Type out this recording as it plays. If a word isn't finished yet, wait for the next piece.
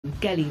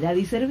Calidad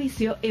y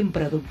servicio en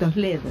productos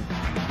LED.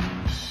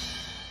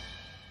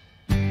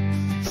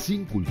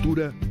 Sin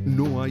cultura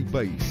no hay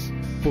país,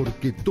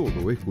 porque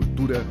todo es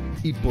cultura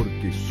y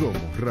porque somos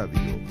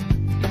radio.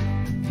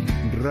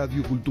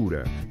 Radio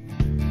Cultura.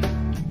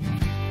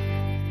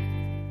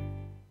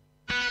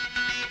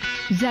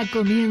 Ya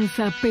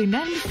comienza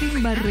Penal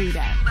sin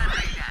Varrera.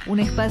 Un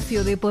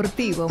espacio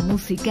deportivo,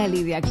 musical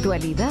y de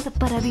actualidad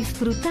para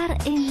disfrutar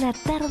en la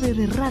tarde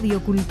de Radio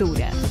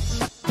Cultura.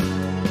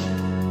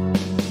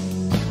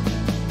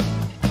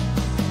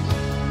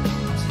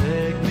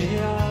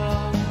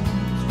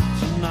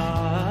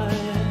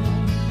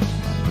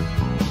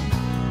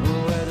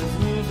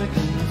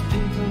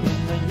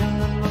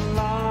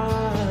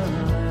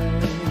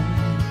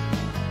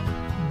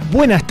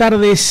 Buenas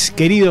tardes,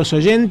 queridos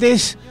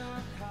oyentes.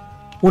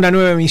 Una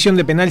nueva emisión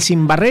de Penal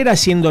sin Barrera,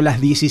 siendo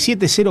las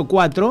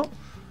 17:04.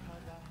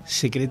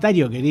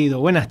 Secretario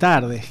querido, buenas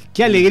tardes.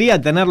 Qué alegría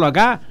tenerlo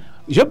acá.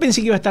 Yo pensé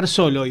que iba a estar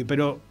solo hoy,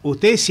 pero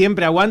usted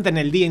siempre aguanta en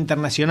el Día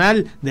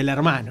Internacional del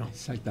Hermano.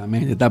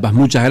 Exactamente, Tapas,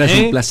 muchas gracias.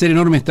 Un placer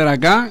enorme estar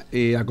acá,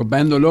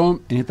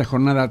 acompañándolo en esta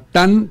jornada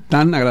tan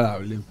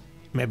agradable.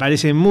 Me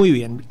parece muy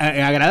bien.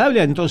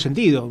 Agradable en todo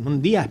sentido.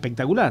 Un día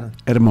espectacular.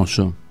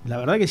 Hermoso. La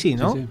verdad que sí,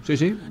 ¿no?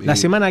 Sí. La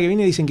semana que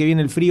viene dicen que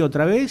viene el frío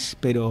otra vez,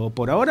 pero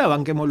por ahora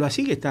banquémoslo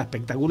así, que está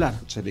espectacular.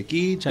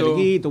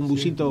 Chalequito, un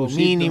busito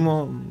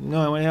mínimo.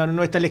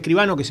 No está el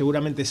escribano, que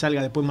seguramente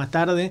salga después más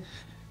tarde,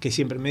 que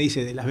siempre me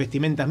dice de las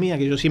vestimentas mías,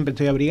 que yo siempre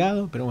estoy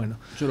abrigado, pero bueno.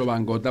 Yo lo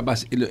banco,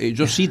 Tapas.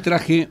 Yo sí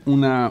traje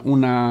un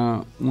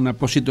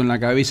apósito en la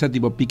cabeza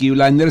tipo Peaky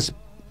Blinders,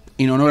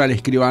 en honor al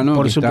escribano,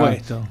 por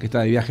supuesto, que está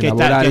de viaje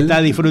laboral. Que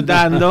está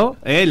disfrutando,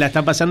 la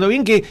está pasando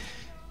bien, que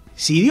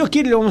si Dios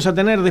quiere lo vamos a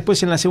tener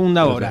después en la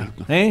segunda hora.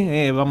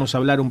 Vamos a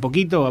hablar un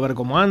poquito, a ver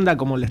cómo anda,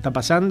 cómo le está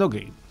pasando,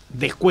 que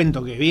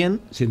descuento que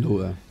bien. Sin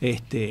duda.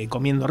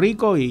 Comiendo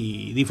rico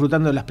y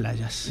disfrutando de las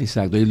playas.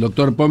 Exacto, y el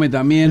doctor Pome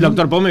también. El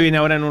doctor Pome viene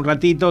ahora en un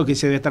ratito, que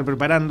se debe estar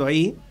preparando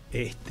ahí,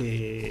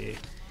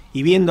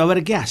 y viendo a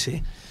ver qué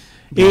hace.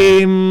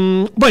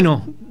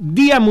 Bueno,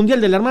 Día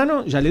Mundial del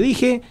Hermano, ya le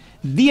dije.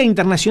 Día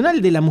Internacional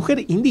de la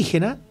Mujer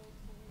Indígena.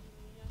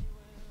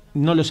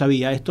 No lo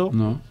sabía esto.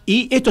 No.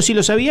 Y esto sí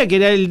lo sabía, que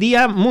era el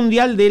Día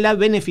Mundial de la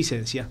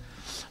Beneficencia.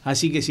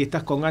 Así que si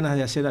estás con ganas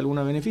de hacer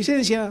alguna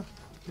beneficencia,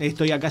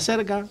 estoy acá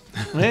cerca,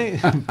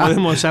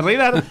 podemos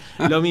arreglar.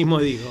 Lo mismo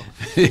digo.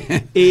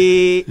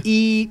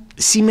 Y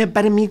si me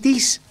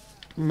permitís,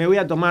 me voy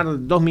a tomar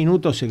 2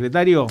 minutos,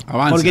 secretario,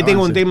 porque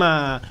tengo un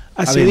tema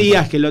hace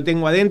días que lo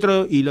tengo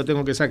adentro y lo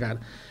tengo que sacar.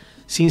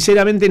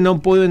 Sinceramente no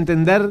puedo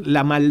entender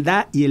la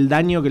maldad y el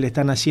daño que le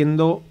están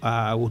haciendo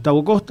a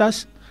Gustavo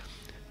Costas,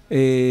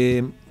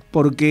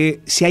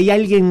 porque si hay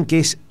alguien que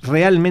es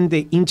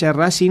realmente hincha de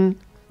Racing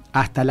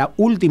hasta la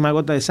última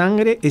gota de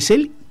sangre, es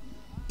él,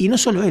 y no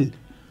solo él,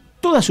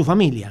 toda su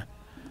familia,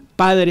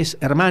 padres,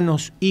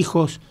 hermanos,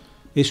 hijos.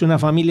 Es una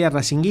familia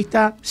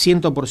racinguista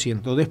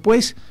 100%.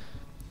 Después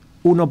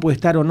uno puede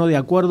estar o no de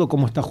acuerdo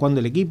cómo está jugando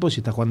el equipo,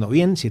 si está jugando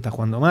bien, si está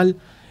jugando mal.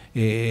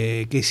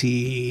 Que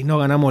si no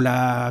ganamos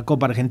la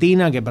Copa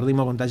Argentina, que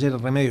perdimos con Talleres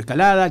Remedio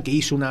Escalada, que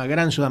hizo una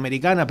gran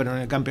Sudamericana, pero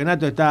en el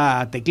campeonato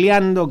está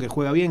tecleando, que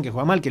juega bien, que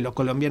juega mal, que los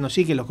colombianos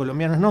sí, que los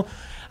colombianos no.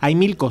 Hay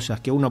 1000 cosas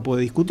que uno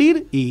puede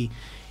discutir y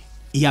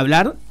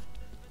hablar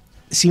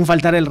sin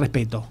faltar el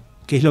respeto,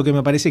 que es lo que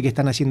me parece que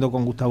están haciendo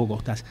con Gustavo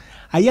Costas.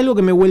 Hay algo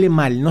que me huele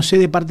mal, no sé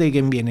de parte de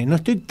quién viene. No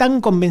estoy tan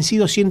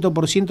convencido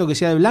 100% que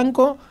sea de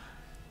Blanco,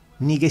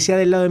 ni que sea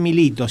del lado de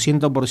Milito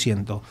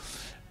 100%.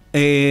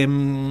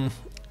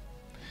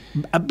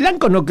 A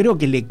Blanco no creo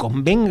que le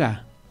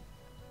convenga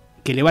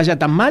que le vaya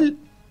tan mal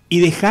y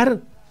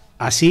dejar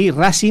así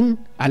Racing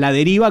a la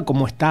deriva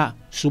como está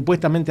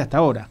supuestamente hasta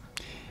ahora.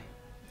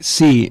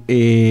 Sí,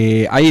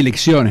 hay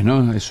elecciones,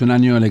 ¿no? Es un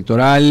año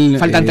electoral.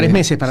 Faltan 3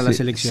 meses para las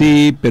elecciones.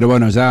 Sí, pero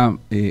bueno, ya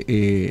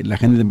la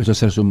gente empezó a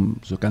hacer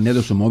sus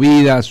candidatos, sus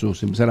movidas,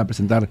 empezar a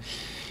presentar.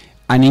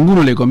 A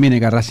ninguno le conviene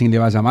que a Racing le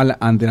vaya mal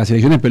ante las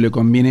elecciones, pero le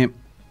conviene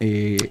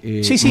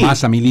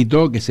más a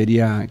Milito, que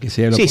sería el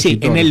opositor. Sí,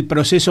 en el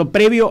proceso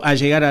previo a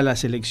llegar a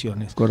las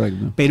elecciones.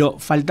 Correcto. Pero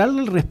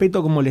faltarle el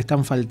respeto como le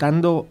están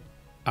faltando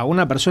a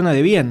una persona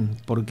de bien,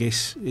 porque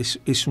es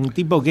un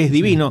tipo que es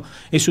divino,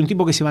 es un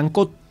tipo que se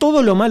bancó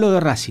todo lo malo de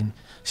Racing.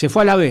 Se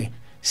fue a la B,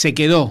 se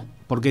quedó,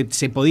 porque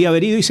se podía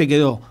haber ido y se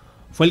quedó.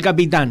 Fue el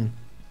capitán,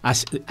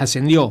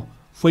 ascendió.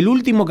 Fue el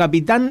último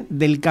capitán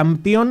del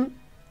campeón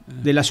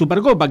de la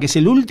Supercopa, que es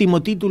el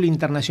último título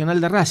internacional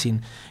de Racing.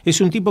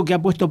 Es un tipo que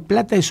ha puesto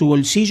plata de su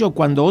bolsillo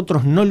cuando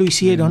otros no lo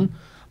hicieron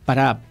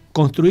para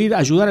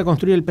ayudar a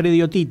construir el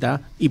predio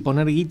Tita y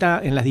poner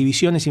guita en las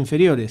divisiones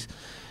inferiores.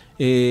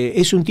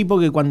 Es un tipo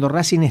que cuando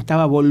Racing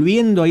estaba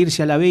volviendo a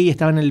irse a la B y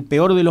estaba en el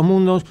peor de los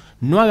mundos,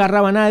 no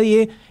agarraba a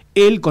nadie.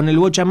 Él con el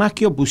Bocha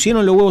Maschio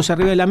pusieron los huevos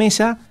arriba de la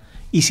mesa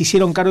y se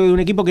hicieron cargo de un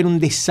equipo que era un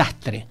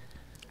desastre.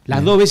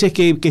 Las 2 veces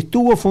que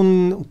estuvo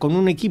fue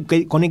con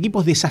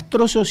equipos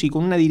desastrosos y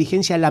con una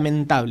dirigencia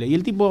lamentable. Y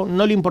el tipo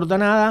no le importa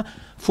nada,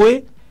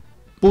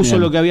 puso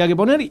lo que había que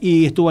poner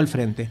y estuvo al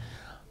frente.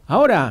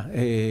 Ahora,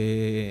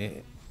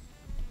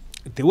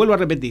 te vuelvo a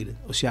repetir,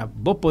 o sea,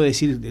 vos podés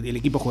decir, el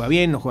equipo juega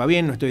bien, no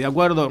estoy de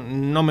acuerdo,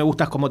 no me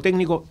gustas como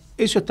técnico,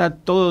 eso está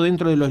todo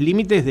dentro de los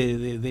límites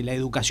de la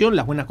educación,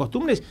 las buenas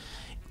costumbres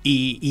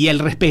y el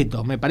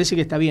respeto, me parece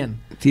que está bien.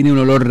 Tiene un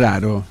olor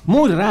raro.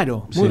 Muy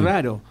raro, muy Sí,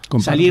 raro.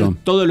 comparto. Salir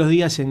todos los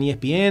días en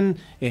ESPN,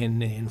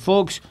 en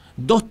Fox,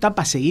 2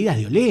 tapas seguidas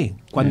de Olé,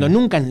 cuando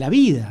nunca en la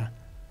vida,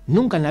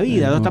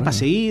 2 tapas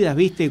seguidas,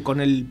 viste, con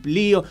el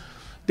lío.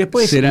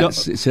 Después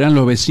 ¿Serán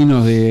los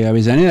vecinos de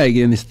Avellaneda que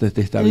quieren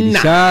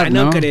desestabilizar?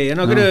 No creo,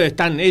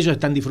 ellos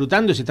están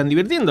disfrutando, se están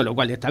divirtiendo, lo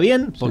cual está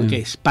bien, porque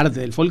es parte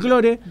del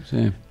folclore,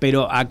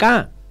 pero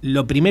acá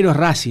lo primero es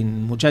Racing,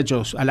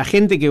 muchachos, a la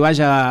gente que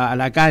vaya a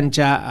la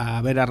cancha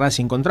a ver a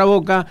Racing contra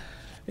Boca,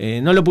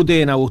 no lo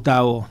puteen a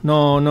Gustavo,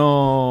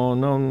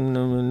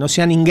 no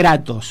sean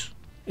ingratos,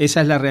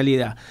 esa es la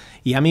realidad.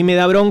 Y a mí me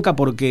da bronca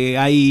porque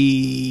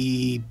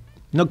hay...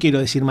 No quiero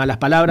decir malas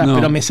palabras,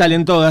 pero me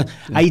salen todas.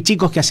 Sí. Hay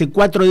chicos que hace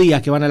 4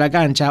 días que van a la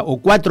cancha, o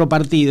 4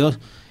 partidos,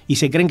 y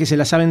se creen que se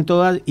las saben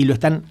todas y lo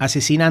están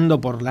asesinando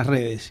por las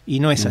redes.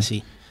 Y no es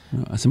así.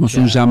 Hacemos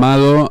un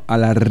llamado a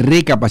la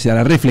recapacidad,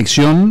 a la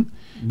reflexión.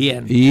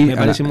 Bien, y me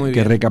parece muy bien.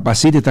 Que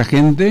recapacite esta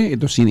gente,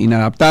 estos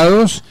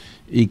inadaptados,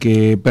 y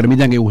que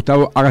permitan que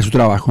Gustavo haga su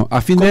trabajo.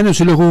 A fin de año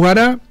se lo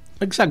juzgará.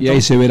 Exacto. Y ahí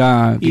se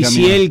verá. Y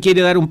si él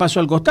quiere dar un paso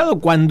al costado,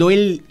 cuando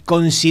él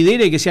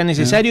considere que sea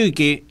necesario y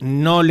que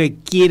no le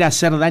quiera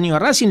hacer daño a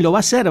Racing, lo va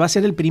a ser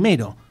el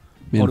primero.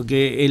 Bien.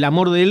 Porque el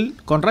amor de él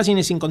con Racing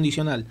es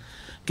incondicional.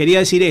 Quería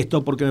decir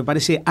esto porque me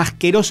parece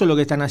asqueroso lo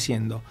que están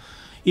haciendo.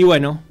 Y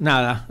bueno,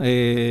 nada,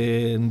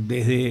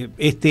 desde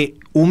este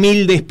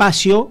humilde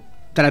espacio,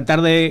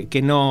 tratar de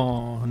que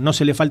no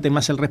se le falte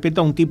más el respeto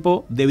a un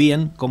tipo de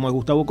bien como es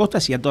Gustavo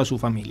Costas y a toda su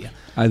familia.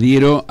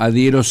 Adhiero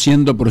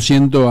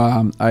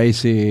 100% a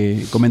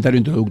ese comentario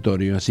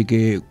introductorio. Así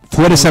que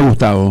fuerza,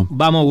 Gustavo.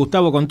 Vamos,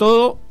 Gustavo, con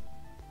todo.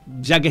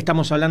 Ya que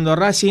estamos hablando de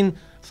Racing,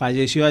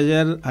 falleció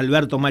ayer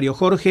Alberto Mario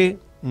Jorge,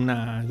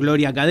 una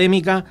gloria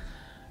académica.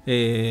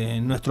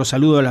 Nuestro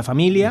saludo a la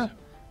familia.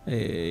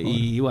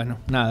 Y bueno,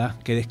 nada,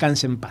 que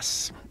descanse en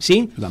paz.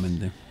 ¿Sí?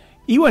 Absolutamente.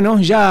 Y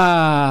bueno,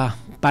 ya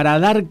para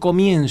dar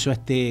comienzo a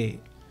este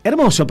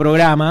hermoso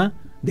programa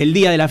del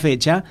día de la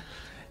fecha,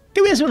 te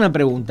voy a hacer una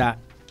pregunta.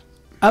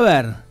 A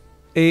ver,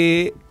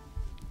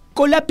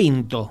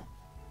 Colapinto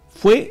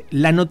fue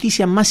la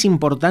noticia más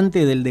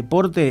importante del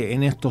deporte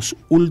en estos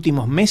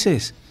últimos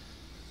meses.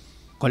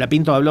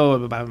 Colapinto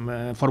habló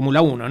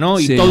Fórmula 1, ¿no?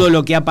 Y todo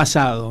lo que ha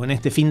pasado en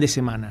este fin de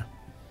semana.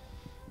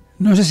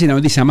 No sé si la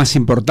noticia más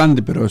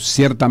importante, pero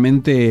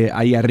ciertamente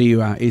ahí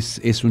arriba.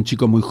 Es un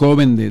chico muy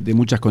joven, de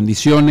muchas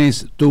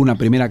condiciones. Tuvo una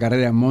primera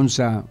carrera en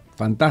Monza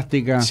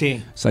fantástica.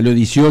 Sí. Salió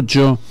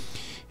 18.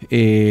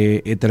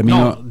 Terminó.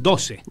 No,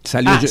 12.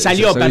 Salió,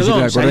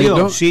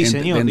 salió. Sí,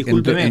 señor,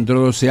 discúlpeme.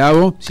 Entró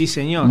 12avo. Sí,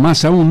 señor.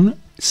 Más aún,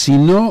 si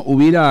no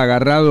hubiera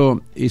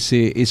agarrado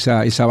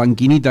esa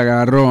banquinita que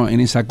agarró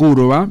en esa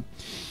curva,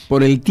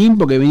 por el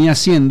tiempo que venía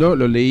haciendo,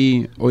 lo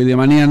leí hoy de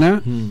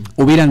mañana,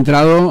 hubiera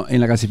entrado en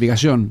la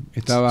clasificación.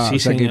 Estaba, sí, o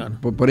sea, señor.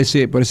 Que por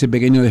ese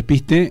pequeño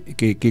despiste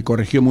que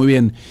corrigió muy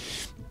bien.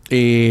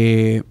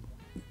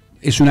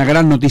 Es una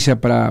gran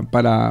noticia para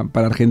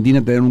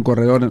Argentina tener un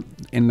corredor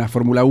en la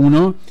Fórmula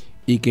 1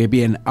 y que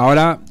bien,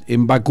 ahora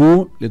en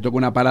Bakú le toca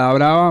una parada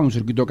brava, un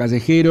circuito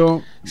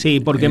callejero. Sí,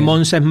 porque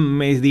Monza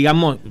es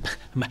digamos,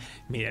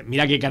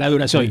 mira qué cara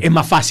dura soy, es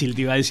más fácil,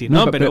 te iba a decir,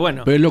 ¿no? Pero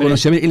bueno. Pero él lo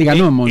conocía bien, él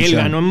ganó en Monza. Él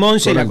ganó en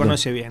Monza y la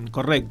conoce bien,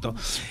 correcto.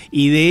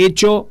 Y de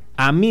hecho,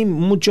 a mí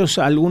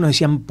algunos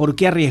decían, ¿por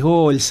qué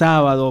arriesgó el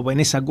sábado en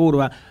esa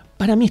curva?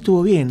 Para mí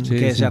estuvo bien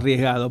que haya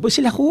arriesgado. Pues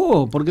se la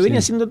jugó, porque venía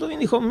haciendo todo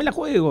bien, dijo, me la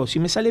juego, si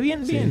me sale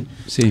bien, bien.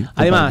 Sí,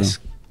 además,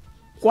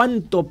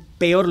 ¿cuánto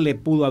peor le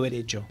pudo haber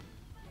hecho?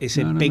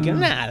 Ese pequeño,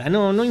 nada,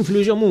 no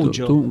influyó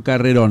mucho. Tuvo un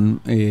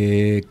carrerón.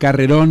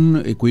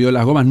 Cuidó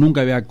las gomas, nunca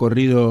había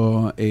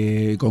corrido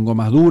con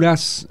gomas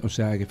duras, o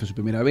sea que fue su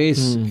primera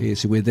vez,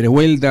 se cuidó 3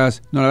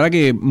 vueltas. No, la verdad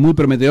que muy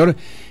prometedor.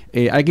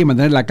 Hay que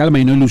mantener la calma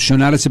y no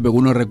ilusionarse, porque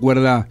uno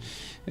recuerda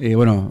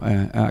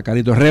a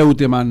Carlitos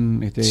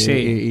Reutemann,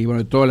 y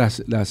bueno,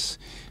 todas las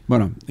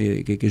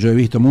que yo he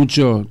visto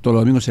mucho, todos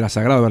los domingos era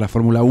sagrado a la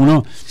Fórmula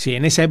 1. Sí,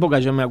 en esa época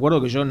yo me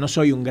acuerdo que yo no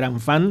soy un gran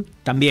fan,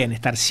 también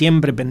estar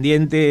siempre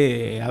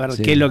pendiente a ver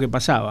qué es lo que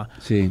pasaba.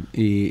 Sí,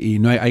 y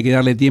no hay que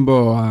darle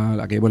tiempo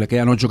a que le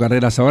quedan 8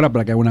 carreras ahora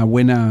para que haga una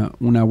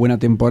buena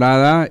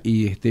temporada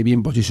y esté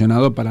bien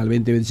posicionado para el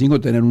 2025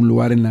 tener un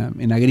lugar en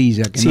la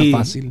grilla, que no es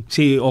fácil.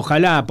 Sí,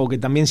 ojalá, porque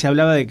también se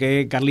hablaba de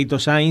que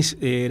Carlitos Sainz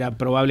era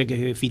probable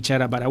que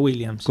fichara para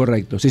Williams.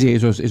 Correcto, sí,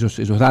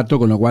 esos datos,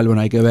 con lo cual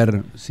hay que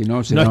ver si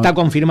no está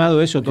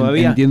confirmado eso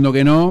todavía. Entiendo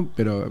que no,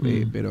 pero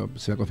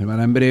se va a confirmar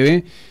en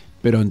breve.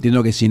 Pero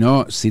entiendo que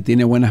si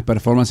tiene buenas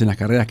performances en las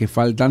carreras que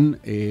faltan,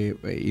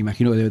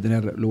 imagino que debe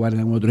tener lugar en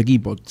algún otro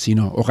equipo. Si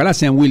no, ojalá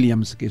sea en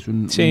Williams, que es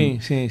que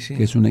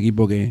es un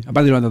equipo que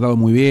aparte lo han tratado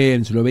muy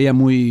bien, se lo veía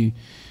muy,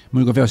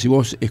 muy confiado. Si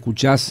vos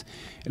escuchás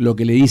lo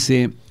que le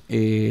dice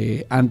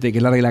antes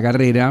que largue la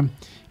carrera,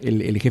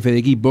 el jefe de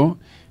equipo,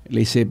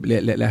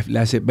 le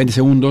hace 20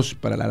 segundos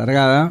para la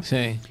largada,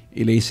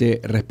 y le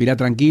dice, respira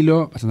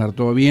tranquilo, vas a andar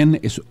todo bien,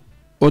 es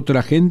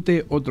otra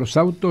gente, otros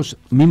autos,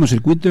 mismo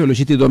circuito, lo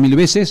hiciste 2000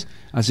 veces,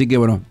 así que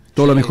bueno,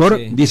 todo lo mejor,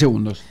 10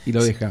 segundos, y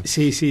lo deja.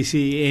 Sí,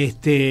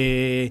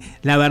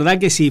 la verdad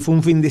que sí, fue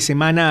un fin de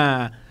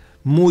semana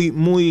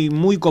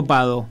muy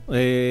copado,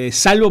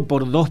 salvo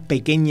por 2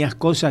 pequeñas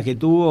cosas que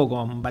tuvo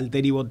con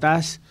Valtteri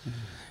Bottas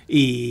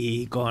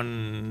y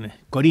con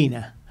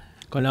Corina,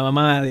 con la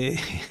mamá de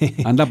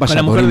anda para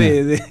allá, con la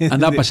mujer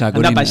anda para allá,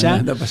 Corina,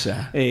 anda para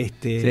allá. Sí,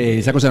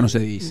 esas cosas no se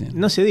dicen.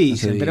 No se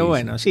dicen, pero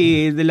bueno,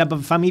 sí, de la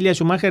familia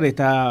Schumacher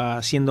está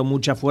haciendo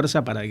mucha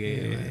fuerza para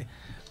que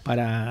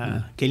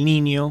el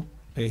niño,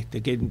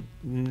 que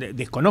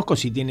desconozco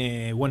si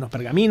tiene buenos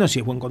pergaminos, si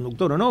es buen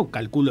conductor o no,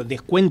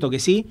 descuento que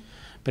sí.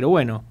 Pero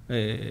bueno.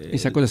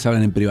 Esas cosas se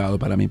hablan en privado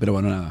para mí, pero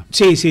bueno, nada.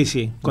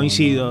 Sí,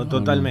 coincido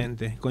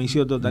totalmente.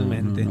 Coincido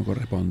totalmente. No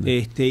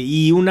corresponde.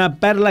 Y una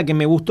perla que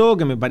me gustó,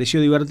 que me pareció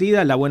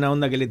divertida, la buena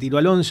onda que le tiró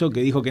Alonso,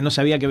 que dijo que no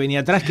sabía que venía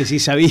atrás, que sí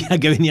sabía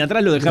que venía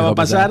atrás, lo dejaba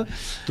pasar.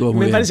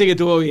 Me parece que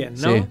estuvo bien,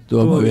 ¿no? Sí,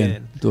 estuvo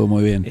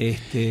muy bien.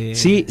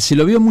 Sí, se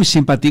lo vio muy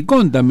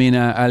simpaticón también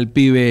al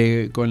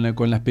pibe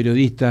con las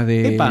periodistas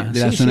de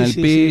la zona del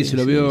P, se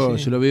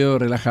lo vio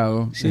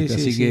relajado.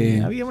 Así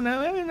que había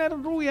una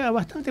rubia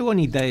bastante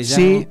bonita ella,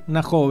 sí, ¿no?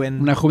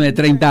 Una joven de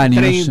 30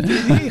 años.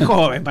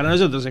 Joven, para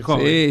nosotros es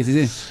joven.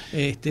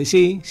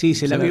 Sí,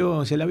 se la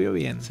vio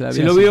bien.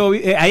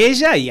 A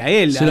ella y a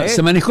él.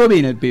 Se manejó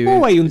bien el pibe.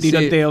 Hubo ahí un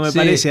tiroteo, me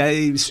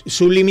parece,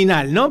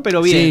 subliminal, ¿no?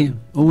 Pero bien. Sí,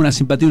 hubo una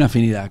simpatía, una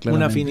afinidad, claro.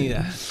 Una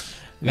afinidad.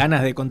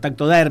 Ganas de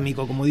contacto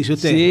dérmico, como dice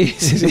usted.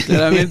 Sí,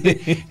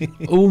 claramente.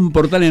 Hubo un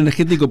portal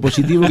energético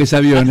positivo que se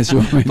vio en ese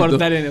momento.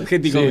 Portal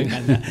energético, me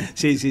encanta.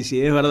 Sí,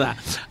 es verdad.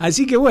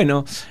 Así que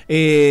bueno.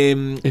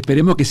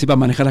 Esperemos que sepa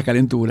manejar las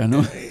calenturas,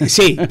 ¿no?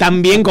 Sí,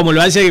 tan bien como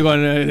lo hace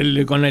con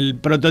el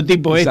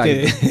prototipo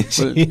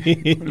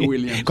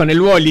con el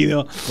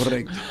bólido.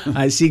 Correcto.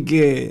 Así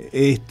que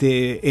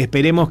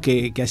esperemos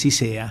que así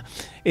sea.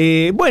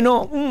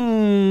 Bueno,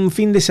 un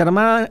fin de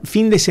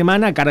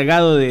semana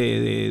cargado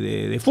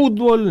de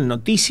fútbol,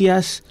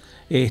 noticias.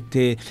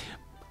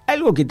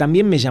 Algo que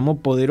también me llamó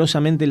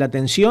poderosamente la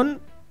atención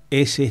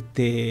es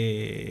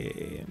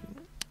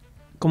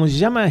 ¿cómo se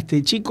llama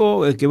este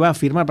chico el que va a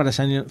firmar para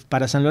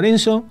San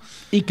Lorenzo?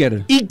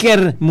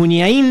 Iker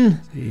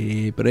Muniain.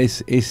 Sí, pero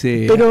es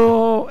ese.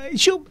 Pero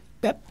yo,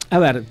 a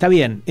ver, está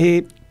bien.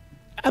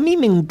 A mí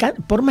me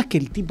encanta, por más que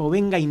el tipo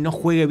venga y no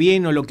juegue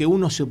bien o lo que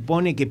uno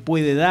supone que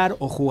puede dar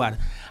o jugar,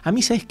 a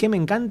mí, ¿sabes qué me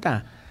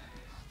encanta?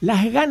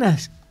 Las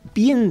ganas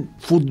bien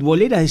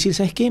futboleras de decir,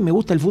 ¿sabes qué? Me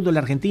gusta el fútbol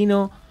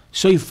argentino,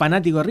 soy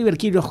fanático de River,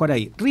 quiero jugar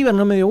ahí. River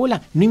no me dio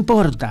bola, no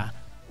importa,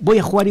 voy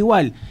a jugar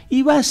igual.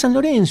 Y va a San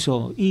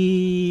Lorenzo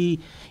y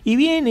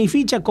viene y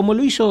ficha como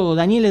lo hizo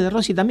Daniele De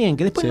Rossi también,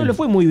 que después no le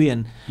fue muy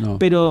bien. No.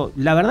 Pero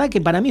la verdad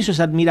que para mí eso es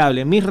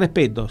admirable, mis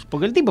respetos,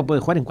 porque el tipo puede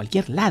jugar en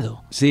cualquier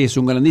lado. Sí, es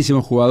un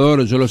grandísimo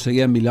jugador, yo lo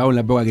seguía en Bilbao en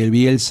la época que el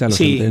Bielsa los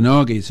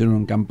entrenó, que hicieron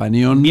un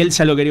campañón.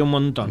 Bielsa lo quería un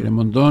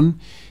montón.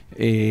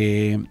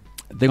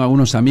 Tengo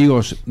algunos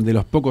amigos de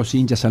los pocos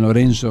hinchas San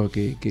Lorenzo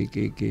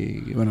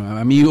bueno,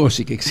 amigos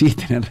y que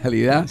existen en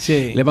realidad.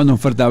 Sí. Le mando un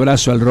fuerte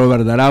abrazo al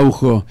Robert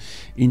Araujo,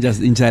 hincha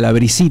de la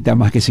Brisita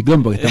más que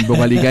Ciclón, porque está un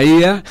poco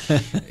alicaída,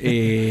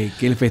 que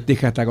él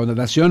festeja esta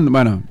contratación.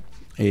 Bueno,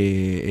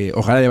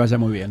 ojalá le vaya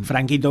muy bien.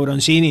 Franquito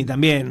Bronzini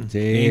también,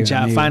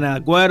 hincha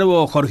fana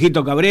Cuervo,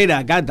 Jorgito Cabrera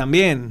acá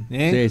también.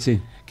 Sí.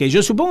 Que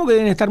yo supongo que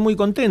deben estar muy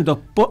contentos,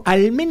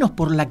 al menos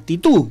por la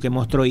actitud que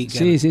mostró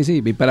Iker.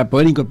 Sí, y para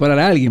poder incorporar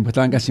a alguien, pues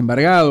estaban casi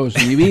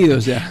embargados, inhibidos,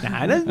 o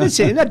sea. No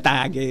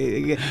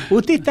ataque.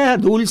 Usted está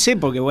dulce,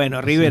 porque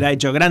bueno, River ha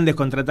hecho grandes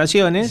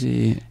contrataciones,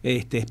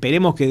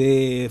 esperemos que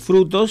dé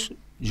frutos.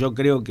 Yo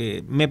creo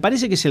que, me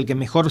parece que es el que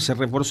mejor se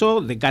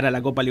reforzó de cara a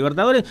la Copa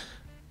Libertadores.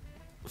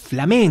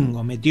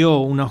 Flamengo metió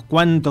unos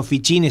cuantos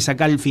fichines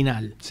acá al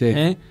final.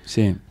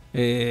 Sí.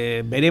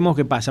 Veremos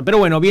qué pasa. Pero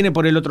bueno, viene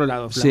por el otro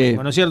lado,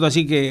 Flamengo, ¿no es cierto?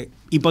 Así que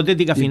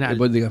hipotética final.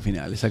 Hipotética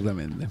final,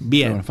 exactamente.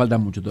 Bien. Bueno, falta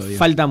mucho todavía.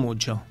 Falta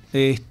mucho.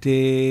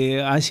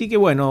 Así que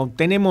bueno,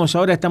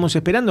 ahora estamos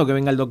esperando que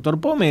venga el doctor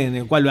Pome, en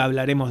el cual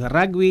hablaremos de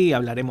rugby,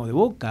 hablaremos de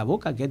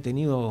Boca que ha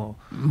tenido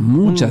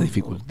muchas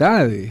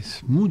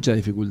dificultades.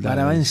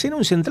 Para vencer a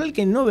un central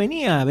que no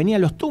venía a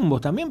los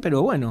tumbos también,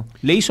 pero bueno,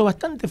 le hizo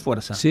bastante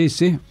fuerza. Sí.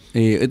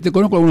 Te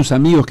conozco algunos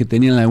amigos que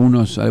tenían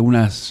algunos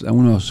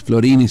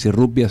florines y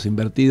rupias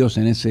invertidos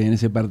en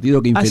ese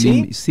partido que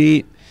infeliz.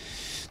 ¿Sí?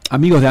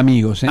 Amigos de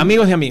amigos,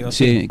 Amigos de amigos,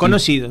 sí.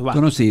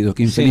 Conocidos,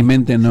 que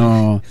infelizmente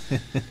no.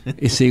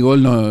 Ese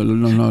gol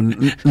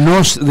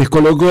nos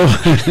descolocó.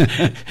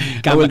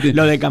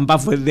 Lo de Campá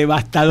fue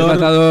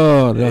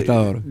devastador.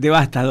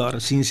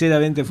 Devastador.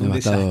 Sinceramente fue un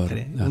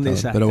desastre.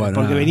 Pero bueno,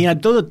 porque venía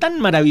todo tan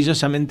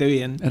maravillosamente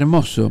bien.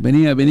 Hermoso.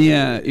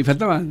 Venía y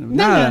faltaba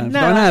nada.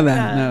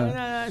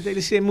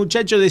 ese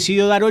muchacho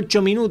decidió dar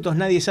 8 minutos,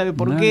 nadie sabe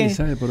por qué. Nadie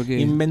sabe por qué.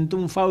 Inventó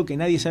un foul que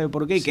nadie sabe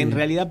por qué, Sí. que en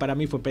realidad para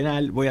mí fue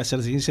penal, voy a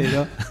ser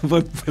sincero,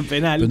 fue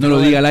penal. Pero no lo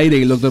diga al aire,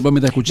 que el doctor Pop me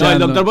está escuchando. No, el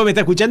doctor Pop me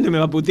está escuchando y me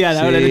va a putear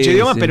ahora Sí, en 8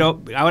 idiomas, sí.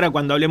 pero ahora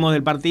cuando hablemos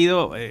del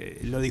partido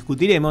lo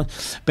discutiremos.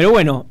 Pero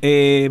bueno,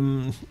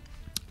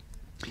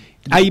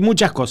 hay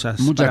muchas cosas.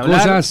 Muchas para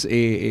hablar. cosas,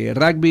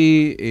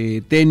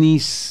 rugby,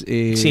 tenis,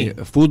 Sí.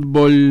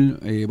 fútbol,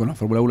 bueno,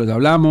 Fórmula 1 ya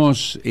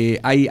hablamos,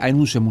 hay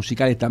anuncios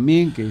musicales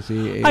también.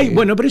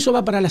 Bueno, pero eso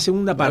va para la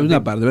segunda parte.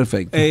 Una parte,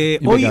 perfecto.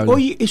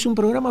 Hoy es un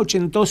programa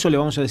ochentoso, le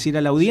vamos a decir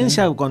a la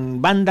audiencia, sí,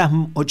 con bandas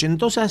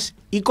ochentosas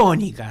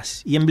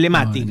icónicas y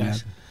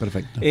emblemáticas.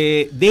 Perfecto.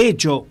 De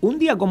hecho, un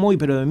día como hoy,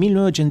 pero de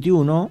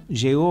 1981,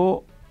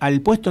 llegó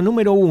al puesto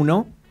número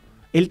 1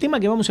 el tema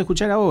que vamos a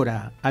escuchar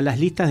ahora, a las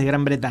listas de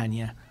Gran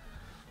Bretaña.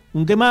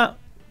 Un tema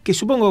que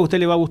supongo que a usted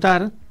le va a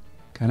gustar.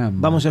 Caramba.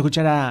 Vamos a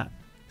escuchar a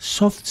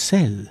Soft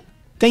Cell,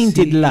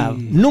 Tainted Sí. Love.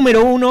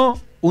 Número 1,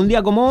 un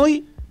día como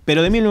hoy,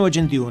 pero de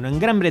 1981, en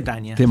Gran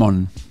Bretaña.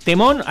 Temón.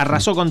 Temón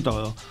arrasó con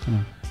todo.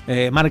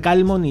 Mark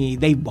Almond y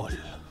Dave Ball.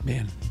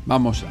 Bien,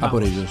 vamos a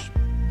por ellos.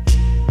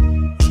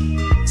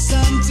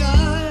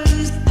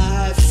 Sometimes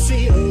I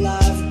feel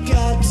I've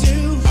got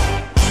to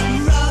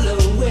run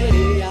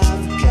away.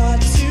 I've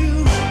got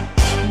to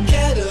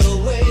get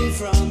away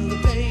from the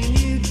pain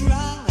you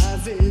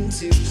drive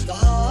into the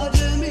heart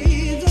of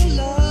me. The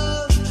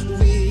love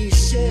we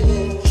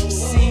share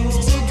seems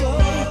to go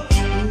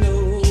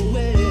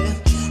nowhere,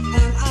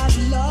 and I've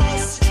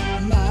lost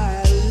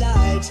my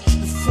light.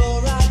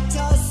 Before I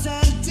toss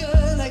and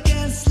turn, I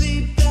can't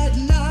sleep at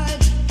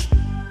night.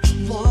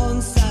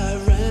 Once I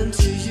ran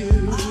to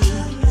you.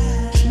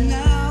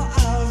 Now I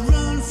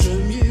run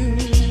from you.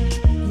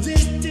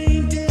 This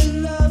tainted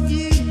love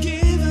you've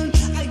given,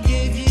 I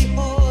gave you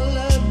all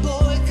a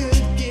boy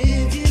could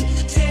give you.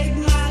 Take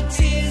my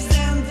tears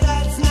and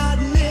that's not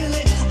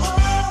nearly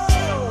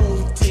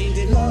all.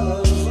 Tainted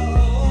love,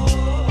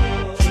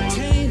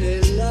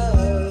 tainted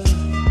love.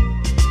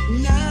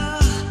 Now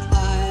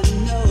I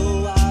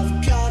know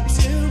I've got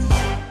to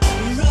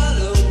run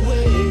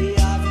away.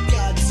 I've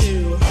got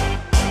to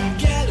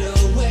get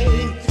away.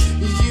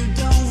 You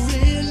don't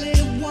really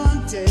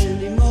want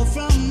any more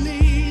from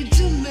me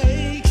to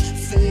make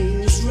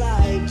things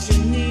right. You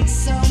need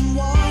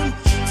someone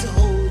to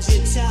hold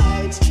you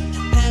tight,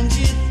 and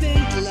you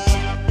think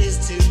love is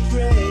too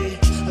gray.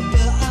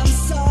 But I'm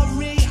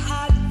sorry,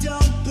 I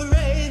don't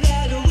pray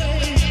that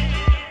way.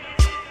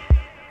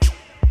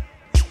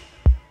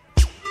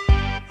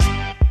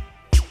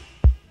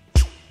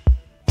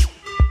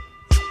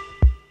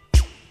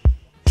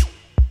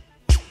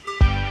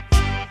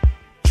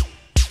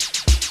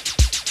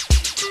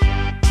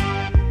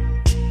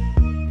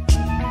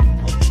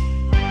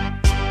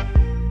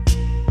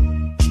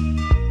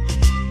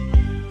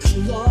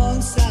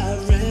 Once I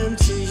ran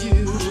to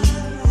you,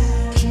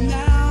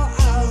 now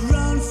I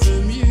run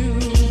from you.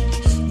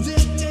 The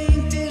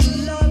tainted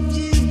love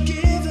you've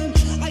given,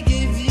 I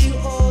give you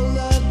all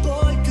a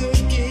boy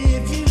could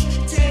give you.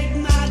 Take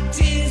my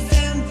tears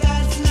and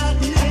that's not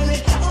nearly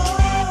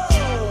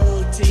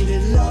all.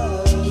 Tainted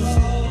love,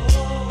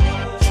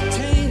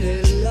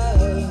 tainted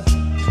love.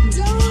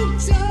 Don't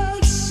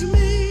touch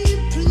me,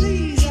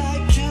 please, I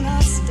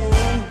cannot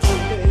stand the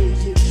way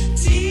you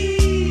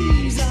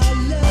tease. I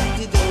love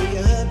you though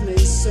you hurt me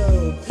so.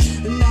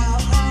 Now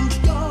I'm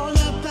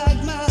gonna pack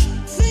my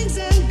things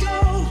and go.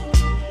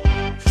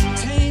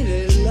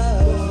 Tainted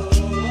love,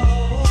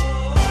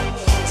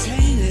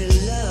 tainted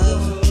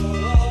love,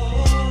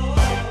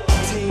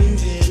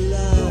 tainted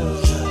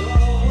love,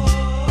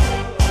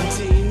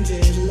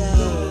 tainted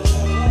love.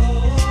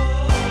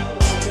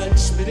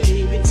 Touch me,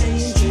 baby,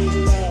 tainted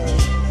love.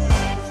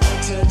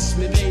 Touch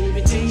me,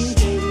 baby,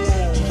 tainted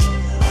love.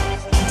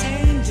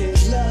 Tainted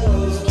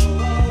love.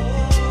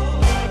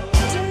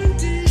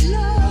 Tainted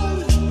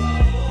love.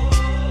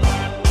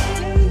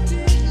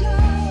 Tainted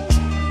love.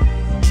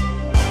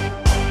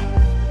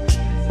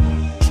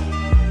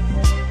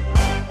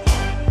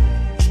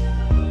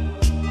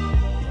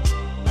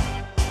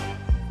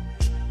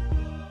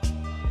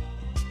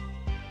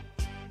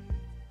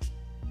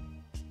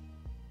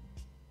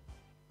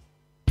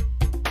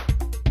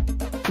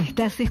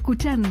 Estás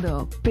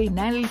escuchando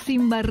Penal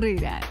sin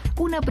Barrera,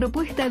 una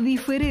propuesta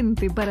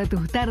diferente para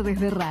tus tardes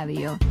de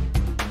radio.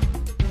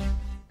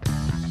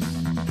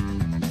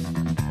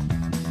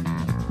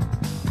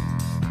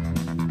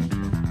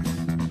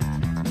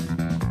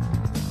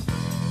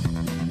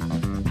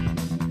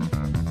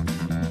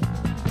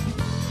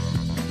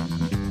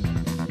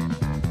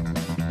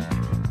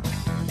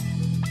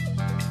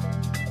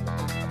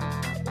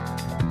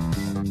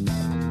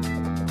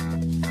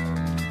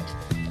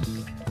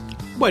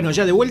 Bueno,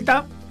 ya de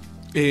vuelta,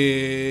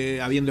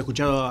 habiendo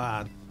escuchado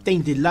a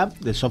Tainted Love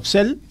de Soft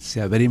Cell. Si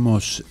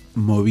habremos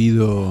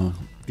movido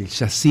el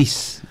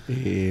chasis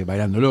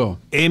bailándolo.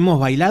 Hemos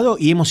bailado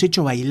y hemos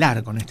hecho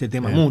bailar con este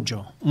tema,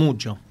 mucho,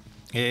 mucho.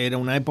 Era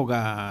una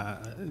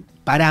época,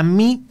 para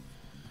mí,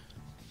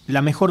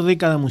 la mejor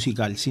década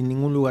musical, sin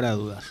ningún lugar a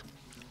dudas.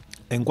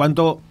 En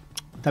cuanto,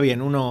 está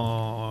bien,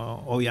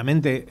 uno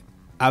obviamente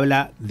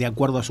habla de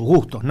acuerdo a sus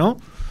gustos, ¿no?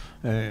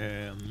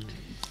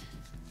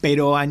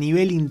 Pero a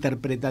nivel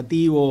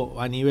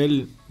interpretativo, a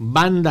nivel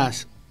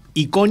bandas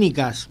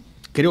icónicas,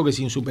 creo que es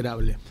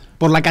insuperable.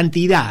 Por la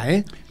cantidad,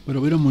 ¿eh?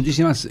 Bueno, vieron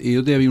muchísimas.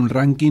 Yo te había un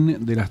ranking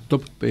de las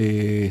top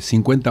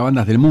 50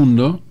 bandas del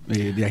mundo,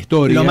 de la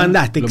historia. Lo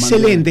mandaste,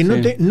 excelente.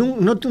 Mandé, sí.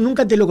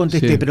 Nunca te lo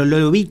contesté, sí, pero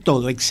lo vi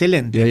todo,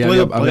 excelente. Y ahí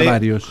había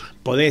varios.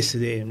 Podés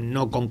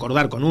no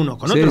concordar con unos,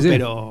 con sí, otros, sí,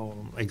 pero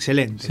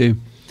excelente. Sí.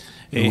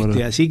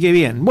 Así que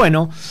bien.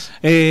 Bueno,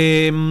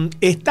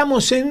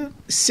 estamos en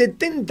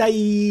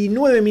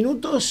 79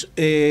 minutos.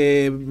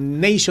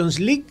 Nations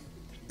League.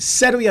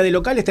 Serbia de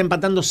local está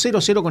empatando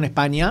 0-0 con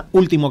España,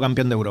 último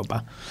campeón de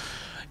Europa.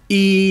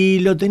 Y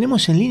lo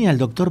tenemos en línea al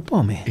doctor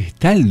Pome.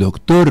 ¿Está el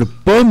doctor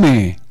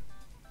Pome?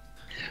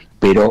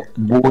 Pero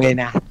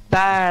buenas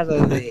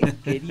tardes,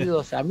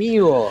 queridos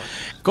amigos.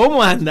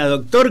 ¿Cómo anda,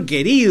 doctor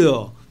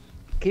querido?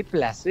 Qué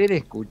placer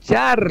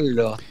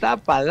escucharlos.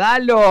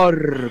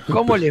 Tapadalor,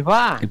 ¿cómo les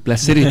va? El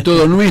placer es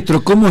todo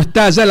nuestro. ¿Cómo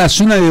está allá la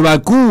zona de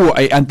Bakú,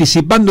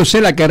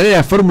 anticipándose la carrera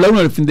de Fórmula 1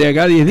 del fin de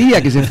acá 10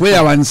 días, que se fue de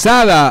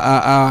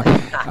avanzada a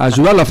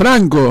ayudarlo a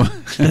Franco?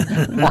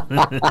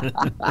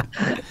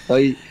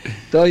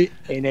 Estoy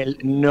en el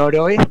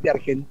noroeste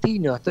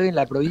argentino, estoy en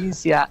la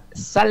provincia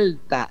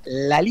Salta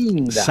la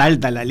Linda.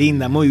 Salta la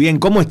Linda, muy bien.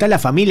 ¿Cómo está la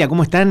familia?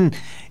 ¿Cómo están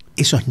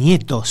esos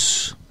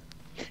nietos?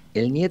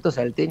 El nieto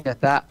salteño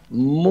está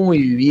muy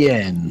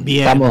bien.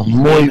 Bien, estamos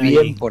muy bien bien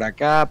ahí por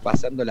acá,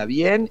 pasándola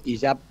bien y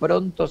ya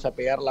prontos a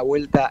pegar la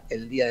vuelta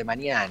el día de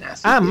mañana.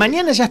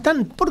 Mañana ya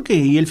están. ¿Por qué?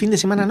 ¿Y el fin de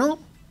semana no?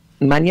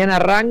 Mañana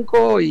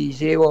arranco y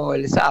llego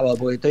el sábado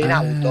porque estoy en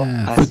auto.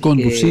 Fue Así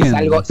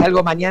conduciendo. que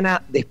salgo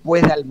mañana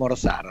después de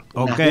almorzar.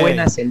 Unas Ok.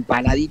 buenas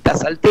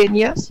empanaditas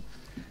salteñas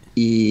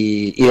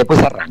y después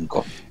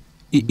arranco.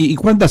 ¿Y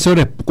cuántas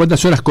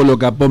horas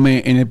coloca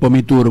Pome en el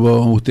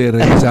Pomiturbo usted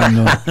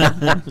realizando?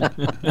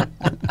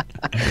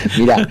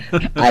 Mira,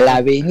 a la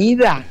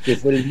avenida que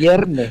fue el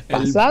viernes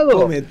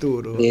pasado,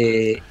 Pometurbo.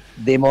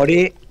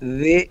 demoré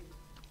de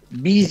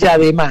Villa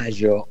de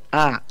Mayo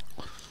a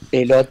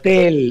el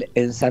hotel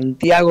en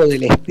Santiago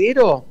del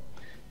Estero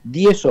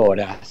 10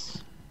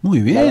 horas.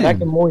 Muy bien. La verdad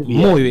que muy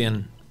bien. Muy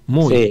bien.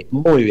 Sí,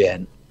 muy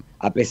bien.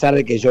 A pesar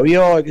de que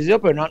llovió, qué sé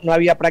yo, pero no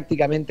había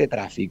prácticamente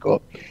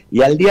tráfico.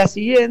 Y al día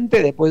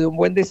siguiente, después de un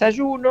buen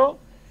desayuno,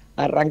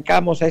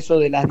 arrancamos a eso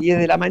de las 10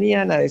 de la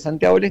mañana de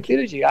Santiago del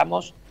Estero y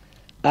llegamos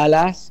a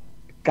las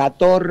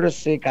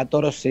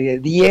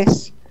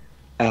 14:10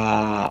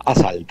 a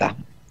Salta.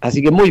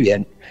 Así que muy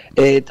bien.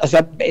 O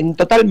sea, en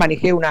total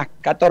manejé unas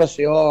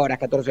 14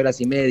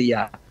 horas y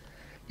media.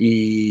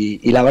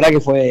 Y la verdad que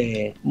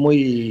fue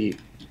muy,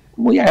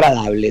 muy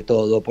agradable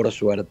todo, por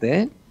suerte,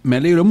 ¿eh? Me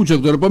alegro mucho,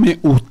 doctor Pome.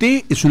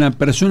 Usted es una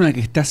persona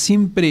que está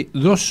siempre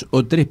 2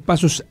 o 3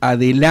 pasos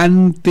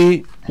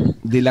adelante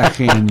de la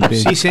gente.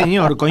 Sí,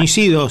 señor,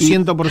 coincido,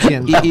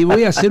 100%. Y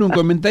voy a hacer un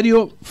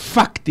comentario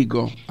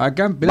fáctico.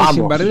 Acá en Penal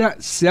sin Varrera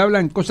se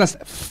hablan cosas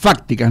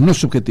fácticas, no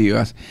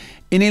subjetivas.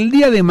 En el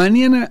día de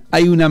mañana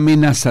hay una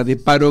amenaza de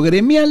paro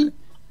gremial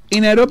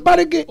en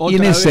Aeroparque y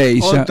en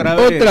Ezeiza.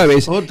 Otra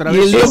vez. Y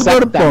el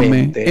doctor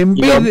Pome, en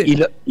vez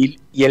de...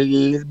 Y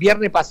el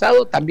viernes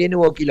pasado también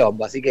hubo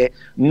quilombo, así que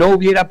no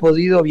hubiera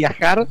podido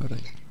viajar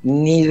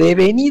ni de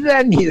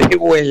venida ni de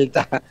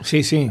vuelta.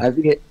 Sí, sí.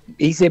 Así que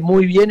hice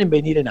muy bien en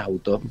venir en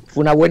auto.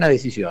 Fue una buena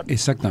decisión.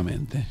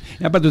 Exactamente.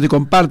 Y aparte usted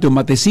comparte un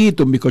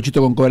matecito, un bizcochito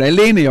con Cora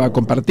Elena y va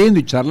compartiendo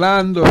y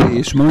charlando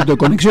y es un momento de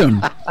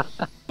conexión.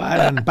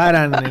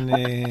 Paran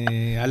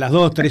a las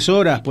 2-3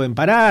 horas, pueden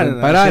parar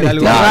hacer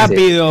algo estirar,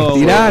 rápido,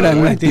 estirar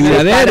alguna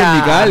actividad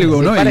dérmica,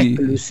 algo, ¿no?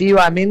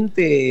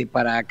 Exclusivamente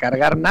para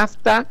cargar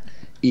nafta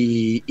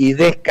y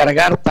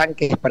descargar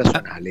tanques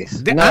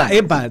personales.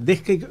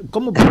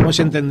 ¿Cómo podemos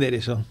entender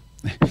eso?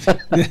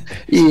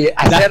 Y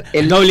hacer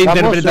el doble famoso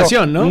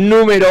interpretación, ¿no?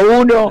 número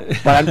 1,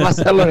 para no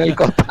hacerlo en el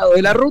costado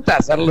de la ruta,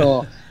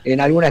 hacerlo en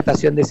alguna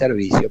estación de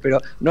servicio. Pero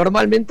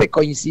normalmente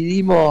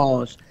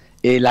coincidimos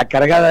la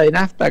cargada de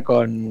nafta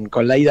con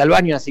la ida al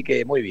baño, así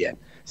que muy bien.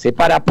 Se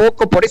para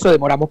poco, por eso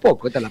demoramos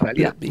poco, esta es la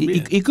realidad.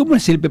 ¿Y cómo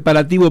es el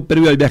preparativo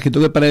previo al viaje?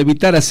 Para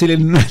evitar hacer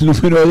el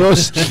número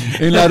 2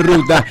 en la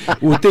ruta.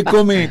 ¿Usted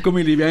come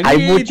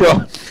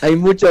livianito? Hay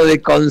mucho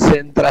de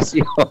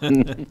concentración.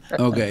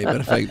 Ok,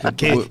 perfecto.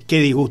 Qué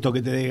disgusto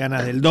que te dé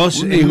ganas del 2.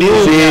 Sí,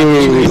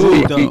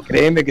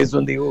 créeme que es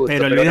un disgusto.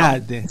 Pero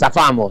olvídate.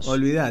 Zafamos.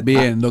 Olvídate.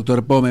 Bien,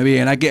 doctor Pome,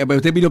 bien.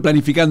 Usted vino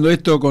planificando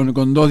esto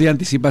con 2 días de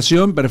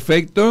anticipación,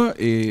 perfecto,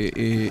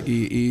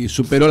 y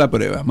superó la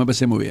prueba. Me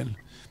parece muy bien.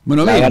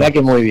 Bueno, la verdad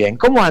que muy bien.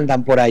 ¿Cómo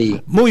andan por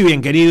ahí? Muy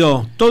bien,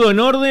 querido. Todo en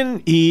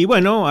orden y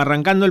bueno,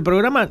 arrancando el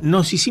programa,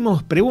 nos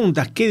hicimos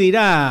preguntas. ¿Qué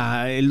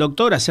dirá el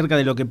doctor acerca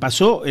de lo que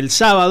pasó el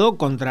sábado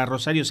contra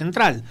Rosario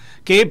Central?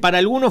 Que para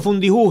algunos fue un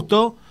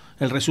disgusto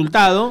el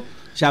resultado,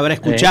 ya habrá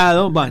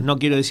escuchado, bueno, no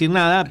quiero decir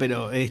nada,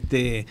 pero y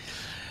sí,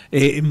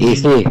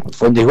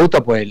 fue un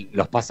disgusto, pues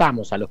los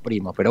pasamos a los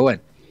primos, pero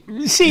bueno.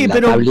 Sí,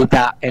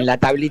 en la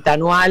tablita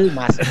anual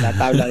más en la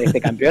tabla de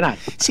este campeonato.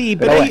 Sí,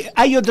 pero bueno,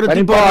 hay otro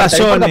tipo de razones.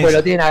 No importa, porque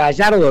lo tienen a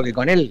Gallardo, que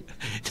con él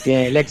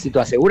tiene el éxito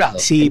asegurado.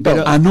 Sí,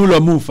 pero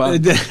anulo Mufa.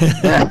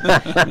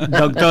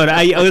 Doctor,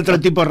 hay otro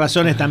tipo de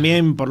razones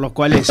también por los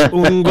cuales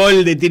un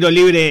gol de tiro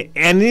libre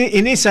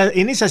en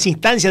esas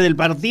instancias del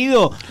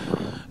partido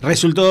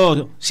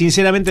resultó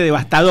sinceramente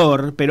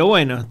devastador, pero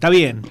bueno, está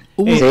bien.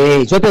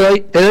 Sí, yo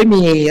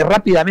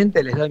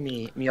rápidamente les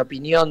doy mi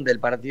opinión del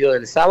partido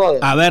del sábado.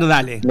 A ver,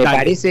 dale.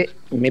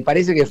 Me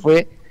parece que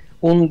fue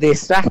un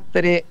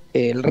desastre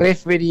el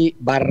referee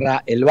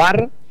 / el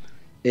VAR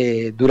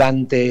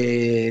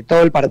durante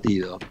todo el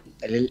partido.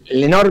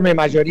 La enorme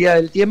mayoría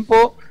del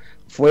tiempo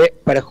fue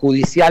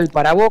perjudicial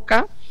para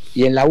Boca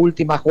y en la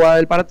última jugada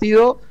del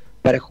partido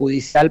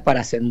perjudicial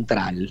para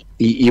Central.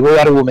 Y voy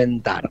a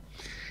argumentar.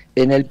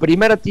 En el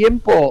primer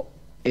tiempo,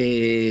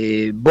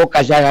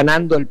 Boca ya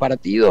ganando el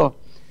partido,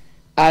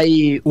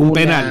 hay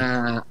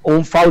penal,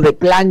 un foul de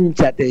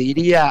plancha, te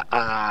diría,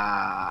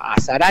 a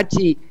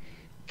Sarachi,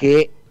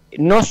 que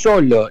no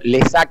solo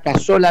le saca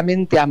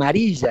solamente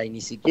amarilla y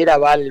ni siquiera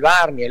va al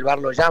VAR, ni el VAR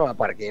lo llama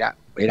porque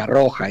era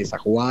roja esa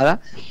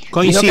jugada,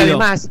 Coincido. sino que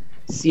además,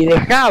 si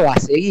dejaba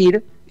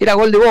seguir, era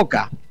gol de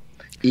Boca.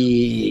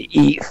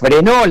 Y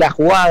frenó la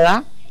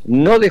jugada,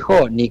 no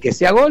dejó ni que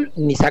sea gol,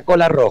 ni sacó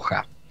la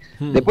roja.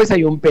 Después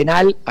hay un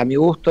penal, a mi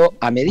gusto,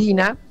 a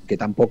Medina, que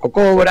tampoco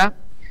cobra.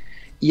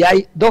 Y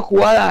hay dos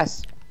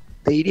jugadas,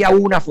 te diría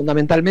una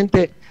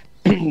fundamentalmente,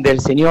 del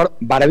señor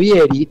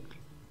Barbieri,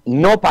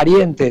 no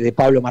pariente de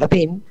Pablo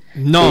Martín.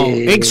 No,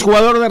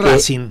 exjugador de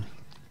Racing.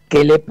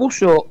 Que le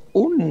puso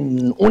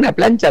una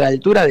plancha a la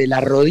altura de la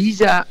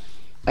rodilla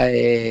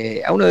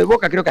a uno de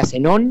Boca, creo que a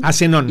Zenón.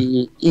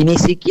 Y ni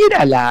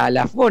siquiera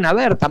la fueron a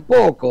ver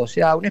tampoco, o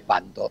sea, un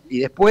espanto. Y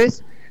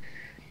después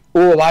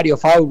hubo varios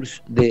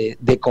fouls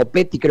de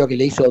Copetti, creo que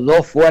le hizo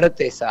 2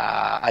 fuertes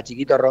a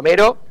Chiquito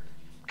Romero,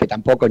 que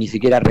tampoco ni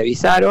siquiera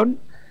revisaron,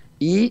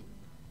 y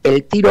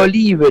el tiro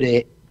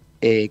libre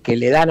que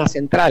le dan a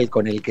Central,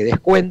 con el que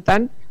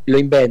descuentan, lo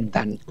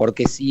inventan,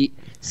 porque si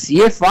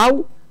es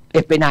foul,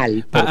 es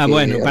penal.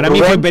 Bueno, para mí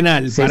fue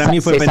penal. Se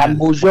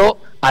zambulló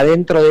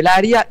adentro del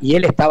área y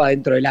él estaba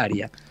dentro del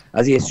área.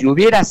 Así que si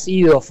hubiera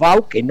sido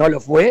foul, que no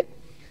lo fue,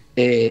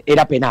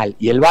 era penal.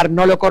 Y el VAR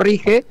no lo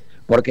corrige,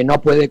 porque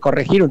no puede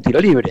corregir un tiro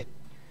libre.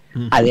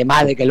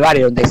 Además de que el VAR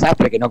era un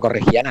desastre que no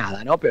corregía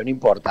nada, ¿no? Pero no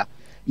importa.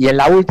 Y en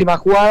la última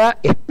jugada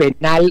es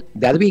penal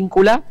de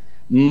Advíncula,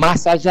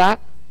 más allá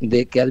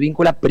de que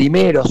Advíncula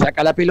primero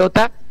saca la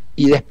pelota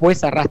y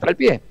después arrastra el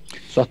pie.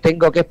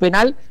 Sostengo que es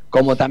penal,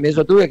 como también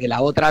sostuve que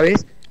la otra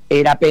vez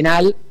era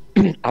penal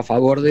a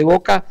favor de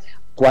Boca,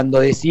 cuando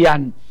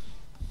decían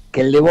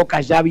que el de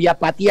Boca ya había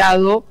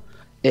pateado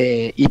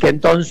y que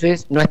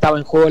entonces no estaba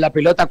en juego la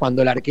pelota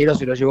cuando el arquero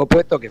se lo llevó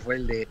puesto, que fue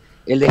el de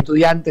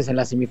Estudiantes en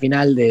la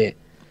semifinal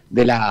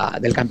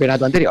del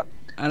campeonato anterior.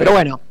 Pero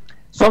bueno,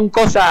 son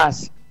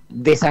cosas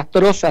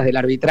desastrosas del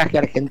arbitraje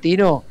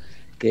argentino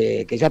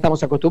que ya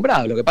estamos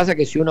acostumbrados. Lo que pasa es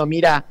que si uno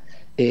mira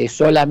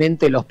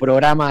solamente los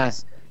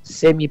programas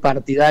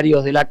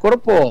semipartidarios de la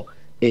Corpo,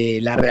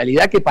 la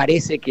realidad que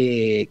parece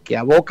que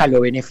a Boca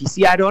lo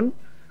beneficiaron,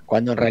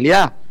 cuando en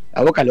realidad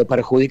a Boca lo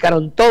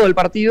perjudicaron todo el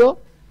partido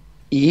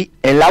y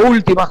en la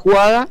última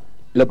jugada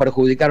lo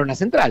perjudicaron a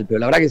Central. Pero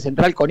la verdad que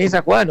Central con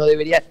esa jugada no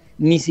debería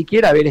ni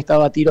siquiera haber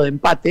estado a tiro de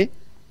empate,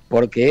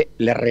 porque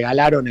le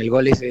regalaron el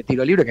gol ese de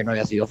tiro libre que no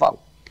había sido foul.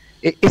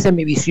 Esa es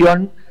mi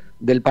visión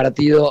del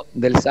partido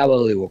del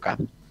sábado de Boca.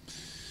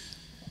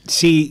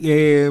 Sí,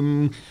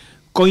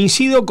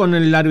 coincido con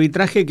el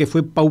arbitraje, que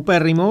fue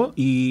paupérrimo,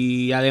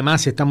 y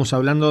además estamos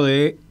hablando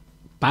de,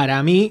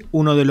 para mí,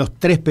 uno de los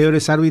 3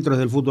 peores árbitros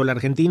del fútbol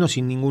argentino,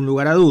 sin ningún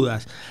lugar a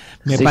dudas.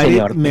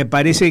 Me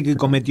parece que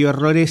cometió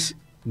errores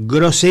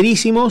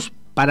groserísimos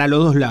para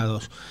los dos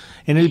lados.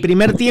 En el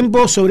primer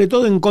tiempo, sobre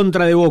todo en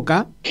contra de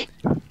Boca,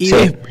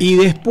 y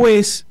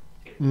después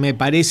me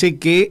parece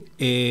que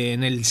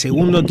en el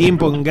segundo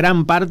tiempo, en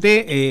gran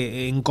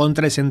parte, en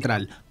contra de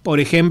Central. Por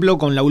ejemplo,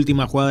 con la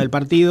última jugada del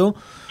partido,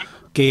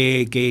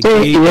 que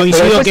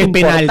coincido que es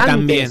penal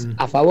también.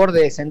 A favor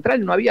de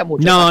Central no había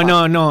mucho. No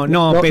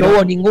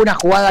hubo ninguna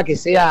jugada que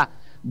sea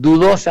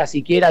dudosa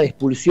siquiera de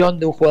expulsión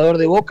de un jugador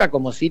de Boca,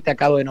 como sí te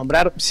acabo de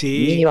nombrar,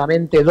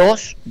 mínimamente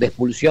 2 de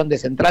expulsión de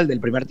Central del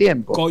primer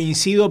tiempo.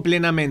 Coincido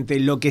plenamente.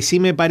 Lo que sí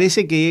me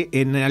parece que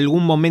en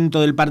algún momento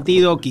del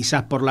partido,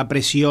 quizás por la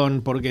presión,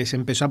 porque se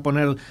empezó a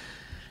poner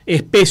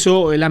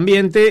espeso el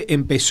ambiente,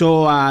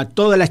 empezó a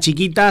todas las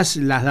chiquitas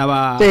las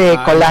daba. Sí,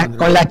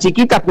 con las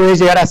chiquitas puede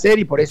llegar a ser,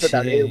 y por eso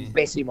también de un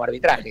pésimo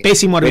arbitraje.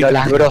 Pero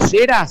las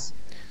groseras,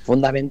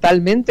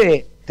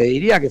 fundamentalmente, te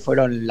diría que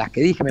fueron las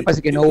que dije. Me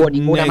parece que no hubo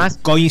ninguna más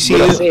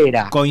coincido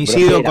grosera.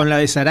 Con la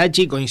de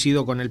Sarachi,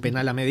 coincido con el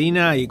penal a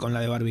Medina y con la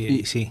de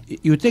Barbieri.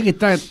 Y usted que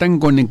está tan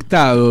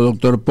conectado,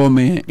 doctor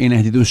Pome, en la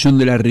institución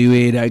de la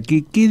Ribera,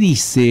 ¿qué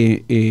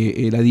dice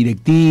la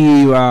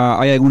directiva?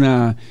 ¿Hay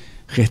alguna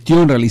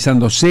gestión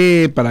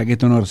realizándose para que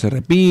esto no se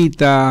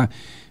repita?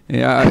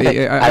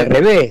 Al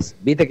revés,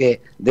 viste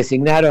que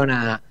designaron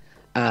a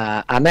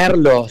a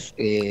Merlos,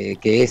 que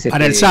es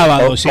para el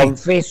sábado, sí.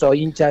 confeso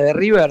hincha de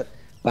River,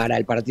 para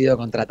el partido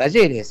contra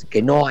Talleres,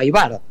 que no hay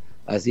VAR,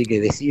 así que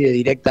decide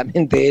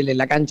directamente él en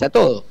la cancha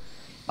todo.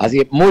 Así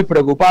que muy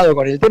preocupado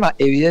con el tema.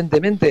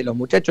 Evidentemente los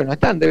muchachos no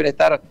están, deben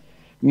estar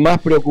más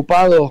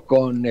preocupados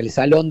con el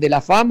Salón de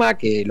la Fama,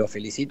 que lo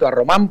felicito a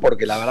Román,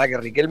 porque la verdad que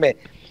Riquelme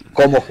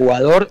como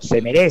jugador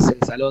se merece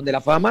el Salón de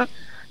la Fama,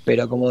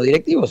 pero como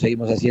directivo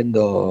seguimos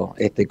haciendo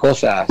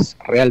cosas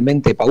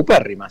realmente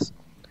paupérrimas.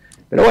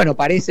 Pero bueno,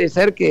 parece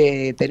ser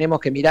que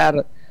tenemos que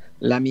mirar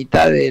la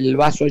mitad del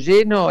vaso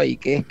lleno, y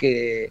que es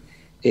que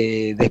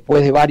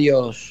después de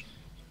varios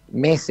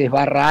meses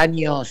 /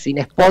 años sin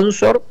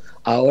sponsor,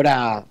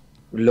 ahora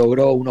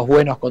logró unos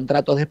buenos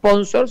contratos de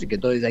sponsors, y que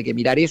entonces hay que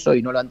mirar eso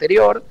y no lo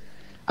anterior.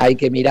 Hay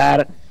que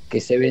mirar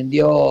que se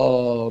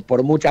vendió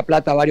por mucha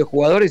plata a varios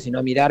jugadores, y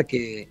no mirar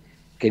que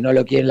no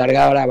lo quieren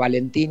largar ahora a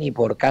Valentini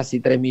por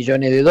casi 3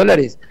 millones de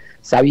dólares,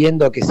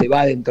 sabiendo que se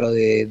va dentro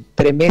de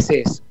 3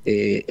 meses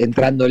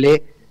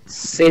entrándole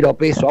 0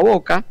 peso a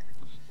Boca,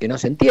 que no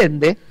se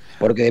entiende,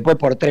 porque después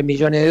por 3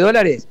 millones de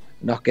dólares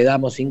nos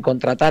quedamos sin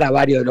contratar a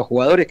varios de los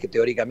jugadores que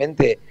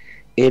teóricamente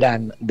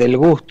eran del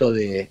gusto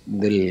de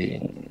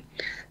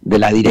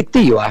la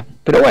directiva.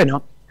 Pero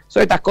bueno,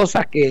 son estas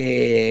cosas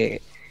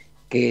que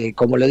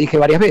como lo dije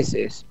varias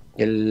veces,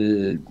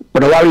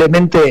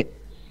 probablemente,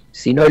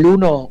 si no el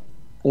uno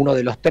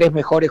de los 3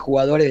 mejores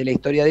jugadores de la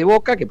historia de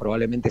Boca, que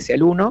probablemente sea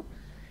el uno,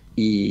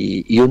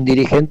 y un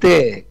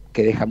dirigente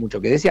que deja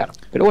mucho que desear.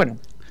 Pero bueno.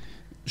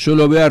 Yo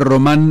lo veo a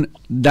Román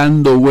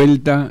dando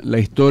vuelta la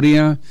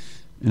historia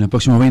en los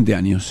próximos 20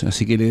 años,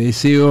 así que le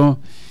deseo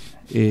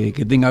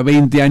que tenga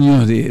 20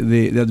 años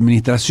de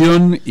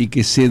administración, y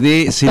que se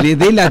le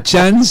dé la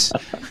chance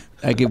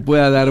a que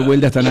pueda dar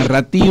vuelta a esta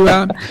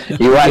narrativa,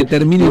 que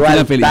termine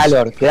igual, feliz.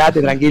 Talor,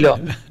 quédate tranquilo,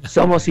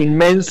 somos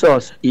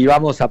inmensos y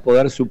vamos a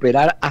poder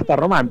superar hasta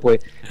Román, pues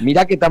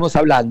mirá que estamos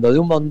hablando de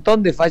un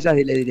montón de fallas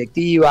de la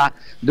directiva,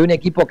 de un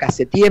equipo que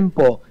hace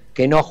tiempo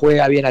que no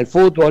juega bien al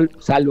fútbol,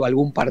 salvo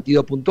algún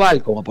partido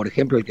puntual, como por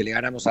ejemplo el que le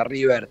ganamos a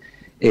River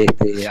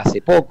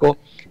hace poco.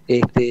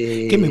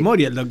 Qué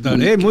memoria el doctor,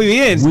 muy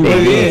bien, muy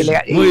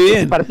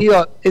bien.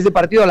 Ese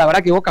partido la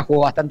verdad que Boca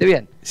jugó bastante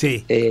bien.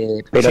 Sí.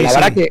 Pero sí, la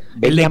verdad que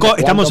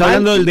estamos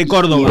hablando del de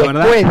Córdoba,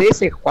 ¿verdad? Después de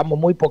ese jugamos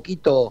muy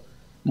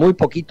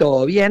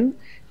poquito bien,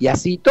 y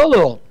así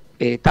todo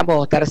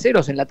estamos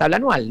terceros en la tabla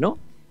anual, ¿no?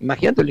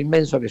 Imagínate lo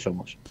inmenso que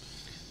somos.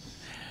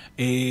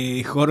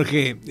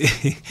 Jorge,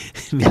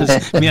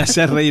 me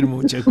hace reír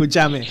mucho,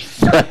 escúchame.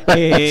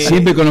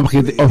 Siempre con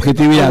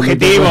objetividad.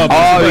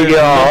 Obvio.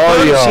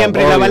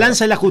 Siempre la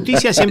balanza de la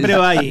justicia siempre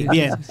va ahí.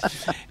 Bien.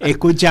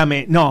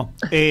 Escúchame,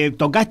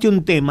 tocaste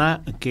un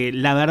tema que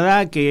la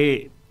verdad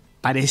que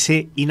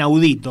parece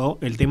inaudito,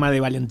 el tema de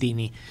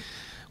Valentini.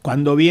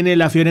 Cuando viene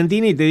la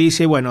Fiorentina y te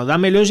dice, bueno,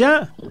 dámelo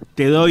ya,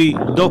 te doy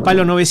 2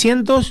 palos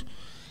 900,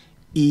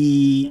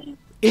 y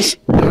es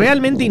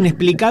realmente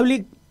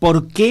inexplicable.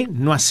 ¿Por qué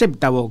no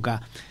acepta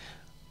Boca?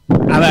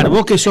 A ver,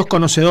 vos que sos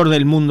conocedor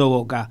del mundo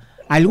Boca,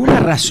 ¿alguna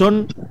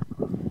razón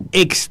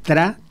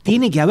extra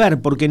tiene que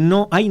haber? Porque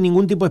no hay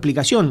ningún tipo de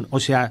explicación.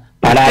 O sea,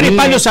 3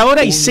 palos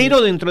ahora y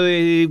 0 dentro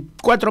de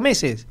 4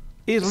 meses.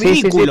 Es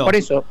ridículo.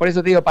 Sí, por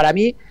eso te digo, para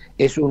mí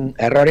es un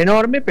error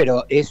enorme,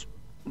 pero es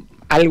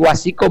algo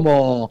así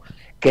como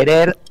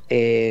querer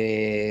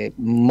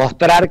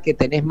mostrar que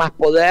tenés más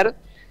poder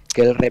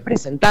que el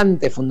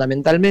representante,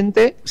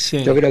 fundamentalmente.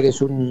 Sí. Yo creo que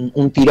es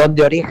un tirón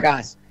de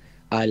orejas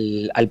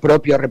al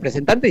propio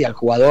representante y al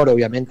jugador,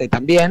 obviamente,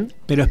 también.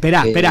 Pero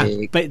espera,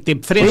 te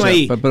freno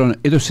ahí. Perdón,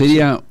 esto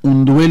sería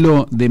un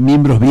duelo de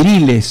miembros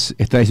viriles,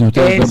 está diciendo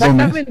usted.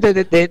 Exactamente,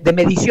 de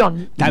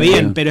medición. Está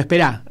bien, pero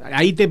espera,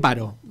 ahí te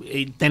paro.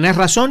 Tenés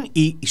razón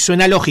y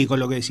suena lógico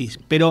lo que decís.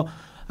 Pero,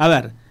 a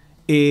ver,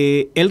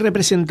 el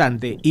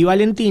representante y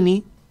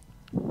Valentini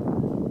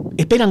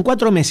esperan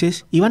 4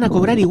 meses y van a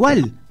cobrar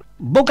igual.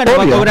 Boca no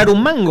va a cobrar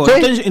un mango, sí.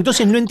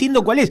 Entonces no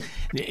entiendo cuál es.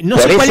 No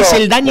sé cuál es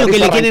el daño que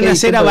le quieren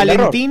hacer a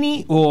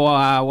Valentini o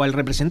al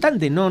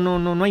representante.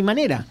 No hay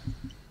manera.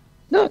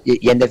 No,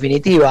 y en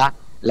definitiva,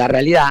 la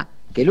realidad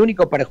que el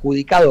único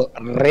perjudicado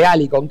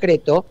real y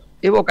concreto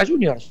es Boca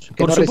Juniors,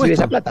 que no recibe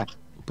esa plata.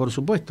 Por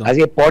supuesto.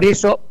 Así que por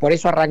eso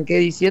arranqué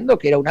diciendo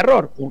que era un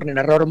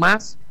error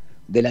más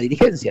de la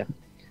dirigencia.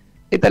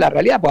 Esta es la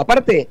realidad, pues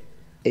aparte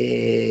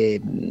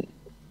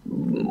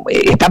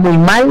está muy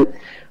mal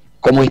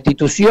como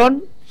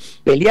institución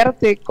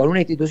pelearte con una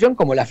institución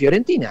como la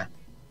Fiorentina.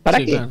 ¿Para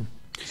qué? Claro.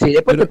 Si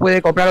después te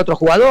puede comprar otros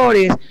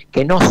jugadores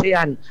que no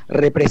sean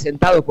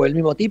representados por el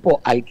mismo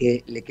tipo al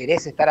que le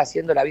querés estar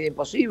haciendo la vida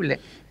imposible.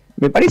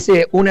 Me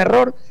parece un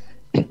error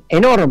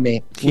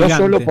enorme, gigante. No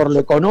solo por lo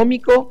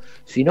económico,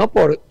 sino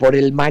por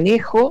el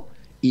manejo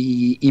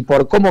y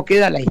por cómo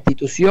queda la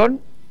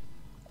institución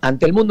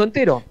ante el mundo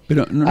entero.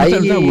 Pero no ahí,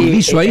 está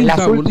Burdizo ahí, en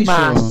las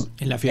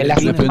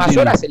últimas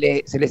horas se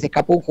les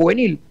escapó un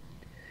juvenil,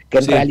 que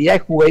en realidad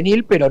es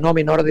juvenil, pero no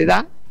menor de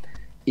edad,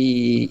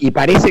 y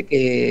parece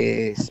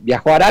que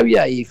viajó a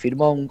Arabia y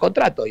firmó un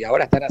contrato, y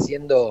ahora están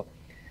haciendo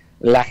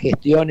la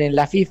gestión en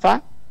la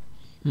FIFA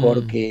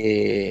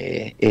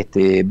porque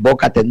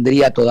Boca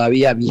tendría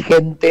todavía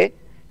vigente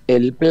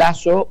el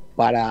plazo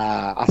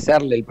para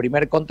hacerle el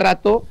primer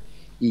contrato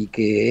y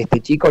que este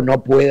chico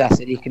no pueda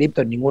ser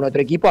inscripto en ningún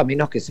otro equipo a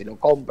menos que se lo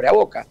compre a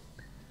Boca.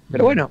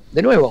 Pero bueno,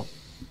 de nuevo,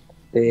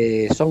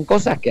 son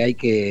cosas que hay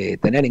que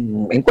tener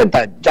en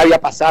cuenta. Ya había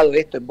pasado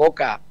esto en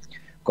Boca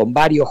con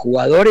varios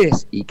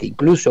jugadores y que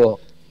incluso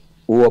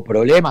hubo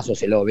problemas o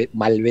se lo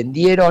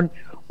malvendieron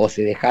o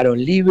se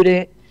dejaron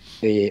libre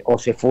o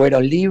se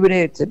fueron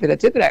libres, etcétera,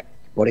 etcétera.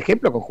 Por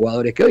ejemplo, con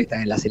jugadores que hoy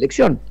están en la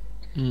selección.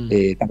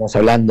 Estamos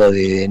hablando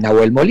de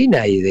Nahuel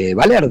Molina y de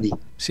Valerdi.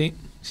 Sí,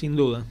 sin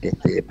duda.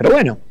 Pero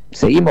bueno,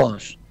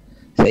 seguimos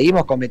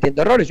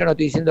cometiendo errores. Yo no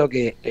estoy diciendo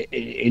que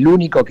el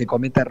único que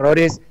comete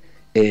errores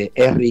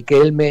es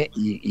Riquelme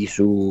y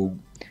sus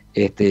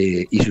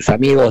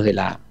amigos del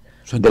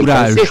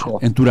consejo,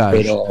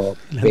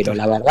 pero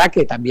la verdad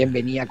que también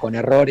venía con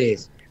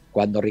errores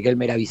cuando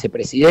Riquelme era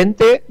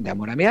vicepresidente de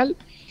Amoramial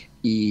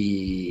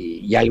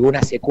y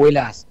algunas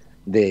secuelas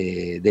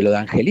de lo de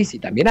Angelici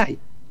también hay.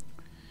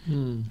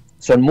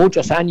 Son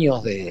muchos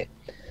años de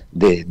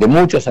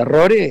muchos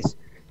errores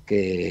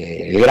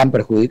que el gran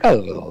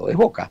perjudicado es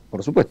Boca,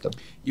 por supuesto.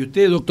 ¿Y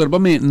usted, doctor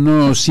Pome,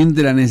 no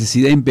siente la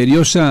necesidad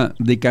imperiosa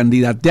de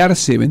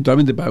candidatearse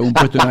eventualmente para algún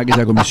puesto en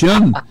aquella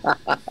comisión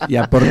y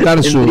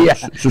aportar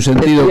su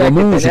sentido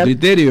común, su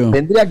criterio?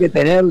 Tendría que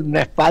tener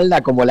una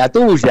espalda como la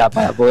tuya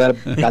para poder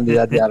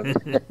candidatearme.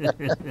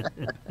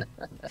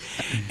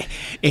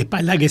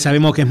 Espalda que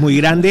sabemos que es muy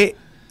grande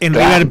en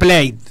River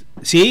Plate.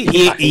 ¿Sí?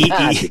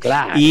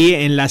 Claro. Y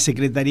en la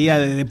Secretaría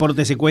de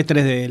Deportes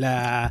Ecuestres de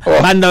la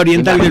Banda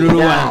Oriental del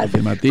Uruguay.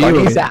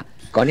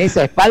 Con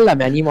esa espalda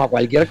me animo a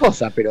cualquier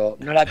cosa, pero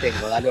no la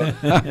tengo, dale.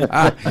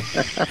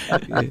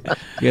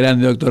 Qué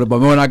grande, doctor.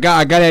 Bueno,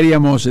 acá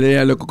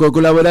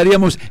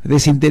colaboraríamos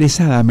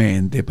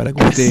desinteresadamente para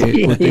que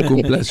usted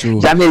cumpla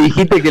su... Ya me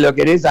dijiste que lo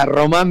querés a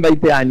Román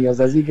 20 años,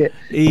 así que...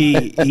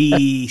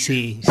 Y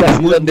sí. Ya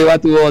sé dónde va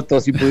tu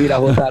voto, si pudieras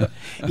votar.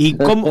 ¿Y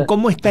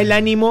cómo está el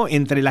ánimo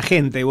entre la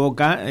gente,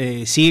 Boca?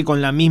 ¿Sigue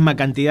con la misma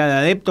cantidad de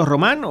adeptos,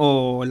 Román,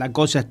 o la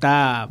cosa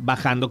está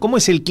bajando? ¿Cómo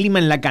es el clima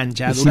en la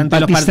cancha durante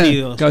los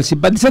partidos? Claro,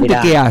 simpatizante,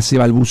 ¿qué hace?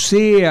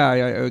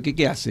 ¿Balbucea?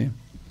 ¿Qué hace?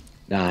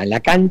 No, en la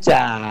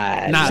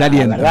cancha, Nada,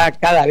 la verdad,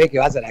 cada vez que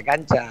vas a la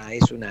cancha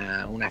es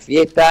una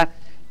fiesta.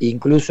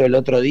 Incluso el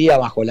otro día,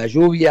 bajo la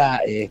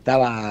lluvia,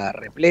 estaba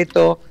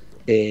repleto.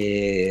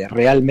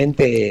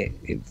 Realmente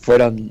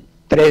fueron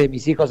 3 de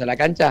mis hijos a la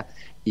cancha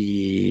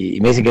y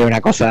me dicen que era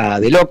una cosa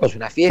de locos,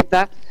 una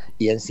fiesta.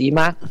 Y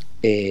encima,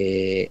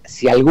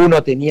 si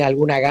alguno tenía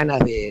alguna ganas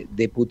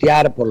de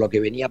putear por lo que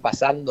venía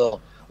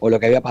pasando o lo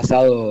que había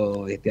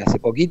pasado hace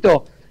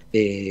poquito,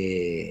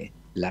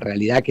 la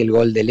realidad que el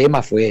gol de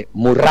Lema fue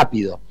muy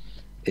rápido.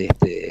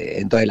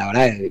 Entonces la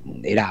verdad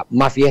era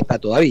más fiesta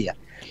todavía.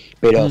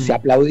 Pero se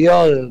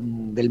aplaudió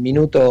del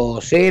minuto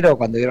 0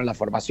 cuando dieron las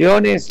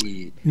formaciones.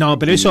 No,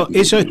 pero eso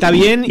está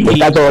bien. Y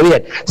está todo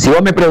bien. Si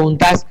vos me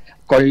preguntás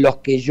con los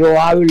que yo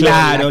hablo,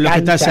 claro, los que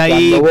estás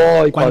ahí,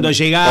 cuando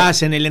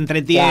llegás en el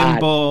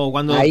entretiempo,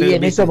 claro, ahí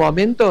en esos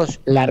momentos,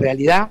 la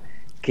realidad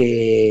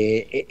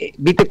que,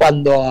 viste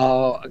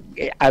cuando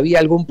había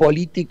algún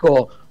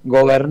político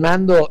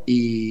gobernando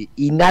y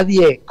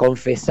nadie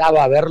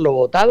confesaba haberlo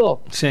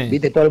votado, sí.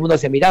 Viste, todo el mundo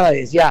se miraba y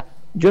decía,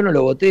 yo no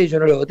lo voté,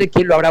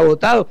 ¿quién lo habrá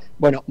votado?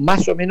 Bueno,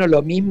 más o menos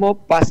lo mismo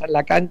pasa en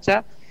la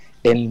cancha,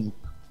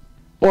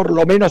 por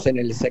lo menos en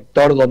el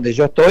sector donde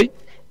yo estoy,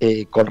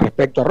 con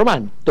respecto a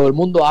Román. Todo el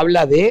mundo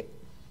habla de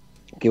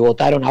que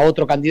votaron a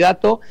otro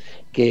candidato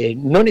que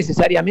no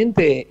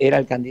necesariamente era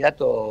el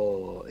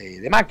candidato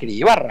de Macri,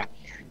 Ibarra,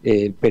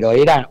 pero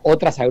eran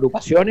otras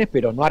agrupaciones,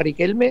 pero no a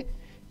Riquelme. E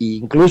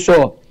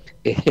incluso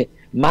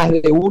más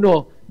de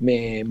uno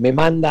me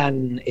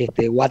mandan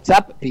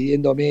WhatsApp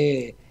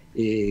pidiéndome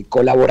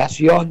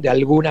colaboración de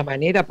alguna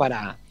manera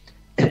para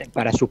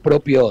sus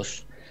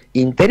propios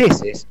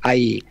intereses.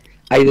 Hay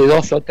de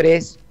 2 o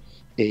 3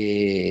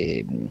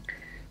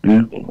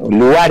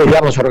 lugares,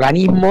 digamos,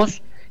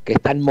 organismos que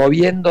están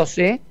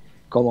moviéndose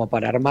como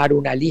para armar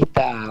una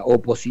lista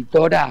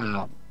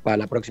opositora para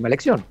la próxima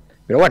elección.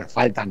 Pero bueno,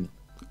 faltan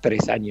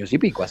 3 años y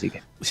pico, así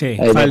que... Sí,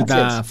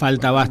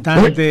 falta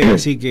bastante,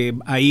 así que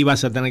ahí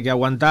vas a tener que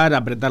aguantar,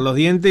 apretar los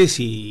dientes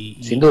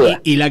sin duda.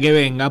 Y la que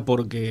venga,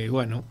 porque,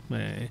 bueno...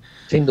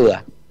 sin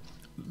duda.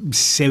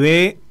 Se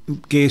ve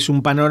que es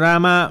un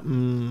panorama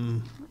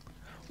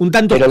un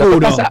tanto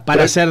oscuro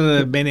para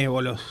ser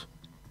benévolos.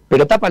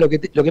 Pero tapa, lo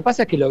que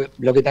pasa es que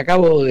lo que te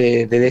acabo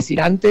de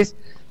decir antes,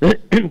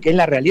 que es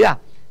la realidad,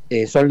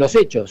 son los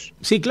hechos.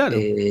 Sí, claro.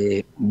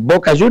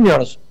 Boca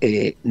Juniors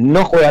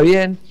no juega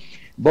bien,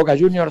 Boca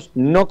Juniors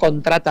no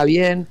contrata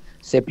bien,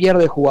 se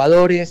pierde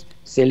jugadores,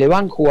 se le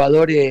van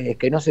jugadores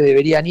que no se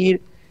deberían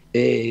ir,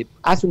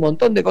 hace un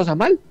montón de cosas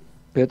mal,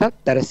 pero está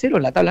tercero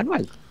en la tabla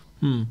anual.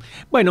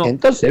 Bueno,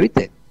 entonces,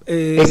 ¿viste?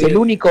 Es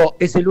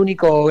el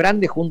único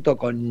grande junto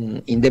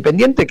con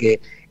Independiente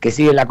que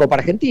sigue en la Copa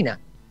Argentina.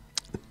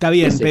 Está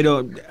bien,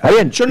 pero está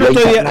bien. Yo no lo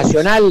estoy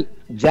internacional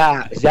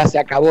ya se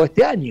acabó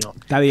este año.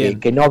 Está bien.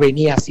 Que no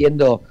venía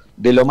siendo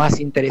de lo más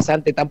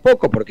interesante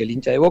tampoco, porque el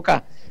hincha de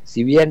Boca,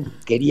 si bien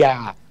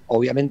quería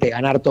obviamente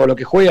ganar todo lo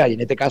que juega, y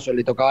en este caso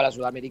le tocaba a la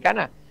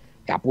Sudamericana,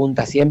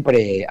 apunta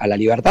siempre a la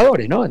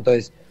Libertadores, ¿no?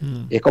 Entonces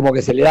es como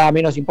que se le da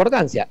menos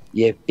importancia,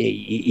 y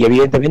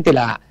evidentemente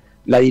la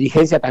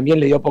dirigencia también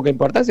le dio poca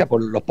importancia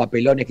por los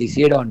papelones que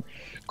hicieron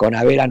con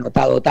haber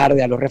anotado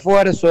tarde a los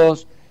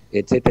refuerzos,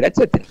 etcétera,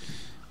 etcétera.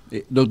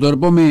 Doctor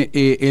Pome,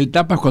 el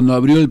Tapas cuando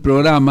abrió el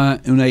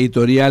programa, en una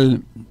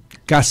editorial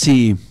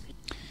casi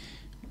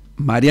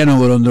Mariano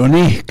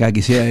Gorondronesca,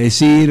 quisiera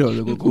decir,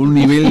 o con un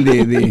nivel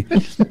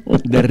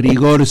de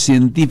rigor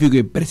científico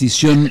y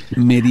precisión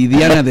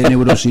meridiana de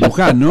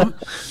neurocirujano,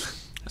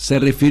 se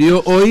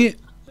refirió hoy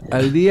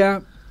al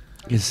día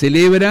que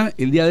celebra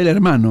el Día del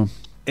Hermano.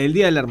 El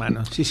Día del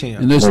Hermano, sí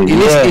señor.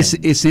 Entonces,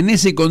 es en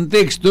ese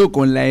contexto,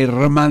 con la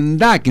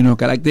hermandad que nos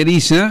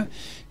caracteriza,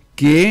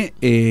 que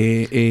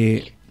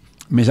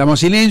me llamo a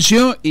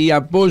silencio y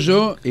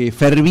apoyo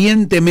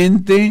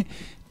fervientemente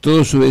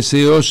todos sus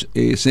deseos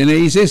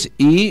ceneices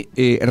y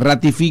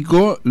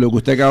ratifico lo que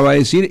usted acaba de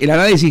decir, el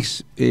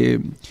análisis que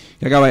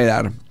acaba de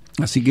dar.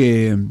 Así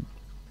que...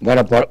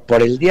 Bueno,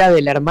 por el Día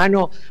del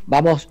Hermano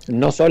vamos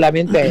no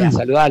solamente a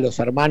saludar a los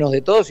hermanos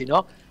de todos,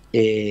 sino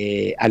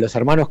a los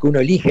hermanos que uno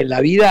elige en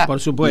la vida. Por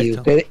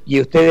supuesto.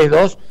 Y ustedes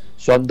dos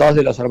son dos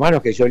de los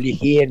hermanos que yo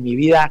elegí en mi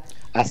vida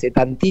hace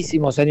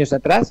tantísimos años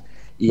atrás,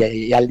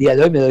 y al día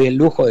de hoy me doy el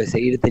lujo de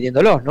seguir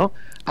teniéndolos, ¿no?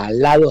 Al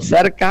lado,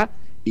 cerca,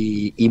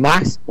 y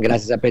más,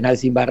 gracias a Penal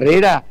sin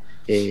Varrera,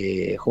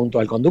 junto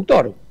al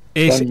conductor.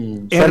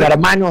 Son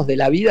hermanos de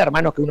la vida,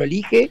 hermanos que uno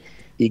elige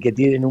y que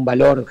tienen un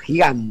valor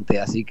gigante,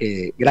 así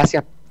que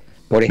gracias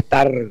por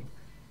estar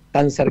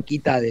tan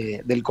cerquita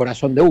del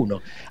corazón de uno,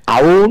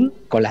 aún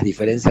con las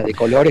diferencias de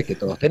colores que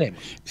todos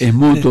tenemos. Es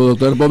mutuo,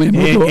 doctor Pome, es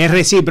mutuo. Es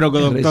recíproco,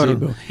 Es doctor.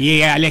 recíproco.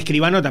 Y al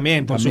escribano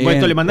también, por También,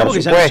 supuesto, le mandamos,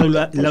 por que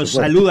supuesto, ya lo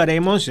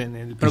saludaremos en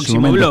el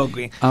próximo momento.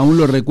 bloque. Aún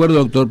lo recuerdo,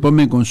 doctor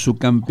Pome, con su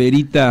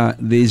camperita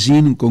de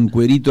jean con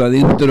cuerito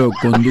adentro,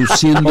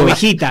 conduciendo...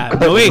 Ovejita,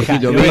 de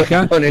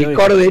oveja. Con el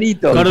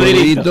corderito.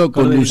 Corderito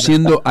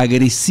conduciendo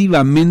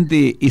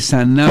agresivamente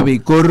esa nave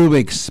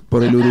Corvex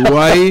por el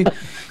Uruguay,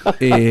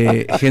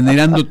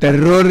 generando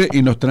terror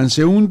en los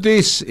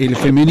transeúntes, el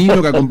femenino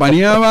que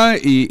acompañaba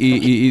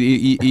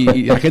y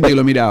la gente que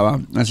lo miraba.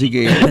 Así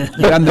que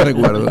grandes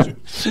recuerdos.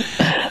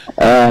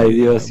 Ay,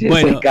 Dios, si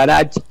Bueno. ese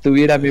Carach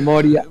tuviera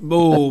memoria.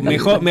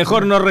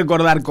 Mejor no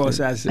recordar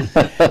cosas.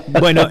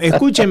 Bueno,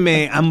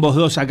 escúchenme ambos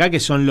dos acá,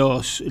 que son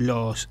los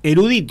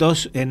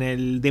eruditos en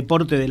el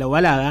deporte de la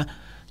ovalada.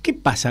 ¿Qué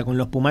pasa con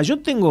los Pumas? Yo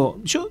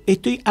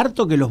estoy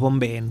harto que los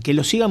bombeen, que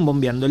los sigan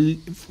bombeando. El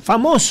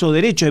famoso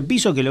derecho de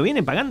piso que lo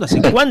viene pagando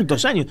hace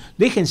cuántos años.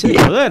 Déjense de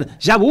joder,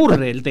 ya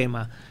aburre el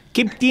tema.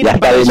 ¿Qué Y tienen hasta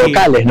para de decir?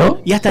 locales, ¿no?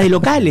 Y hasta de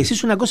locales,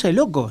 es una cosa de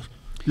locos.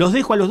 Los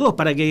dejo a los dos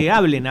para que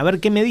hablen, a ver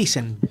qué me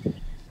dicen.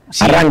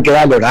 Sí. Arranque,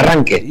 Valor,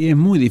 arranque. Y es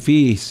muy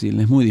difícil,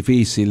 es muy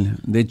difícil.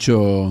 De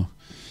hecho,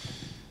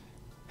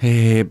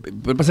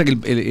 pasa que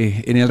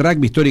en el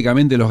rugby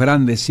históricamente los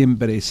grandes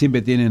siempre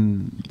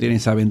tienen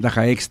esa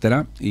ventaja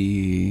extra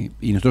y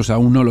nosotros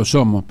aún no lo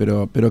somos,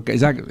 pero que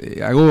ya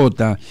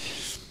agota.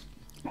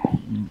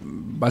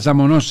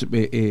 Vayámonos,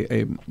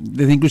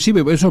 desde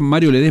inclusive, por eso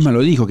Mario Ledesma lo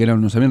dijo, que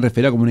nos habían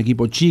referido como un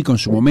equipo chico en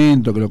su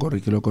momento, que lo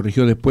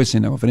corrigió después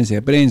en la conferencia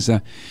de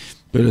prensa.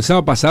 Pero el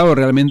sábado pasado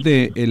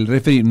realmente el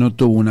referee no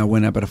tuvo una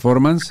buena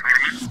performance.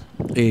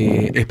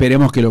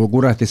 Esperemos que lo que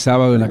ocurra este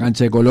sábado en la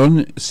cancha de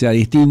Colón sea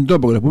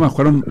distinto, porque los Pumas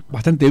jugaron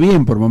bastante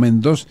bien por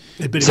momentos.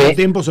 El primer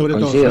tiempo sobre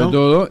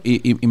todo,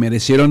 y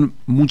merecieron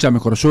mucha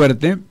mejor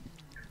suerte,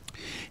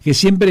 que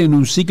siempre en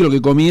un ciclo que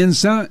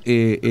comienza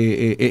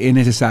es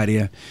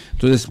necesaria.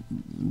 Entonces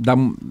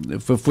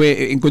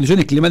fue en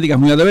condiciones climáticas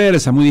muy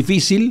adversas, muy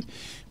difícil,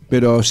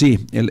 pero sí,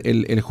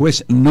 el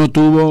juez no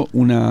tuvo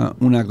una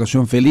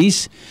actuación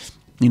feliz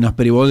y nos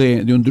privó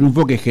de un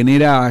triunfo que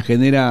genera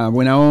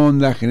buena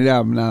onda,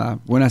 genera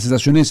buenas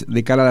sensaciones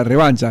de cara a la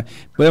revancha.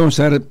 Podemos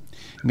haber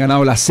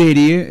ganado la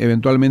serie,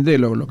 eventualmente,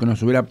 lo que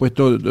nos hubiera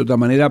puesto de otra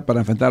manera para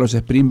enfrentar a los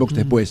Springboks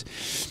después.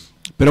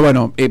 Pero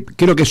bueno,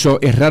 creo que eso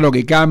es raro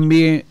que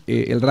cambie.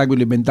 El rugby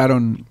lo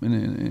inventaron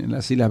en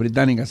las Islas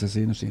Británicas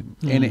hace, no sé,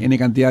 N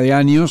cantidad de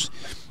años,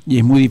 y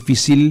es muy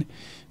difícil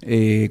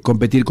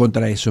competir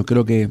contra eso.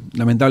 Creo que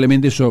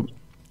lamentablemente eso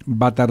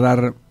va a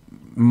tardar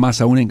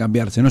más aún en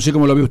cambiarse. No sé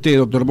cómo lo ve usted,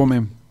 doctor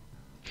Pome.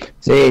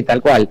 Sí,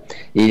 tal cual.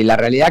 Y la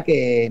realidad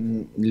que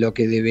lo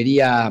que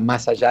debería,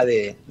 más allá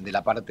de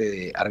la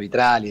parte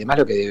arbitral y demás,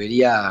 lo que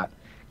debería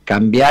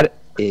cambiar,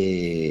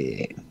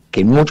 que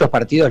en muchos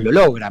partidos lo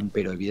logran,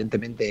 pero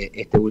evidentemente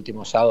este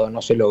último sábado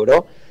no se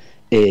logró,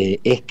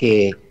 es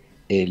que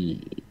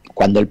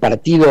cuando el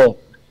partido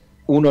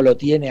uno lo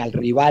tiene al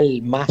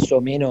rival más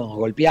o menos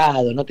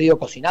golpeado, no te digo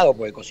cocinado,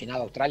 porque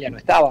cocinado Australia no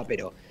estaba,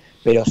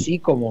 pero sí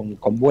con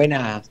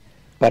buenas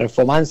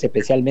performance,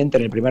 especialmente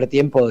en el primer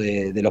tiempo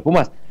de los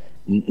Pumas,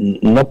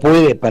 no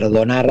puede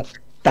perdonar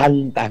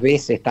tantas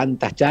veces,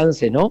 tantas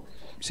chances, ¿no?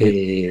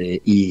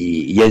 Sí.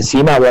 Y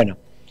encima, bueno,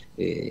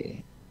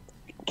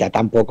 que a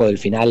tan poco del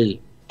final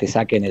te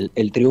saquen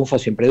el triunfo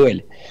siempre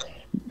duele.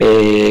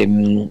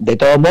 De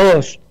todos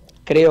modos,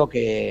 creo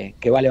que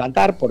va a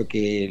levantar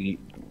porque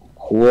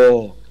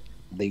jugó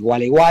de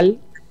igual a igual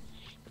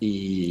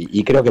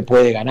y creo que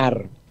puede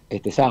ganar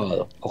este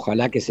sábado.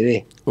 Ojalá que se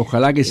dé.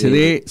 Ojalá que se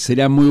dé,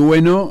 sería muy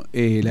bueno,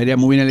 le haría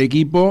muy bien al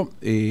equipo.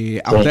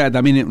 Australia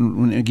también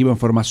un equipo en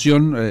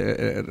formación,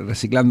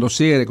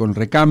 reciclándose con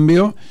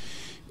recambio.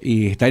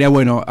 Y estaría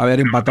bueno haber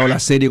empatado la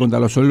serie contra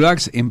los All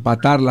Blacks,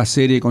 empatar la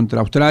serie contra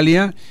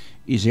Australia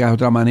y llegar de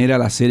otra manera a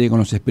la serie con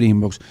los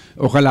Springboks.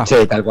 Ojalá. Sí,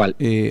 tal cual.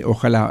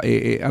 Ojalá.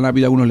 Han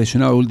habido algunos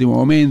lesionados de último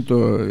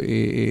momento.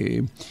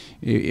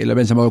 Lo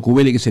habían llamado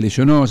Cubeli, que se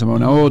lesionó,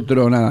 llamaron a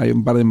otro. Nada, hay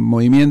un par de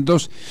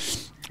movimientos.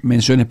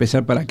 Mención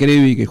especial para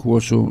Crevi, que jugó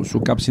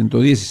su Cup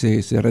 110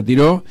 y se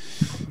retiró.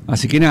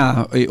 Así que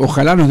nada,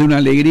 ojalá nos dé una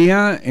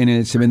alegría en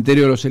el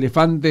cementerio de los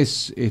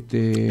elefantes.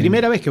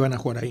 Primera vez que van a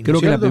jugar ahí, ¿no?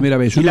 Creo que la primera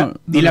vez. Y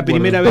la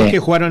primera vez que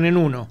jugaron en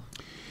uno.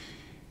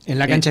 En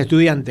la cancha de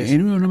Estudiantes.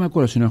 En uno no me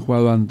acuerdo si no han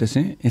jugado antes,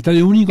 ¿eh?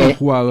 Estadio único han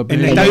jugado.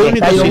 En el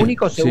Estadio sí.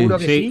 único seguro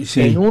que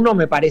sí. En uno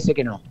me parece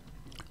que no.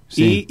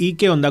 Sí. ¿Y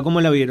qué onda? ¿Cómo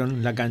la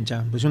vieron la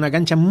cancha? Es una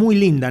cancha muy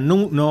linda.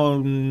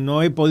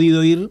 No he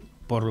podido ir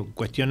por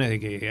cuestiones de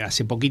que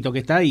hace poquito que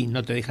está y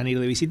no te dejan ir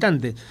de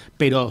visitante,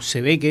 pero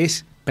se ve que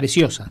es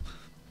preciosa.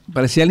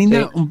 Parecía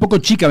linda, un poco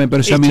chica me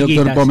pareció a mi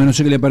chiquita, doctor Pome, no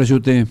sé qué le pareció a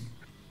usted.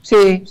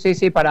 Sí,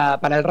 para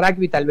el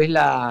rugby tal vez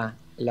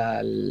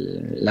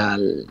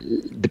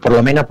por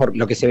lo menos por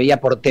lo que se veía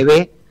por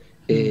TV,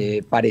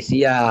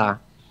 parecía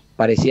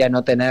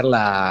no tener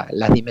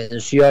las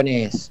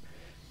dimensiones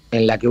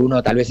en la que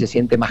uno tal vez se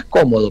siente más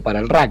cómodo para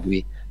el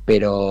rugby,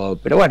 pero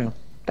bueno,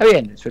 está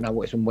bien,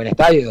 es un buen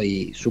estadio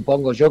y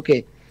supongo yo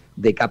que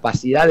de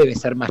capacidad debe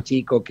ser más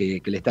chico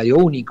que el estadio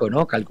único,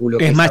 ¿no? Calculo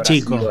que es más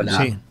chico,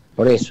 sí.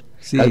 Por eso,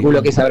 sí.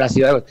 Calculo que esa habrá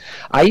sido.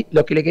 Ahí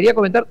lo que le quería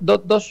comentar,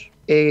 dos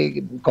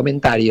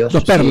comentarios.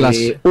 Dos perlas.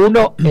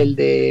 Uno, el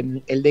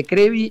de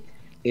Crevi,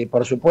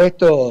 por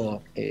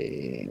supuesto,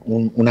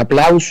 un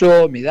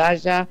aplauso,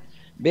 medalla,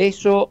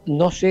 beso.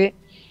 No sé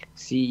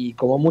si,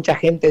 como mucha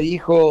gente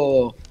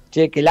dijo,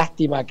 che, qué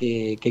lástima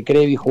que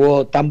Crevi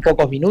jugó tan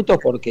pocos minutos,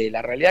 porque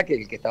la realidad que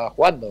el que estaba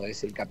jugando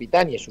es el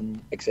capitán y es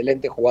un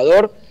excelente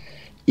jugador.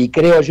 Y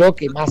creo yo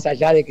que más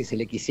allá de que se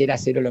le quisiera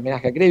hacer el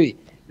homenaje a Crevi,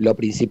 lo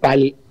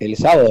principal el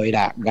sábado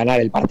era ganar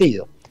el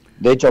partido.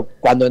 De hecho,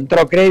 cuando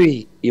entró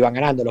Crevi, iban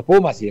ganando los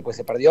Pumas y después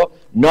se perdió,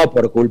 no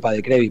por culpa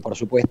de Crevi, por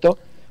supuesto,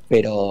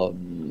 pero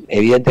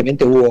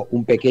evidentemente hubo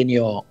un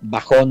pequeño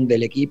bajón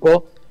del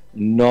equipo,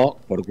 no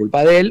por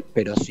culpa de él,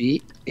 pero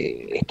sí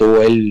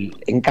estuvo él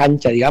en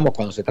cancha, digamos,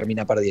 cuando se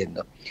termina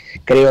perdiendo.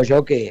 Creo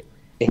yo que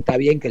está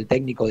bien que el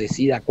técnico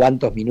decida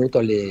cuántos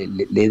minutos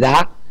le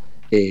da,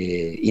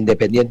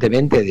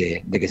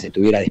 independientemente de que se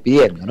estuviera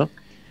despidiendo, ¿no?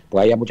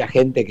 Porque había mucha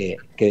gente que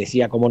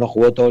decía cómo no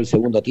jugó todo el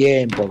segundo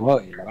tiempo, ¿no?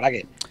 Y la verdad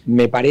que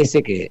me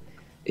parece que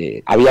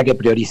había que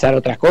priorizar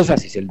otras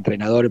cosas, y si el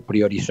entrenador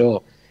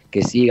priorizó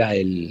que siga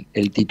el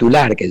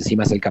titular, que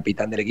encima es el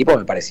capitán del equipo,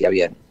 me parecía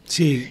bien.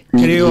 Sí,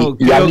 creo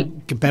que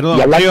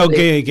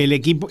el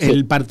equipo, sí,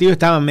 el partido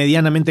estaba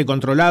medianamente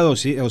controlado,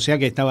 sí, o sea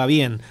que estaba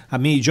bien.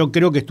 Yo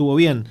creo que estuvo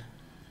bien.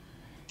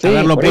 Sí,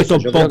 haberlo puesto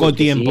poco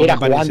tiempo. Si era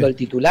jugando el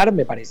titular,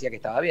 me parecía que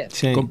estaba bien.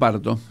 Sí.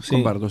 Comparto,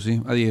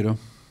 sí, adhiero.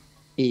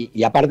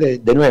 Y aparte,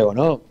 de nuevo,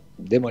 ¿no?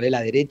 Démosle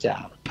la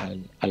derecha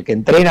al que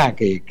entrena,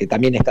 que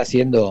también está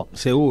haciendo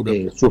seguro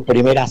sus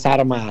primeras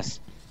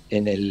armas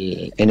en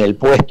el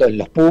puesto en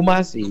los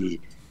Pumas, y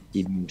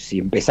si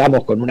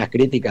empezamos con unas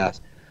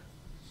críticas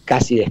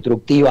casi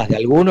destructivas de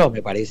algunos,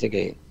 me parece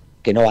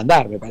que no va a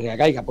andar, me parece que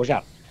acá hay que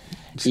apoyar.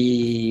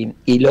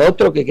 Y lo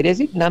otro que quería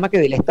decir, nada más que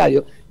del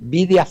estadio,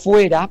 vi de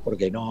afuera,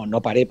 porque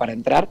no paré para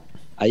entrar,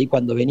 ahí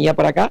cuando venía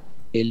para acá,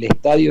 el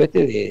estadio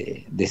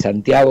de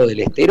Santiago del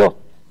Estero,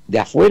 de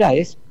afuera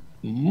es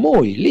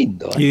muy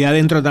lindo. Y de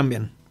adentro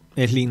también,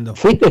 es lindo.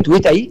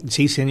 ¿Estuviste ahí?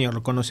 Sí, señor,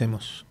 lo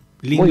conocemos.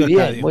 Lindo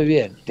estadio. Muy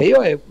bien. Te digo,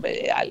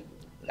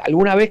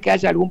 alguna vez que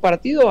haya algún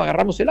partido,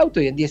 agarramos el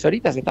auto y en 10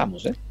 horitas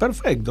estamos.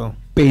 Perfecto.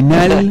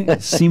 Penal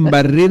sin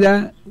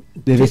Varrera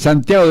desde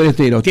Santiago del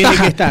Estero. Tiene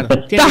que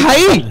estar. ¿Estás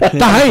ahí?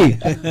 ¿Estás ahí?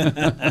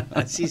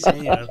 Sí,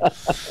 señor.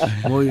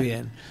 Muy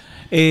bien.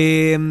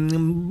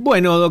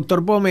 Bueno,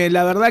 doctor Pome,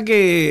 la verdad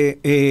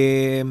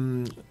que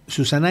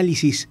sus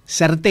análisis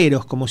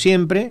certeros, como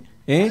siempre,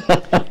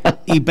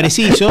 y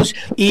precisos,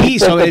 y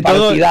sobre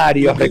todo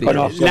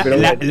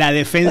la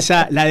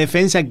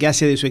defensa que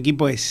hace de su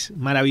equipo es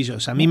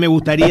maravillosa. A mí me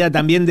gustaría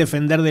también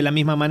defender de la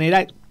misma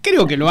manera,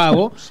 creo que lo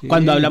hago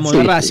cuando hablamos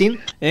de Racing,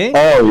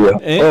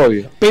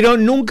 obvio. Pero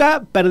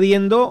nunca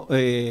perdiendo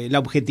la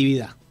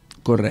objetividad.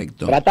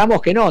 Correcto.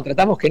 Tratamos que no,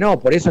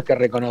 por eso es que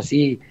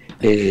reconocí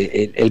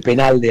el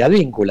penal de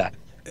Advíncula.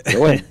 Pero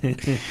bueno.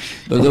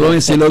 Doctor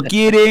Gómez, se lo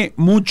quiere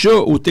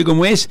mucho, usted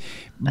como es.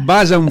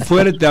 Vaya, un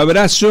fuerte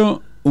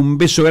abrazo, un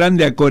beso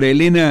grande a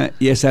Corelena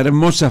y a esa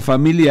hermosa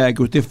familia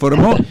que usted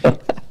formó.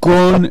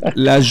 con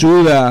la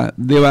ayuda,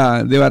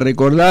 deba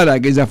recordar,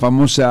 aquella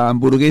famosa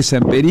hamburguesa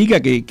en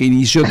Perica que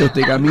inició todo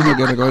este camino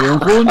que recorrieron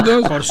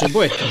juntos. Por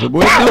supuesto.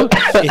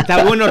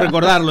 Está bueno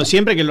recordarlo,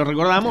 siempre que lo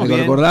recordamos. Lo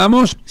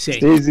recordamos. Sí.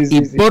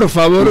 Sí. Por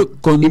favor,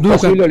 conduzca.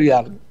 Imposible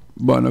olvidarlo.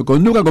 Bueno,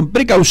 conduzca con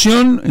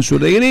precaución en su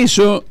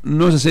regreso,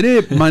 no se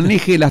acelere,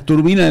 maneje las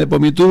turbinas del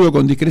Pomiturbo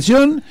con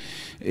discreción.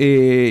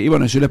 Y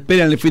bueno, se lo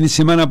esperan el fin de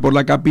semana por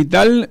la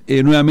capital,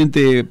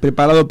 nuevamente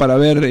preparado para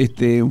ver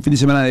un fin de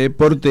semana de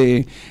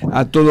deporte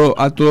a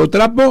todo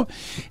trapo.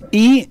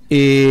 Y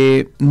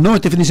no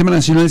este fin de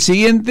semana, sino el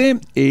siguiente,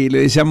 le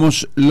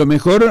deseamos lo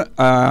mejor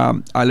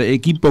al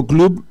equipo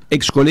club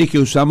ex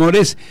colegios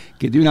Amores,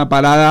 que tiene una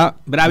parada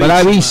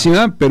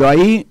bravísima, pero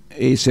ahí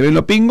se ven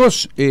los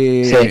pingos.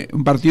 Sí.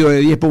 Un partido de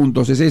 10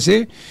 puntos es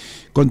ese,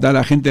 contra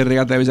la gente de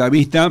Regata de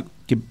Bellavista,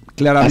 que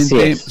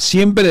claramente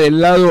siempre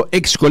del lado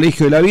ex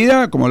colegio de la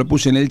vida, como lo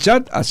puse en el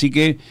chat, así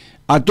que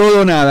a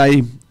todo nada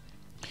ahí.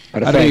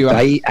 Perfecto,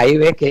 ahí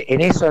ves que en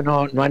eso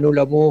no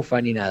anulo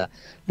mufa ni nada.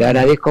 Te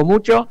agradezco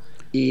mucho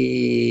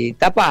y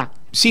Tapa.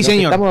 Sí,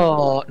 señor.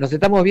 Nos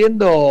estamos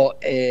viendo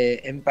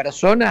en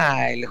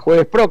persona el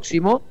jueves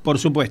próximo. Por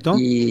supuesto.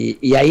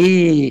 Y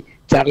ahí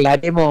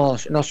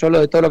charlaremos no solo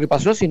de todo lo que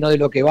pasó, sino de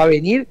lo que va a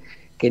venir,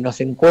 que nos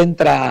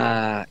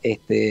encuentra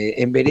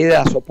en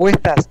veredas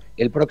opuestas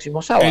el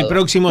próximo sábado. El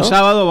próximo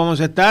sábado vamos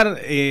a estar.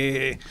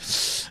 ¿Qué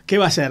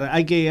va a ser?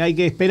 Hay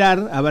que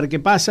esperar a ver qué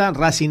pasa.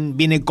 Racing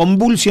viene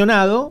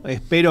convulsionado.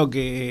 Espero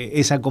que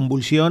esa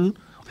convulsión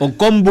o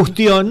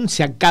combustión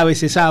se acabe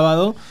ese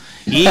sábado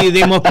y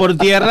demos por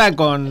tierra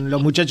con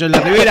los muchachos de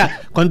la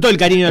Ribera, con todo el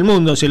cariño del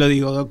mundo, se lo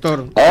digo,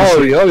 doctor.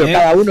 Obvio,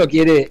 cada uno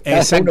quiere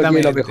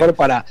lo mejor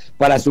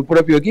para su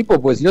propio equipo,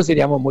 pues si no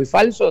seríamos muy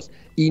falsos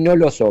y no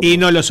lo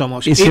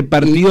somos. Ese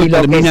partido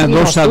termina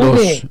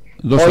 2-2.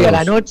 Hoy a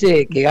la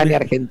noche que gane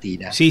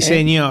Argentina. Sí,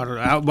 señor.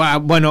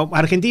 Bueno,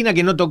 Argentina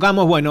que no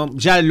tocamos, bueno,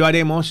 ya lo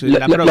haremos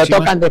la próxima. Lo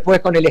tocan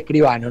después con el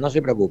escribano, no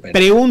se preocupen.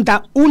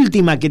 Pregunta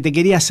última que te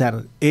quería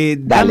hacer.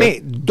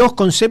 Dame dos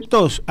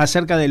conceptos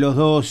acerca de los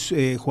dos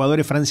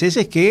jugadores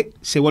franceses que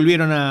se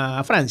volvieron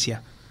a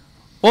Francia.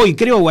 Hoy,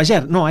 creo, o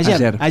ayer. No,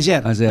 ayer.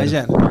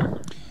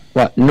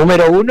 Bueno,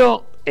 número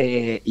uno,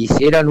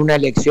 hicieron una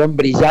elección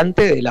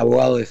brillante del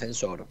abogado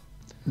defensor,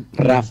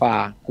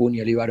 Rafa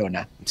Cunio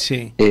Libarona.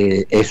 Sí.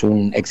 Es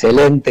un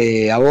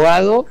excelente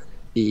abogado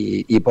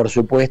y por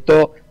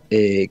supuesto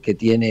que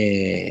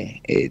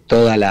tiene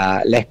toda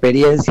la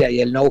experiencia y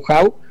el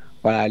know-how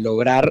para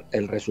lograr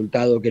el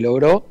resultado que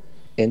logró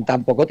en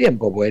tan poco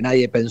tiempo, porque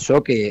nadie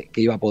pensó que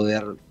iba a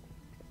poder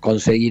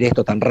conseguir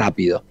esto tan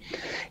rápido.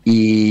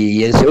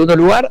 Y en segundo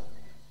lugar,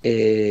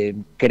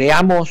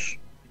 creamos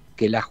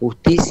que la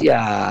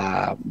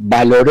justicia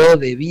valoró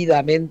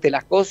debidamente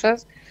las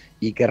cosas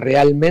y que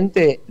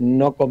realmente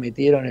no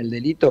cometieron el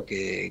delito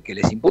que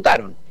les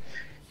imputaron.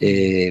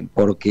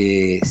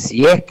 Porque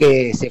si es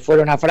que se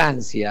fueron a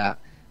Francia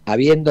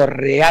habiendo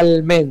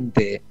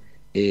realmente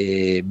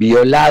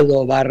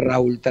violado /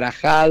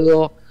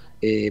 ultrajado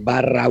 /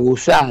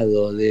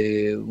 abusado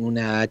de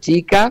una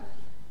chica,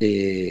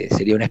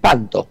 sería un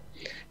espanto.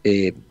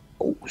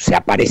 Se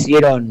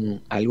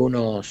aparecieron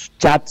algunos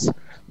chats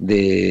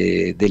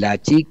de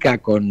la chica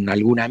con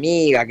alguna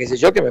amiga, qué sé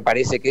yo, que me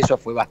parece que eso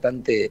fue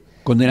bastante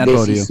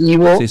condenatorio,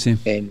 decisivo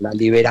en la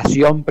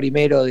liberación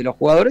primero de los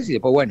jugadores y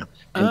después, bueno,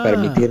 en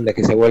permitirles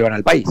que se vuelvan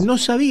al país. No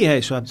sabía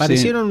eso,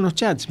 aparecieron unos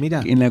chats,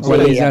 mirá. En la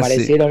cual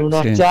aparecieron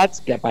unos chats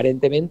que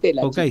aparentemente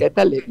la chica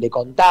esta le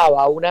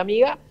contaba a una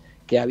amiga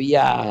que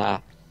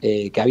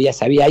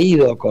se había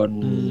ido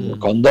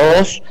con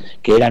dos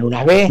que eran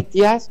unas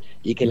bestias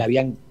y que la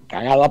habían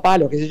cagado a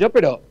palos, qué sé yo,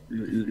 pero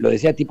lo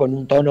decía tipo en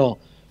un tono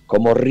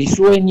como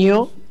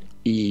risueño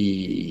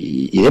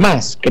y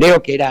demás.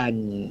 Creo que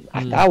eran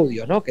hasta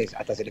audios, ¿no? Que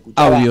hasta se le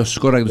escuchaba audios,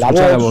 correcto,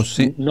 la voz,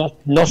 sí.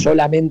 No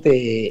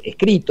solamente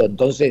escrito,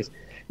 entonces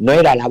no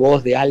era la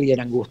voz de alguien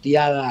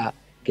angustiada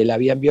que la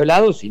habían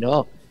violado,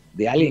 sino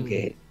de alguien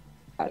que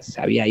se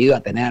había ido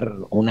a tener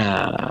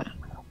una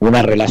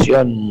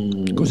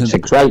relación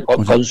sexual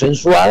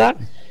consensuada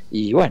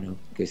y bueno,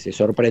 que se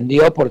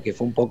sorprendió porque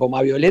fue un poco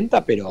más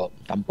violenta, pero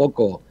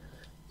tampoco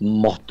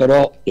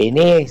mostró en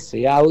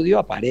ese audio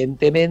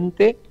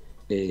aparentemente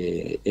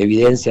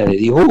evidencia de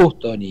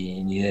disgusto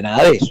ni de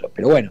nada de eso.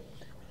 Pero bueno,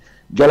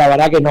 yo la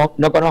verdad que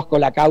no conozco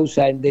la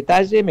causa en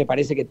detalle. Me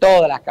parece que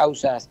todas las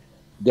causas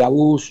de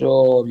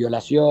abuso,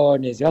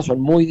 violaciones, son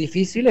muy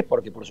difíciles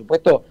porque por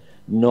supuesto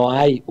no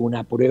hay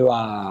una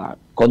prueba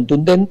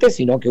contundente,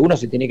 sino que uno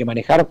se tiene que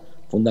manejar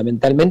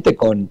fundamentalmente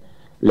con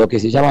lo que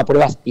se llama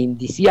pruebas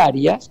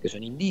indiciarias, que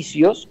son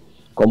indicios,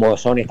 como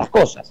son estas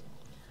cosas.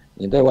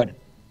 Y entonces, bueno,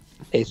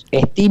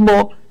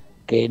 estimo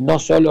que no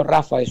solo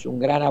Rafa es un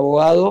gran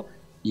abogado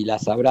y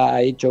las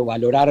habrá hecho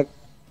valorar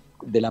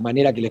de la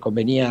manera que les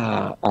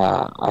convenía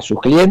a sus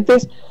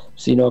clientes,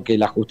 sino que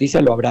la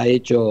justicia lo habrá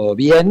hecho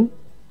bien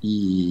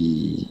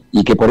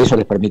y que por eso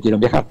les permitieron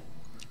viajar.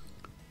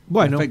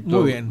 Bueno,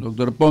 Perfecto, muy bien.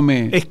 doctor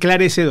Pome.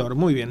 Esclarecedor,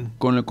 muy bien.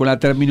 Con la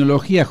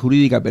terminología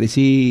jurídica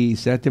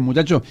precisa, este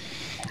muchacho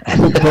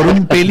por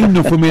un pelín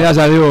no fue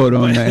medalla de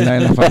oro en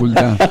la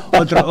facultad.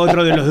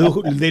 Otro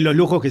de los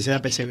lujos que se da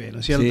PCB, ¿no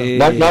es cierto? Sí.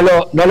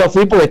 No lo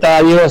fui porque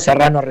estaba Diego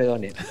Serrano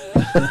Redonero.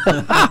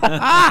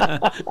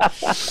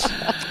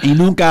 Y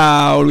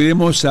nunca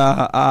olvidemos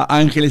a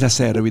Ángeles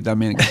Acerbi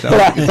también. Que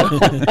estaba.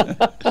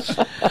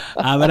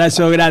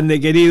 Abrazo grande,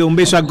 querido. Un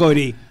beso a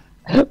Cori.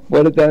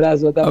 Fuerte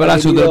abrazo.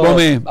 Abrazo, doctor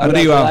Pome.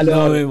 Arriba.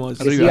 Nos vemos.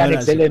 Que Arriba. sigan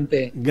Abrazo.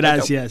 excelente.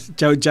 Gracias.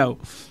 Chau, chau.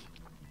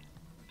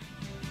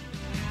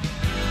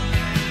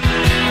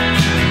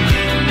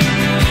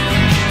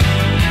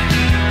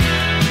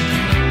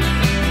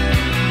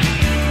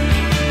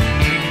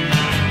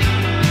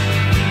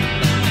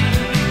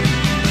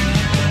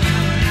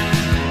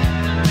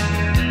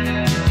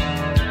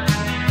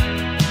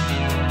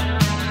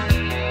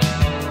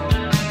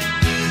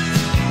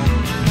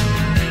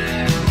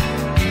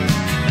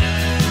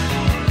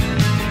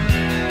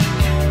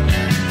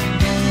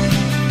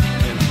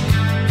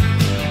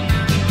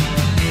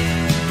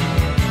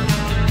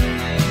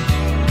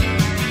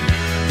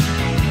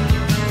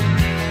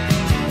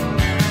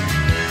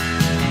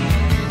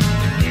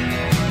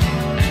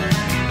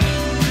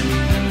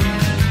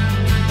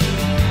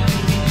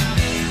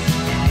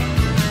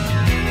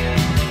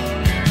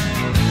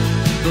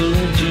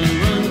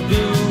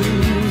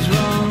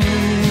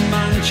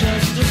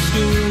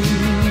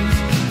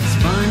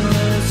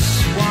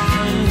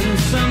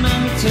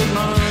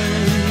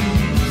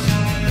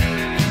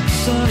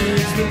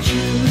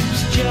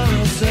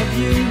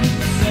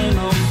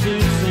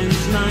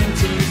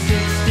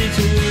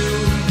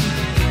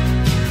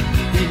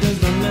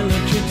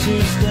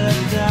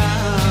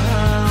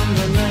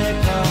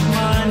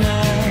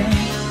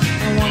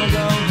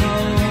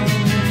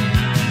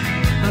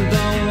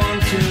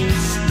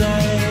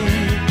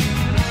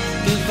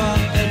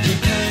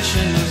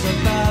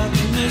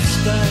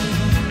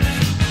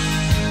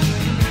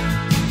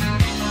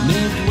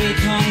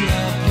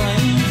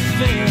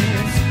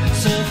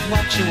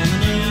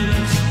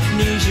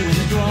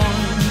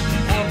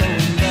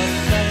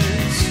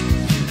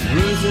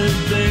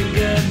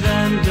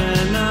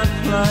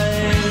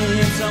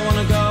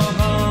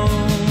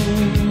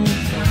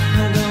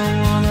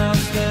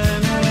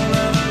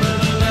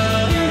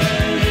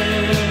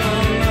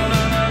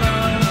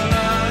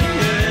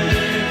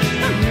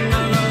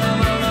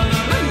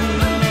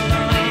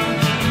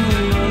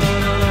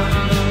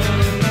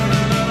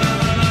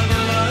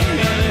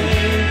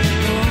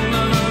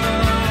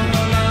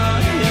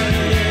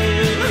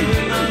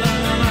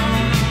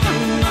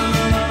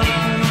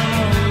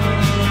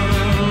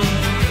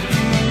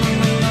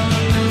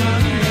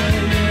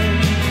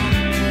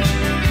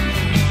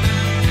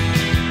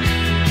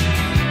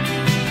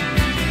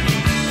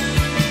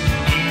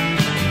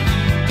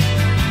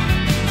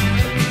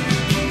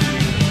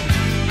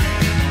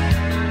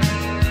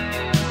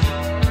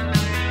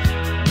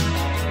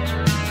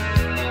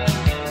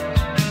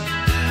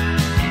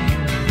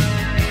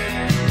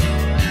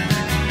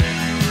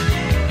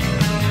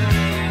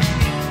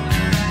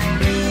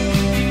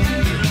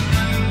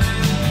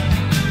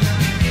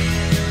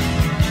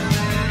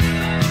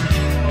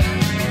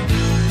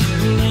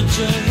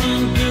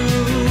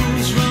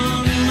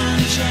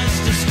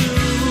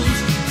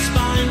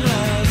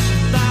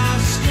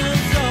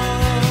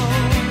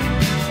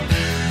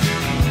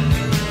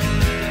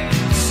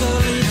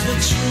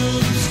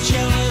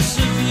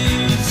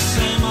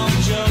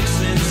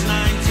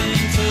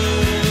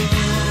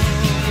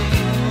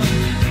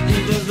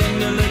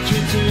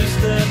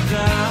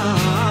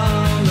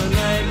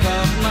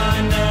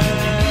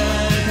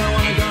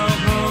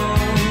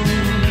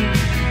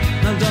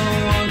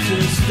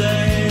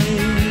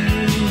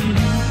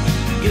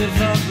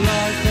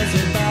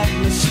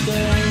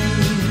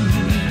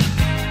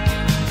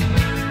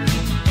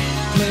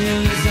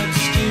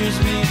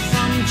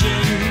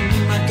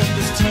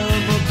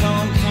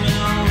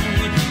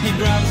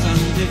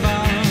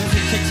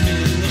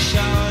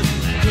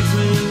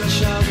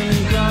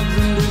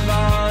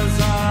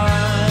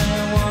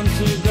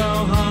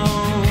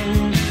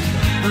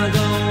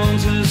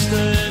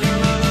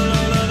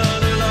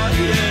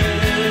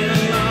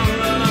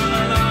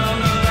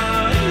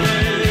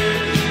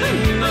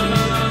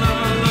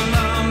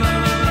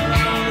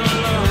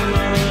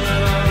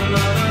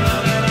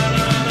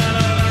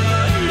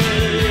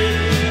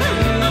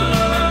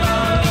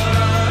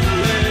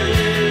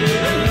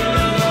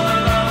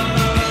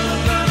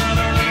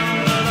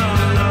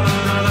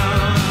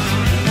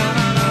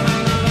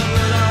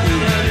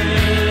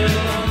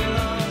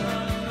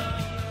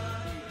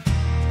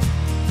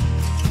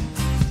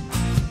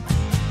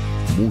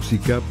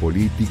 Música,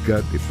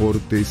 política,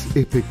 deportes,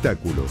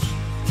 espectáculos.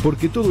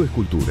 Porque todo es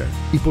cultura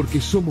y porque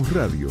somos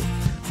radio.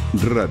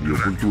 Radio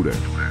Cultura.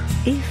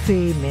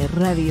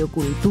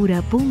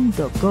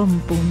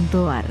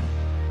 fmradiocultura.com.ar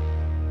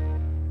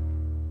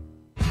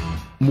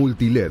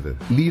Multiled,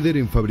 líder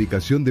en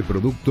fabricación de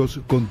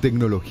productos con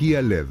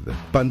tecnología LED,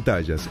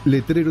 pantallas,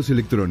 letreros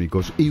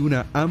electrónicos y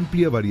una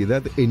amplia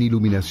variedad en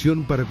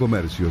iluminación para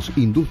comercios,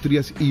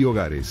 industrias y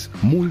hogares.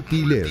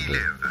 Multiled,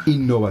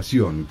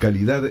 innovación,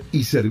 calidad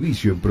y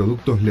servicio en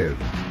productos LED.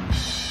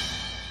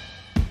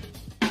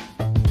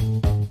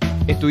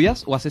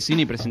 ¿Estudiás o haces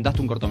cine y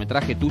presentaste un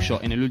cortometraje tuyo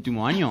en el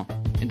último año?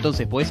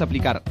 Entonces podés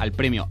aplicar al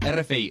premio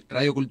RFI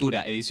Radio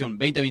Cultura edición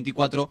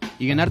 2024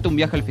 y ganarte un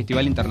viaje al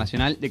Festival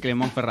Internacional de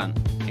Clermont-Ferrand.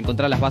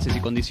 Encontrá las bases y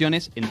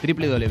condiciones en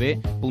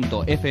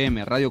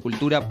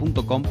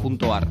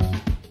www.fmradiocultura.com.ar.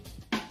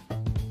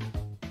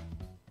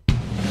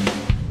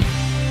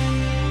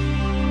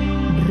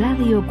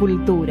 Radio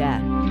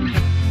Cultura.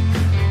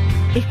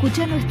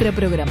 Escucha nuestra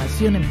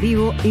programación en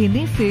vivo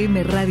en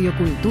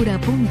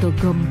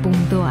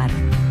fmradiocultura.com.ar.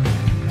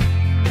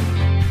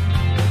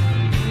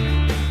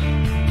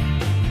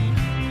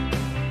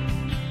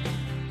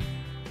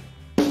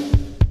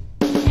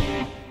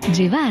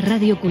 Lleva a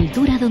Radio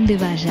Cultura donde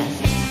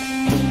vayas.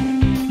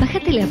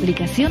 Bájate la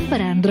aplicación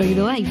para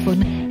Android o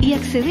iPhone y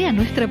accede a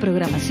nuestra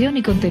programación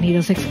y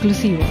contenidos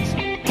exclusivos.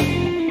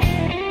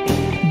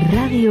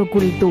 Radio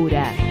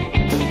Cultura.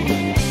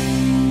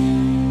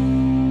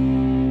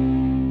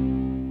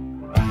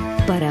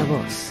 Para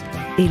vos,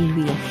 el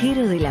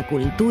viajero de la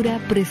cultura,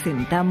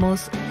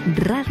 presentamos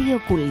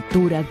Radio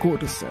Cultura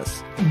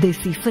Cursos.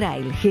 Descifra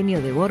el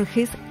genio de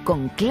Borges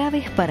con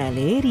claves para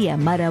leer y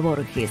amar a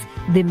Borges,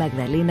 de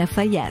Magdalena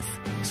Fayaz.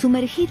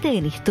 Sumergite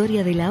en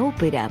Historia de la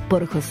Ópera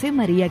por José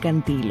María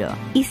Cantilo.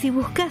 Y si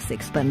buscas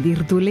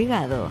expandir tu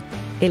legado,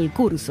 el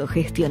curso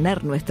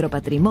Gestionar Nuestro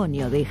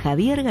Patrimonio de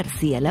Javier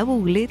García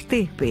Labugle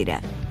te espera.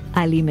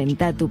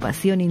 Alimenta tu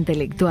pasión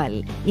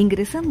intelectual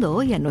ingresando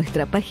hoy a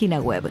nuestra página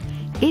web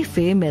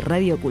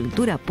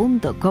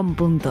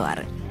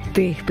fmradiocultura.com.ar.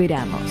 Te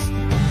esperamos.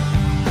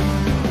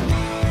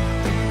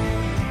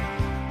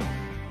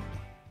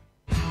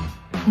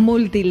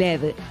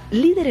 Multiled,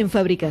 líder en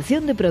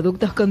fabricación de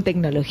productos con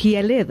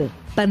tecnología LED,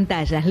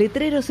 pantallas,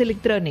 letreros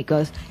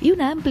electrónicos y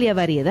una amplia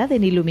variedad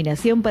en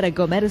iluminación para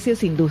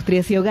comercios,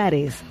 industrias y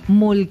hogares.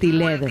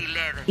 Multiled,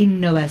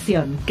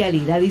 innovación,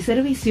 calidad y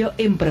servicio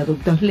en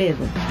productos LED.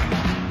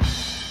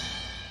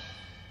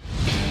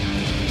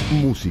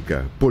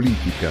 Música,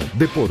 política,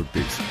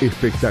 deportes,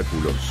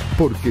 espectáculos,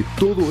 porque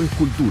todo es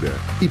cultura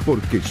y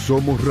porque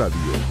somos radio.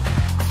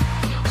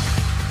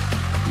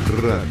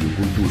 Radio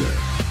Cultura.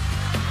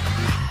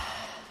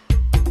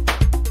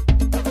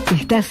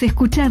 Estás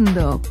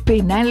escuchando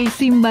Penal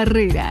sin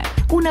Barrera,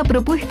 una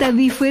propuesta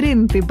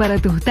diferente para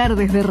tus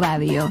tardes de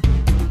radio.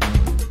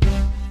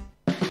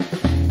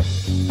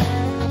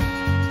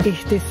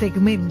 Este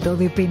segmento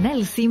de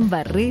Penal sin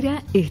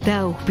Barrera está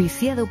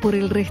auspiciado por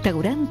el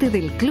restaurante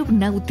del Club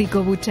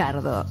Náutico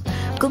Buchardo.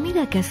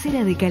 Comida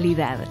casera de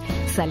calidad,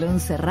 salón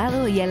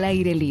cerrado y al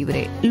aire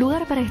libre,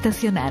 lugar para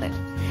estacionar.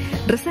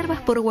 Reservas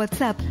por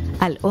WhatsApp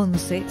al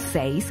 11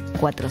 6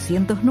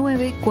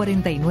 409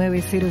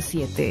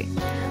 4907.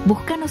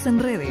 Búscanos en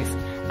redes,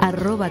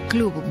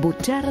 @Club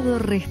Buchardo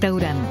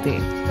Restaurante.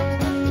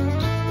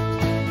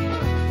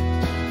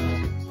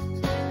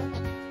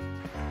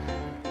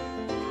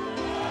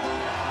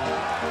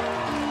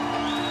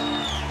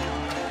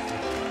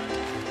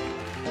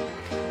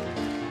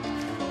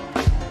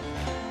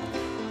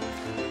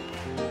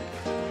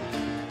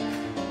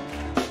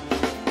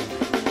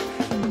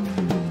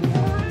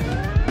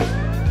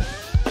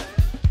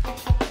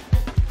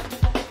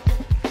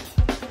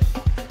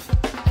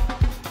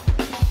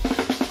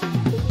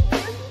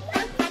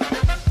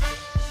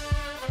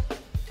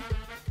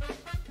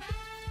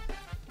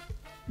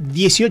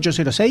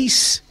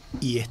 ...18:06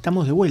 y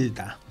estamos de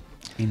vuelta.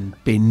 En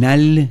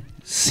Penal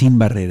sin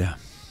Barrera.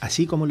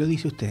 Así como lo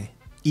dice usted.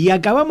 Y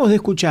acabamos de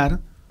escuchar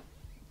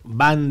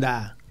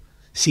banda,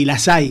 si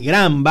las hay,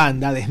 gran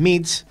banda de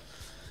Smiths,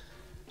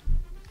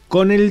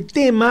 con el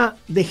tema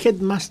de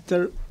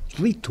Headmaster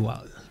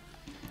Ritual.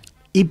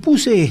 Y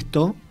puse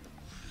esto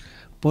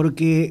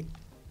porque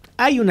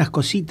hay unas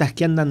cositas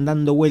que andan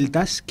dando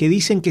vueltas que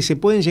dicen que se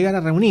pueden llegar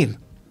a reunir.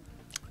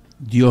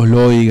 Dios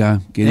lo oiga,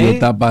 querido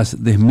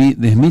Tapas, de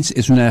Smiths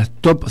es una de las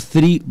top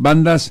 3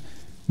 bandas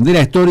de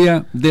la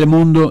historia del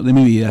mundo de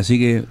mi vida, así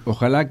que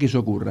ojalá que eso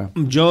ocurra.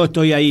 Yo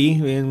estoy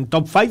ahí, en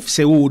top 5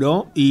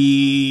 seguro,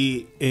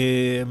 y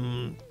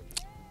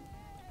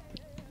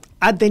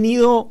ha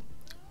tenido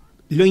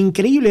lo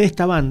increíble de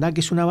esta banda, que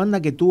es una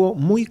banda que tuvo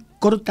muy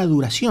corta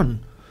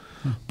duración,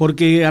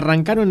 porque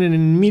arrancaron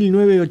en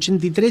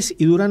 1983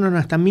 y duraron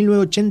hasta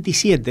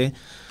 1987,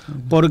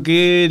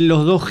 porque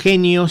los dos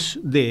genios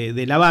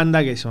de la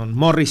banda, que son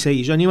Morrissey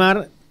y Johnny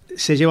Marr,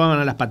 se llevaban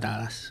a las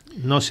patadas.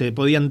 No se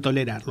podían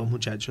tolerar los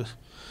muchachos.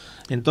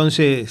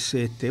 Entonces,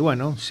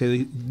 bueno,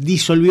 se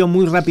disolvió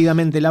muy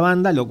rápidamente la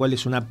banda, lo cual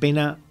es una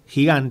pena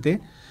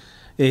gigante.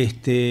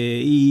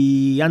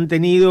 Y han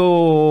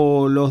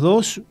tenido los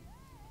dos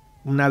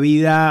una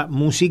vida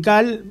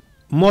musical,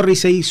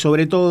 Morrissey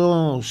sobre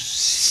todo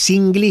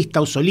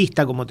singlista o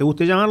solista, como te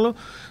guste llamarlo,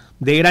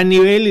 de gran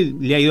nivel,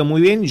 le ha ido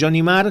muy bien.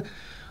 Johnny Marr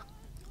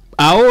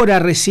Ahora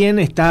recién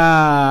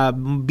está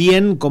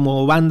bien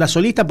como banda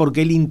solista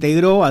porque él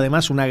integró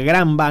además una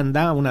gran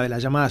banda, una de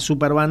las llamadas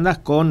super bandas,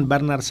 con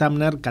Bernard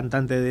Sumner,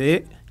 cantante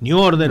de New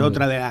Order,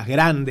 otra de las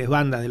grandes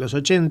bandas de los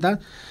 80,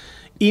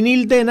 y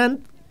Neil Tennant,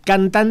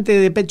 cantante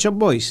de Pet Shop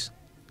Boys.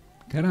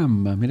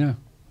 Caramba, mirá.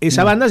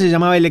 Esa banda se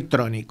llamaba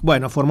Electronic.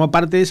 Bueno, formó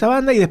parte de esa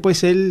banda y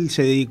después él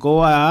se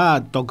dedicó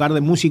a tocar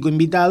de músico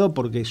invitado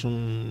porque es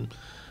un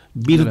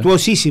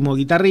virtuosísimo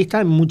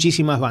guitarrista en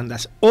muchísimas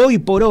bandas. Hoy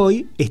por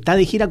hoy está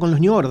de gira con los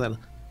New Order.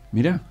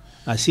 Mirá.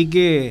 Así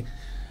que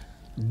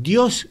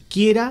Dios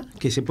quiera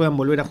que se puedan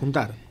volver a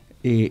juntar.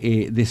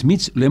 The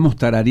Smiths lo hemos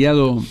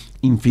tarareado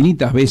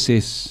infinitas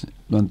veces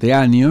durante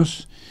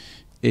años.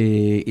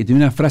 Y tiene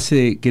una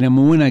frase que era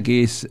muy buena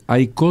que es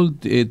I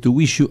called to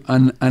wish you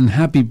an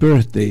unhappy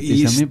birthday.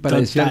 Y es también para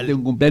total. desearte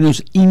un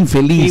cumpleaños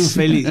infeliz.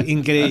 Infeliz,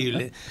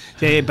 increíble.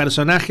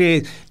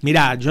 Personaje,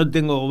 mirá, yo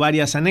tengo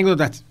varias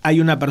anécdotas. Hay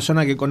una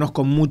persona que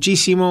conozco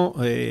muchísimo,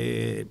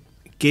 que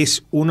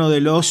es uno de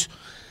los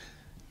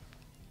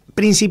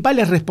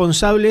principales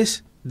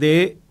responsables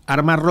de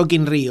armar Rock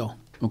in Rio.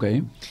 Ok.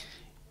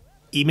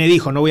 Y me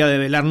dijo, no voy a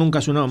develar nunca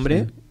su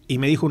nombre, Sí. y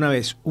me dijo una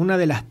vez, una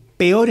de las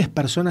peores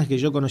personas que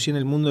yo conocí en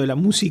el mundo de la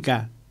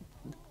música,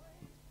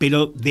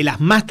 pero de las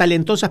más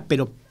talentosas,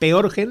 pero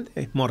peor gente,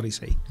 es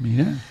Morrissey.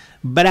 Mirá.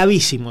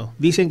 Bravísimo,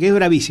 dicen que es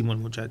bravísimo el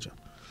muchacho.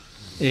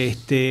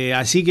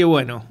 Así que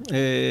bueno,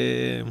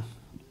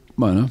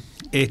 Bueno.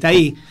 está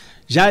ahí.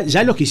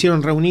 Ya los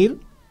quisieron reunir,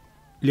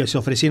 les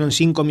ofrecieron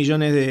 5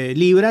 millones de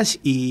libras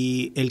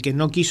y el que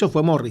no quiso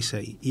fue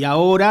Morrissey. Y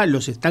ahora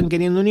los están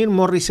queriendo unir,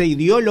 Morrissey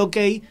dio el ok,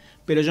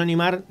 pero Johnny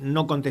Marr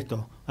no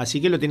contestó.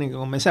 Así que lo tienen que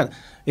convencer.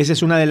 Esa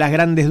es una de las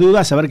grandes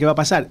dudas, a ver qué va a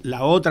pasar.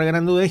 La otra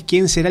gran duda es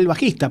quién será el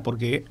bajista,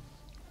 porque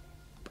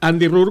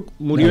Andy Rourke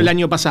murió el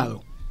año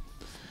pasado.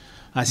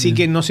 Así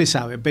que no se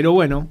sabe. Pero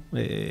bueno,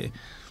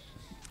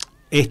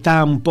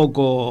 está un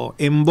poco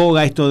en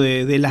boga esto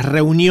de las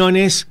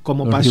reuniones,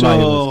 como Los pasó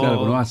revivals, claro,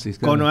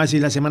 con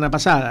Oasis, la semana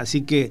pasada.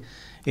 Así que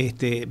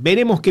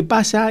veremos qué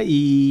pasa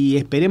y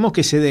esperemos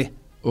que se dé.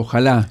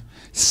 Ojalá.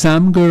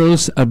 Some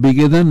girls are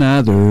bigger than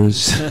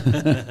others.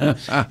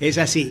 Es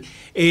así.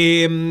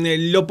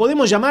 ¿Lo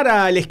podemos llamar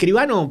al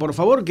escribano, por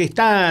favor? Que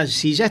está,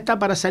 si ya está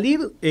para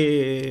salir,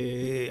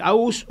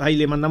 Aus, ahí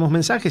le mandamos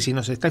mensajes, si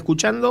nos está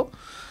escuchando,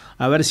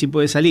 a ver si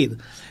puede salir.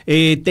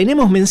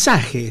 Tenemos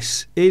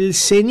mensajes. El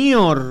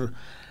señor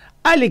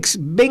Alex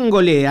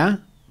Bengolea,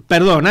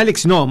 perdón,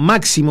 Alex no,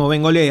 Máximo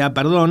Bengolea,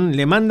 perdón,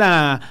 le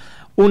manda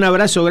un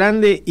abrazo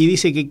grande y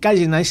dice que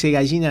callen a ese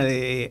gallina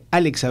de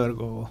Alex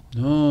Abercovo.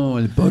 No,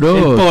 el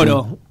poro. El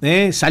Poro.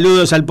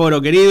 Saludos al Poro,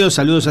 querido.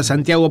 Saludos a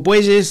Santiago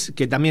Puelles,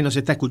 que también nos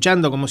está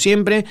escuchando, como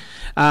siempre.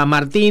 A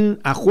Martín,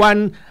 a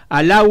Juan,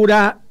 a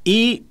Laura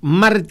y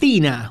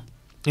Martina.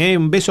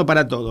 Un beso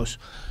para todos.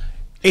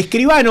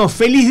 Escribano,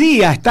 feliz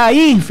día. ¿Está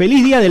ahí?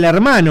 Feliz día del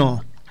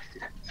hermano.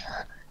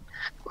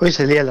 Hoy es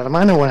el día del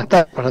hermano. Buenas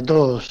tardes para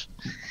todos.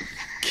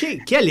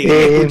 Qué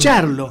alegría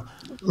escucharlo.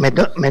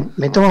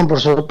 Me toman por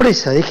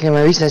sorpresa. Dije que me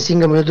avisen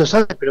 5 minutos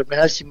antes, pero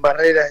Penal sin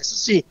Varrera es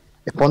así,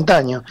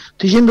 espontáneo.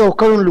 Estoy yendo a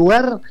buscar un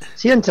lugar,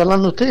 sigan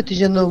charlando ustedes, estoy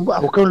yendo a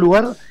buscar un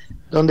lugar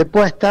donde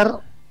pueda estar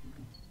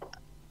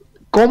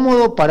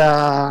cómodo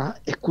para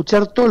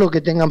escuchar todo lo que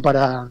tengan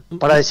para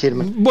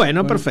decirme.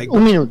 Bueno, perfecto.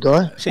 Un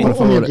minuto, Sí, un Por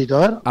favor, minutito, a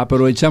ver.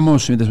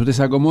 aprovechamos mientras usted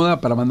se acomoda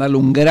para mandarle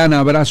un gran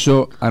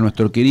abrazo a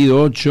nuestro querido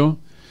Ocho,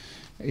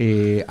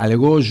 al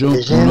Goyo,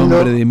 Leyendo, un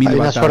hombre de 1000 hay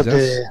una batallas.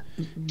 suerte de...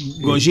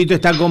 Goyito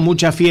está con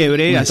mucha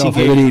fiebre, Está así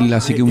que, febril,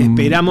 así que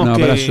esperamos un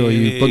abrazo que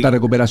y pronta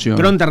recuperación.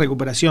 Pronta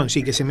recuperación,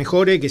 sí, que se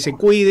mejore, que se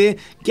cuide,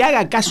 que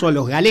haga caso a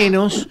los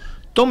galenos,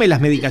 tome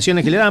las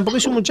medicaciones que le dan, porque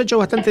es un muchacho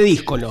bastante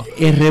díscolo.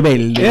 Es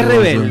rebelde. Es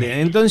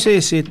rebelde,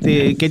 entonces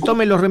que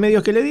tome los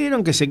remedios que le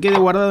dieron, que se quede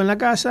guardado en la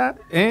casa,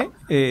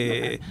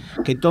 que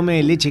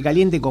tome leche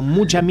caliente con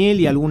mucha miel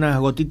y algunas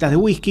gotitas de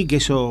whisky, que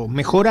eso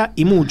mejora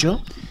y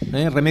mucho,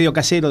 remedio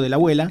casero de la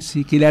abuela.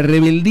 Sí, que la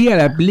rebeldía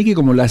la aplique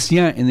como lo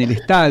hacía en el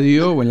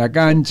estadio o en la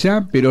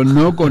cancha, pero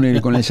no con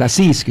el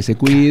chasis, que se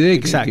cuide,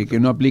 que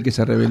no aplique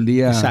esa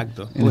rebeldía.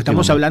 Exacto, porque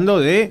estamos hablando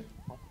de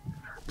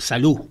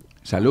salud.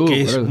 Salud,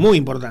 que es muy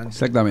importante.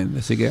 Exactamente,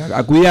 así que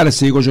a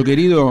cuidarse, Goyo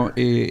querido.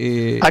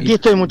 Aquí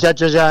estoy,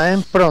 muchachos, ya,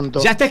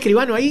 pronto. ¿Ya está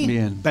Escribano ahí?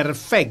 Bien.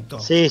 Perfecto.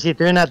 Sí, estoy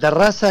en una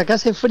terraza, acá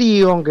hace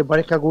frío, aunque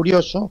parezca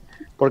curioso,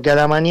 porque a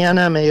la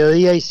mañana, a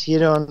mediodía,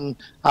 hicieron,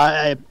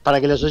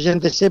 para que los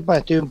oyentes sepan,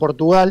 estoy en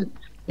Portugal,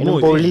 en Muy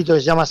un pueblito que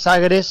se llama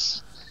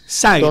Sagres,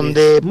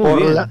 donde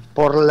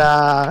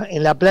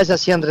en la playa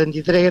hacían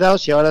 33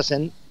 grados y ahora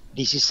hacen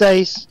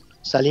 16.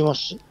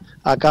 Salimos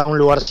acá a un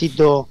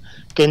lugarcito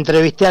que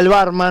entrevisté al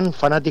barman,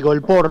 fanático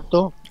del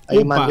Porto,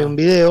 ahí mandé un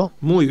video.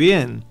 Muy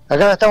bien.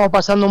 Acá la estamos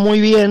pasando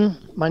muy bien,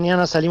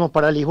 mañana salimos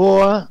para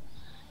Lisboa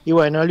y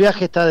bueno, el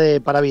viaje está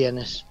de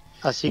parabienes,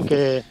 así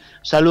que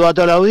saludo a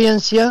toda la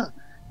audiencia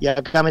y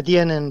acá me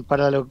tienen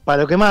para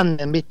lo que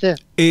manden, ¿viste?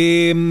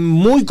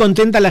 Muy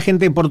contenta la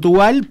gente de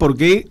Portugal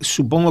porque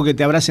supongo que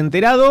te habrás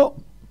enterado,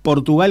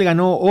 Portugal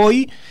ganó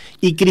hoy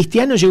y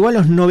Cristiano llegó a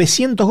los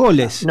 900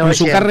 goles en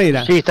su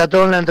carrera. Sí, está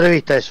todo en la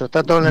entrevista eso,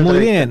 está todo en la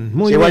entrevista. Bien,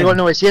 muy llegó bien. Llegó al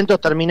 900,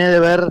 terminé de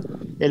ver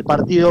el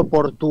partido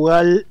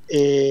Portugal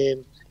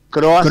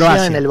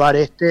Croacia en el bar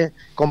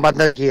con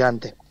pantalla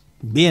gigante.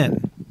 Bien.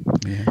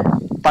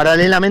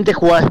 Paralelamente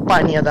jugaba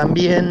España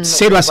también.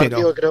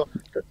 0-0. Creo,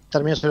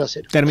 terminó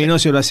 0-0. Terminó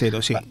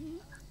 0-0, sí.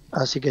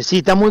 Así que sí,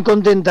 está muy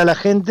contenta la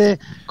gente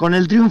con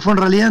el triunfo. En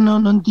realidad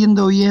no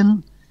entiendo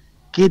bien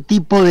qué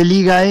tipo de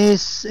liga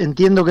es.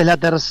 Entiendo que es la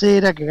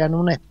tercera, que ganó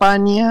una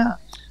España,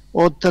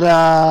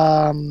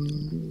 otra...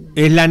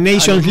 Es la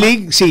Nations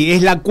League, sí,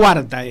 es la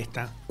cuarta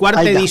esta.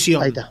 Cuarta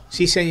edición. Ahí está.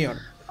 Sí, señor.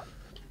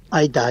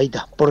 Ahí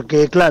está.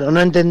 Porque, claro, no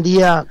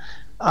entendía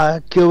a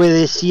qué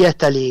obedecía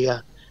esta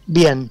liga.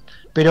 Bien,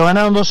 pero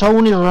ganaron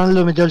 2-1 y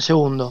Ronaldo metió el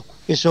segundo.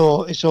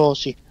 Eso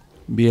sí.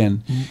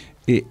 Bien.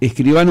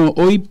 Escribano,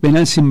 hoy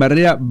Penal sin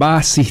Varrera va a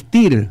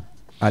asistir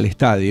al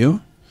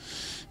estadio.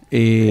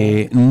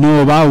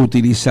 No va a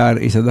utilizar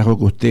ese atajo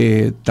que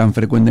usted tan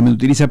frecuentemente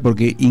utiliza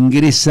porque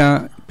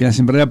ingresa Penal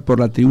sin Varrera por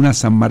la tribuna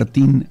San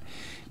Martín,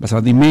 la San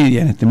Martín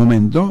Media en este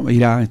momento,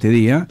 irá este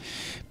día.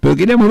 Pero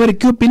queríamos ver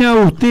qué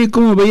opinaba usted,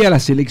 cómo veía la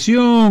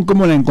selección,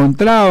 cómo la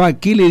encontraba,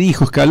 qué le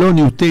dijo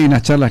Scaloni a usted en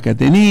las charlas que ha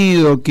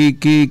tenido,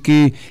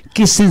 qué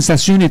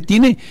sensaciones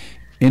tiene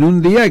en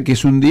un día que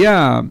es un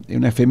día,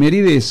 una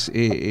efemérides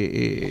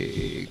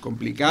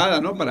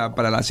complicada, ¿no?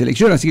 para la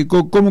selección. Así que,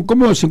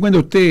 ¿cómo se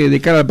encuentra usted de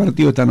cara al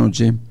partido esta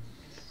noche?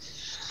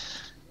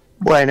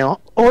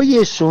 Bueno, hoy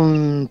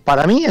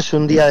para mí es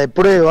un día de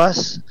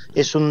pruebas,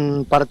 es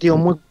un partido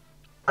muy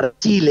para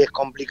Chile, es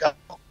complicado.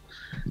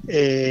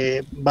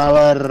 Va a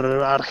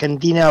haber,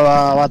 Argentina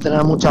va a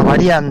tener muchas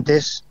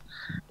variantes,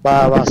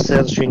 va a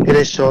hacer su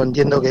ingreso,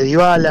 entiendo que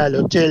Dybala,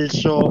 Lo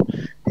Celso,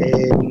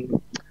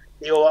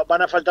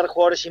 van a faltar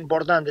jugadores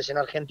importantes en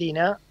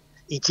Argentina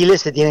y Chile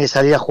se tiene que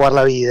salir a jugar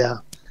la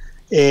vida.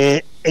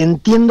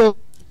 Entiendo,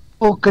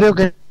 creo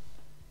que...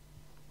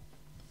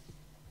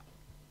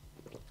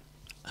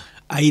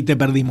 Ahí te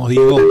perdimos,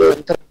 Diego.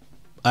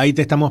 Ahí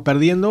te estamos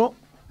perdiendo.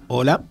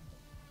 Hola.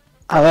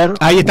 A ver,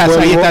 ahí estás,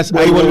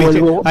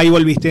 ahí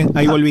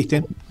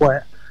volviste.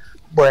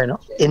 Bueno,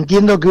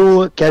 entiendo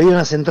que había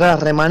unas entradas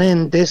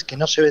remanentes, que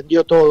no se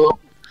vendió todo,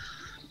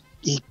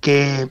 y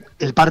que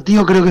el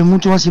partido creo que es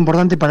mucho más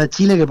importante para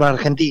Chile que para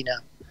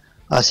Argentina.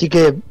 Así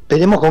que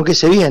veremos con qué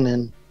se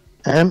vienen.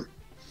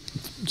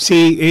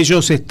 Sí,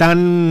 ellos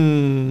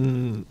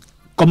están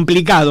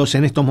complicados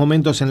en estos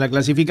momentos en la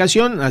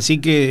clasificación,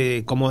 así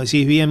que, como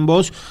decís bien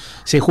vos,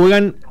 se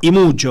juegan y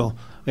mucho.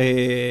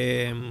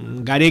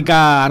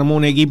 Gareca armó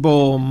un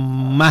equipo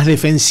más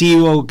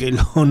defensivo que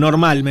lo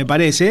normal, me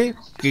parece,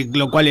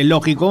 lo cual es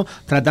lógico,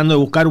 tratando de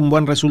buscar un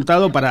buen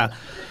resultado para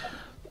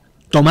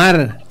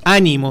tomar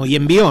ánimo y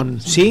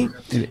envión, ¿sí?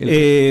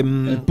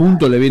 El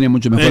punto le viene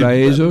mucho mejor a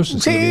ellos.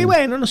 Sí,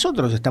 bueno,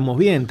 nosotros estamos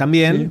bien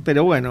también, sí.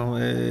 Pero bueno,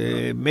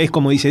 es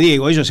como dice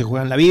Diego, ellos se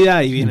juegan la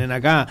vida y vienen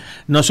acá.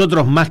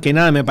 Nosotros más que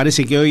nada me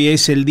parece que hoy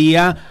es el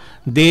día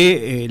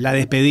de la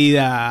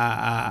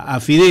despedida a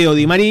Fideo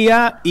Di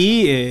María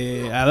y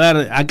a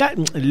ver, acá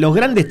los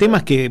grandes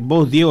temas que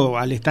vos, Diego,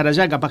 al estar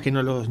allá capaz que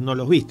no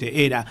los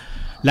viste, era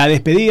la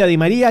despedida de Di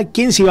María,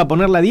 quién se iba a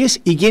poner la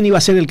 10 y quién iba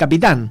a ser el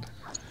capitán.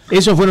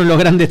 Esos fueron los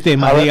grandes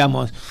temas,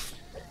 digamos.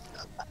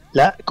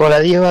 Con la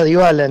 10 va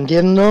Dybala,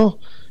 entiendo.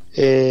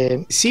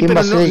 Sí,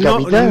 pero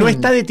no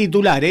está de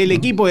titular. El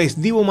equipo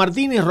es Dibu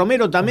Martínez,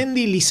 Romero,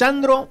 Tamendi,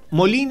 Lisandro,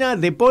 Molina,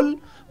 De Paul,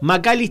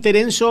 McAllister,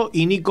 Enzo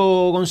y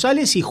Nico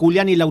González y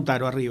Julián y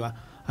Lautaro arriba.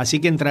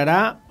 Así que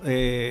entrará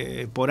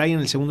por ahí en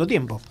el segundo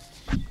tiempo.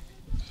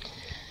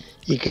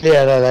 ¿Y qué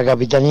hará la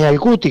capitanía del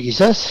Cuti,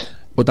 quizás?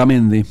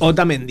 Otamendi.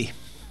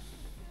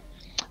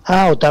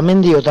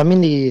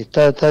 Otamendi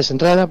está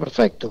descentrada,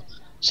 perfecto.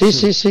 Sí,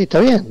 está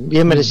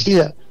bien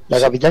merecida la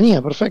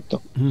capitanía,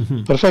 perfecto.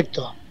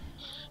 Perfecto.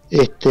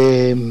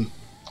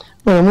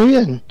 Bueno, muy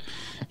bien.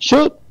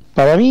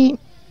 Para mí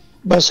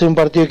va a ser un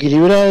partido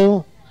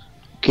equilibrado,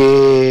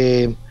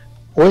 que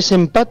o es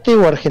empate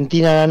o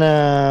Argentina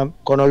gana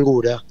con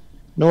holgura.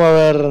 No va a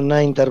haber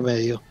nada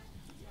intermedio.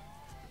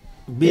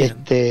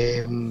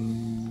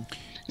 Bien.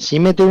 Si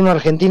mete uno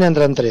Argentina,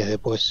 entran 3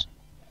 después.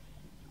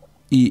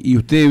 ¿Y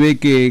usted ve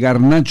que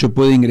Garnacho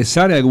puede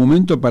ingresar en algún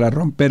momento para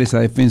romper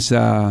esa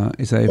defensa?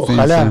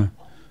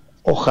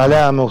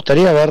 Ojalá, me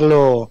gustaría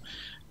verlo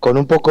con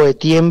un poco de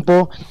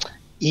tiempo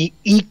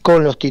y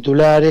con los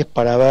titulares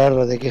para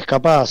ver de qué es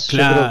capaz.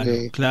 Claro, yo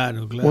creo que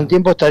claro. Un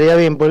tiempo estaría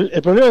bien.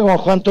 El problema es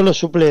cuando juegan todos los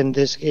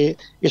suplentes, que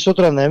es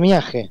otro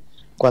andamiaje.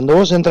 Cuando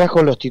vos entrás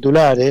con los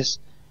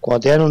titulares, cuando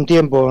te dan un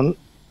tiempo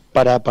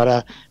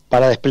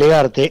para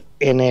desplegarte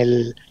en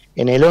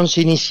el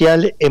 11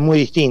 inicial, es muy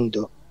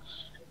distinto.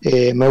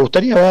 Me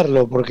gustaría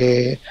verlo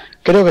porque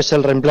creo que es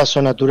el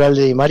reemplazo natural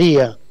de Di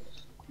María,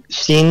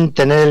 sin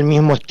tener el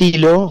mismo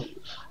estilo,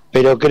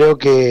 pero creo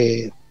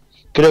que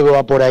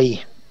va por ahí.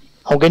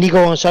 Aunque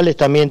Nico González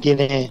también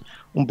tiene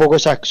un poco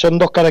son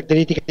dos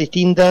características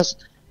distintas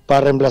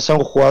para reemplazar a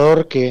un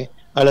jugador que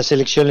a la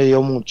selección le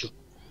dio mucho.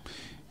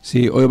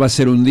 Sí, hoy va a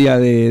ser un día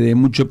de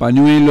mucho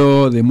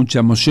pañuelo, de mucha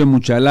emoción,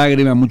 mucha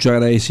lágrima, mucho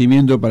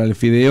agradecimiento para el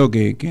Fideo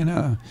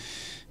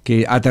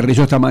que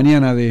aterrizó esta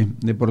mañana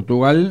de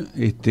Portugal,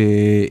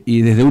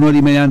 y desde 1 hora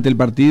y media antes del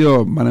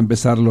partido van a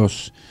empezar la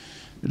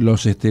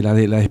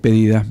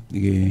despedida.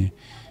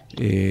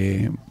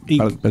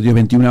 Partidos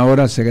 21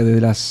 horas, cerca de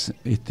las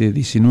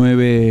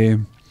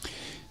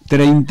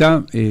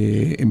 19:30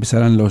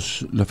 empezarán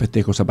los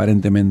festejos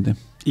aparentemente.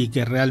 Y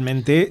que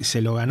realmente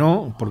se lo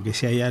ganó, porque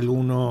si hay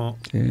alguno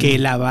que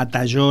la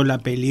batalló, la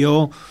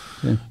peleó,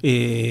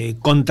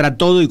 contra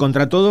todo y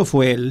contra todo,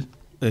 fue él.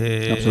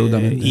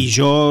 Absolutamente. Y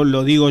yo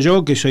lo digo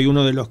yo, que soy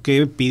uno de los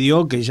que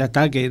pidió que ya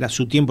está, que era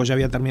su tiempo, ya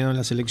había terminado en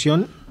la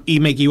selección,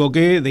 y me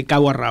equivoqué de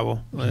cabo a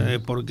rabo,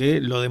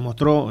 porque lo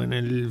demostró en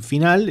el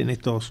final, en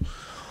estos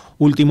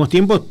últimos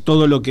tiempos,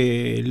 todo lo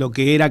que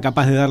era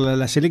capaz de darle a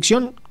la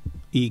selección,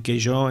 y que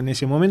yo en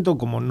ese momento,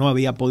 como no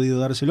había podido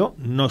dárselo,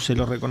 no se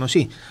lo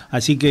reconocí.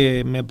 Así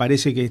que me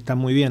parece que está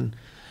muy bien,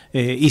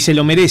 y se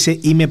lo merece,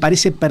 y me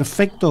parece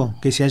perfecto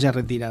que se haya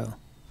retirado.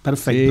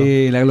 Perfecto.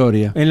 Sí, la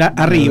gloria.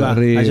 Arriba,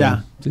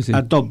 allá, sí.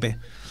 a tope.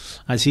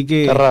 Así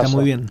que Terraza. está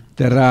muy bien.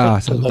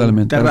 Terraza,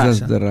 totalmente.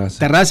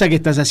 Terraza que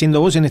estás haciendo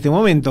vos en este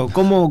momento.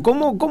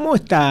 ¿Cómo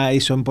está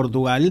eso en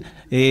Portugal?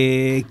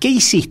 ¿Qué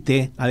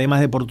hiciste, además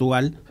de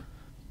Portugal?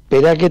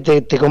 Esperá que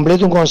te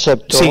completo un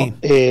concepto, Sí.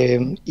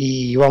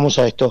 Y vamos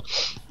a esto.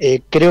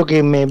 Creo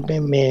que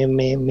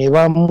me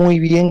va muy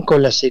bien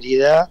con la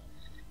seriedad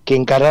que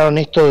encararon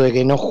esto de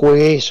que no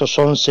juegue esos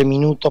 11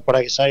 minutos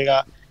para que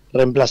salga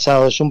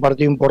reemplazado. Es un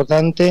partido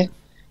importante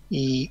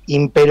y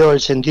imperó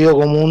el sentido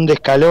común de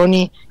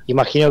Scaloni,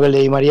 imagino que el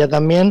de Di María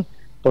también,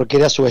 porque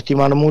era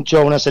subestimar mucho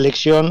a una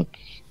selección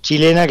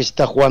chilena que se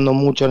está jugando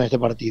mucho en este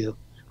partido.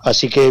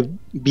 Así que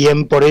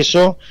bien por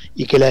eso,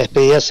 y que la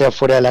despedida sea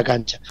fuera de la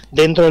cancha,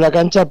 dentro de la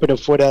cancha pero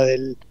fuera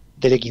del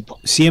equipo.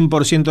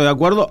 100% de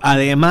acuerdo.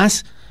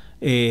 Además,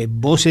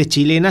 voces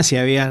chilenas se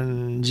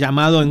habían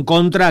llamado en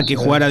contra a que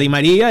jugara Di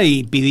María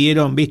y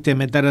pidieron,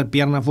 meter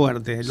pierna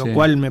fuerte, lo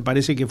cual me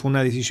parece que fue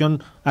una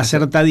decisión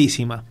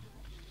acertadísima.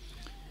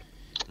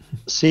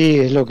 Sí,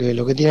 es lo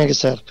que tiene que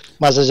ser.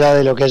 Más allá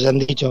de lo que hayan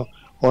dicho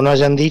o no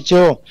hayan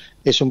dicho,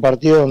 es un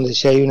partido donde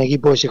si hay un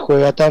equipo que se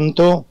juega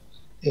tanto,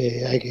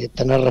 hay que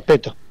tener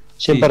respeto.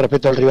 Siempre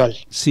respeto al rival.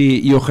 Sí,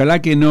 y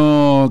ojalá que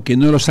no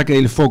lo saque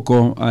del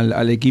foco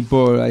al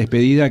equipo la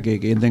despedida, que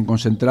entren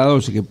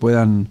concentrados y que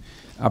puedan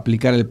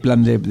aplicar el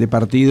plan de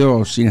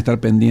partido sin estar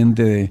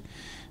pendiente de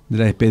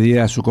la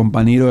despedida a su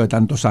compañero de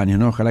tantos años,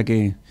 ¿no? Ojalá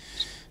que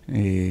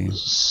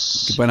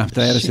puedan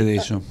abstraerse de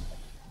eso.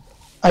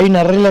 Hay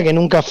una regla que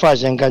nunca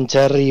falla en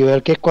cancha de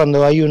River, que es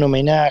cuando hay un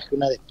homenaje,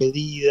 una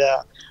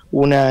despedida,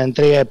 una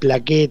entrega de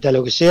plaqueta,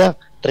 lo que sea,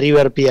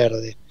 River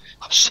pierde.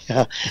 O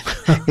sea,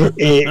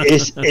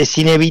 es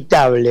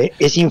inevitable,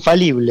 es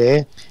infalible,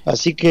 ¿eh?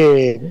 Así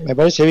que me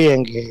parece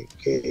bien que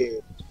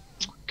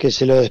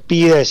se lo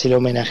despida, que se lo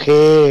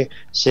homenajee,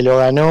 se lo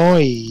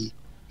ganó y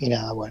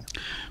nada, bueno.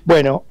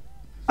 Bueno,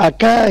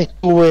 acá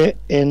estuve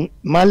en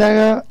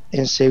Málaga,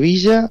 en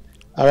Sevilla,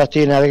 ahora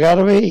estoy en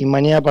Algarve y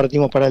mañana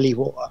partimos para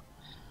Lisboa.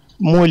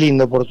 Muy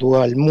lindo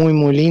Portugal,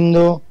 muy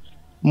lindo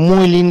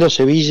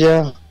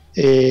Sevilla.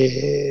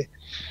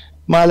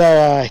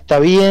 Málaga está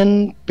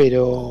bien,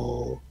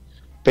 pero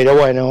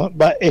bueno,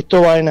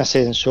 esto va en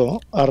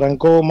ascenso.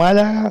 Arrancó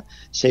Málaga,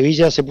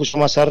 Sevilla se puso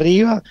más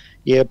arriba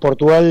y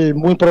Portugal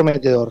muy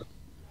prometedor.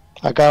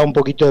 Acá un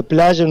poquito de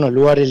playa, unos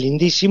lugares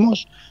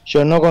lindísimos.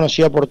 Yo no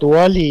conocía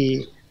Portugal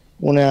y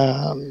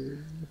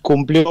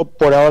cumplió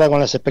por ahora con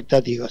las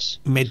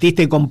expectativas.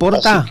 ¿Metiste con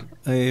Porta,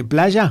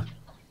 playa?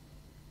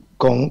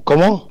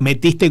 ¿Cómo?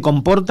 ¿Metiste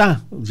con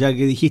Porta, ya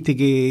que dijiste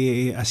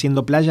que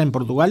haciendo playa en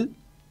Portugal,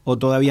 o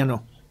todavía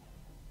no?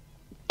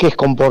 ¿Qué es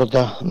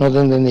Comporta? No te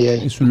entendí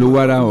ahí. Es un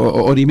lugar a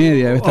hora y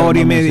media. Hora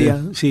y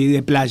media, sí,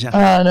 de playa.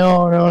 Ah,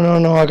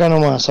 no, acá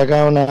nomás.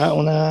 Acá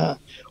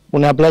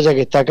una playa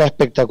que está acá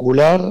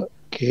espectacular,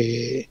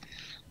 que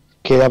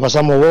la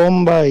pasamos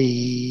bomba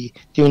y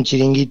tiene un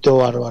chiringuito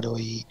bárbaro.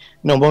 Y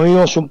nos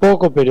movimos un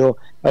poco, pero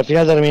al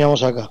final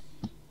terminamos acá.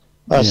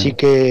 Así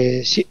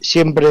que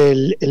siempre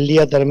el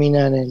día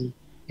termina en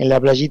la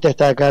playita,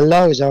 está acá al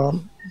lado, que se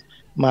llama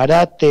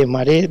Mareta.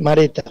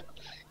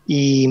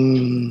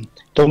 Y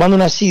tomando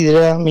una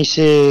sidra, me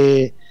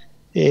hice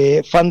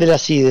fan de la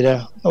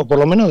sidra, o por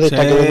lo menos de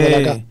esta que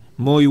venden acá.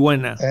 Muy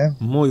buena,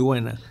 muy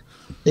buena.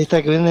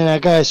 Esta que venden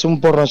acá es un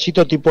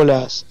porroncito tipo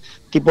las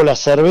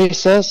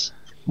cervezas,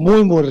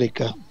 muy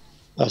rica.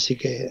 Así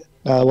que,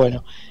 nada,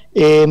 bueno.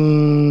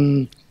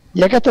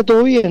 Y acá está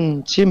todo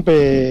bien,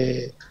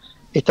 siempre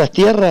estas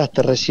tierras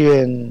te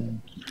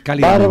reciben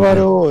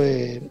bárbaro.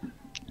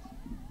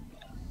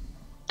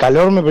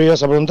 ¿Calor me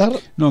ibas a preguntar?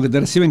 No, que te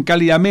reciben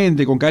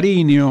cálidamente, con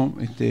cariño.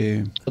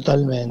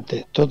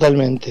 Totalmente.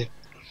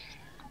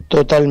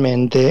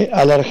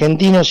 Al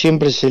argentino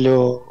siempre se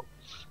lo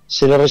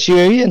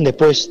recibe bien,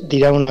 después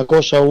dirán una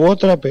cosa u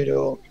otra,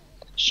 pero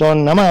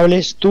son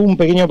amables. Tuve un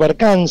pequeño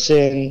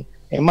percance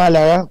en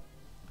Málaga.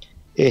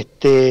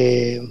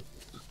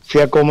 fui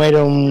a comer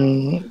a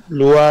un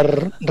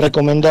lugar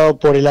recomendado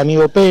por el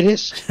amigo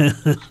Pérez,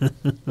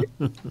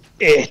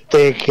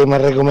 que me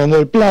recomendó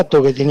el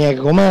plato que tenía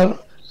que comer,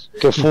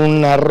 que fue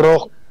un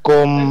arroz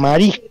con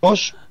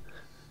mariscos.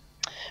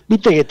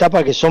 Viste que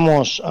tapa que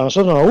somos, a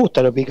nosotros nos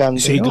gusta lo picante,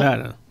 Sí, ¿no?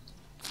 claro.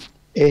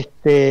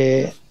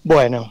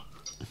 Bueno,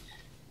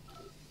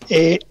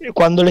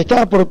 cuando le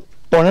estaba por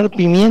poner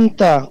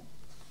pimienta,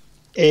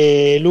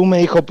 Lu me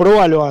dijo,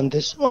 probalo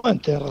antes. Bueno,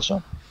 tenés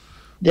razón.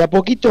 De a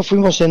poquito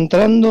fuimos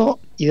entrando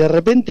y de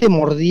repente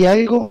mordí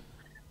algo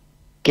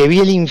que vi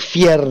el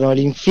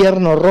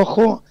infierno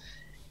rojo.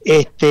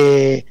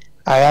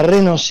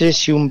 Agarré, no sé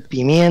si un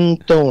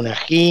pimiento, un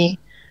ají,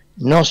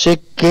 no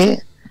sé qué,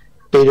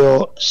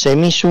 pero se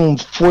me hizo un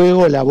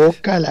fuego la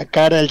boca, la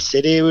cara, el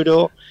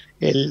cerebro,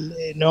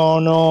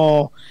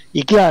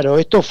 y claro,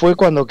 esto fue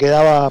cuando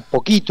quedaba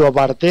poquito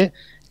aparte,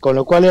 con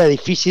lo cual era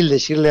difícil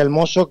decirle al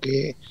mozo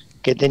que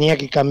tenía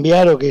que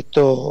cambiar o que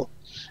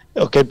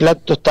el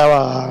plato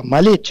estaba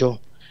mal hecho.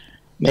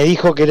 Me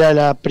dijo que era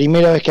la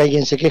primera vez que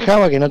alguien se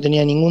quejaba, que no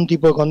tenía ningún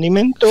tipo de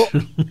condimento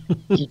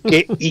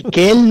y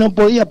que él no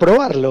podía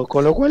probarlo,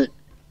 con lo cual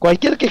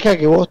cualquier queja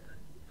que vos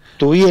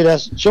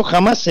tuvieras, yo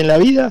jamás en la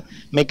vida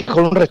me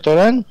quejo en un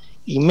restaurante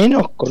y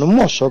menos con un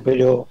mozo,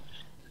 pero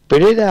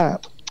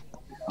era,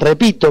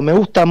 repito, me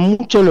gusta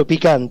mucho lo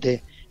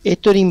picante.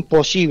 Esto era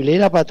imposible,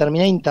 era para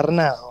terminar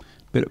internado.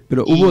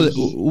 Pero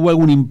 ¿hubo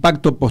algún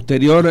impacto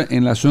posterior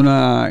en la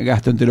zona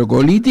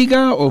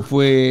gastroenterolítica o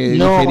fue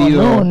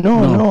digerido?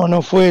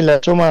 No fue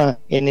la toma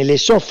en el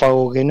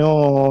esófago, que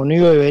no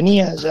iba y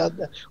venía,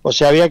 o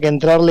sea, había que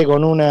entrarle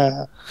con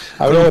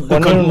habría que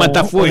poner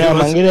una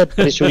manguera de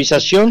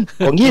presurización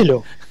con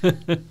hielo.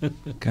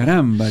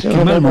 Caramba, qué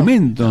mal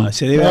momento. No,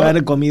 se debe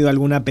haber comido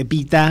alguna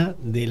pepita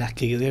de las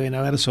que deben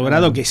haber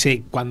sobrado,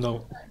 que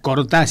cuando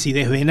cortás y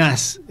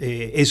desvenás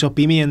esos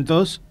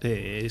pimientos,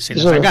 se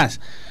los sacás.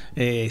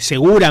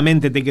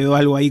 Seguramente te quedó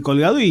algo ahí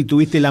colgado y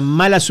tuviste la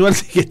mala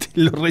suerte que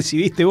lo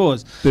recibiste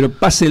vos. Pero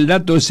pase el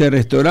dato de ese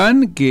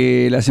restaurante,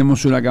 que le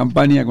hacemos una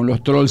campaña con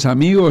los trolls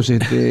amigos y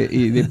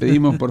le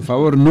pedimos por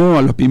favor no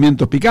a los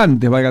pimientos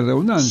picantes, valga la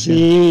redundancia.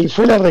 Sí,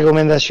 fue la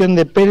recomendación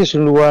de Pérez,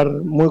 un lugar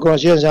muy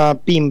conocido, se llama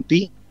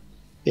Pimpi,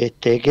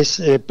 que es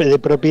de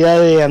propiedad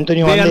de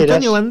Antonio Banderas.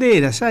 Antonio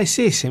Banderas, es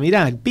ese,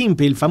 mirá, el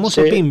Pimpi, el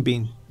famoso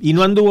Pimpi. Y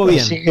no anduvo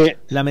bien,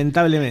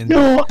 lamentablemente.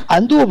 No,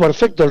 anduvo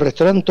perfecto el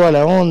restaurante, toda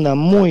la onda,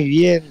 muy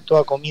bien,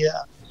 toda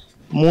comida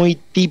muy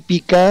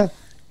típica,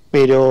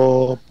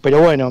 pero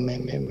bueno, me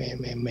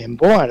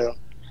empomaron.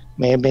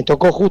 Me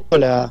tocó justo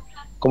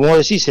como vos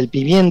decís, el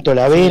pimiento,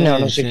 la avena, o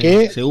no sé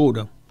qué.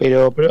 Seguro.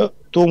 Pero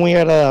estuvo muy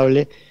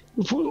agradable.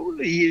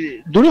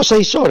 Y duró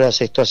 6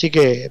 horas esto, así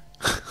que,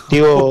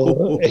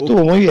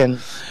 estuvo muy bien.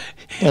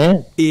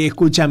 Y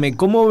escúchame,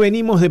 ¿cómo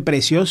venimos de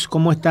precios?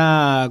 ¿Cómo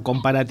está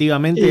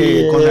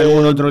comparativamente con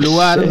algún otro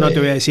lugar? No te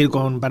voy a decir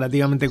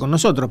comparativamente con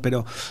nosotros,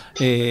 pero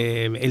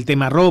el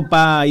tema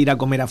ropa, ir a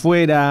comer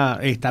afuera,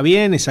 ¿está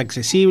bien? ¿Es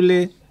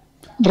accesible?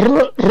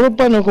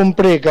 Ropa no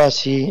compré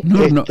casi.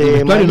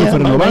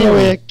 Mañana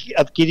voy a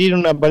adquirir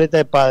una paleta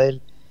de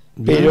pádel.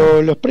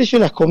 Pero los precios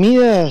de las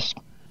comidas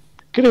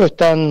creo que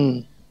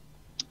están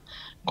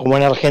como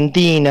en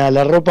Argentina,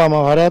 la ropa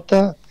más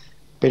barata.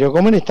 Pero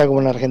comer está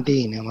como en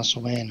Argentina, más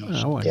o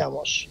menos,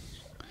 digamos.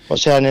 O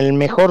sea, en el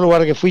mejor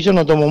lugar que fui yo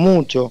no tomo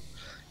mucho,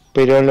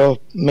 pero en los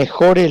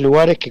mejores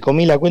lugares que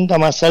comí, la cuenta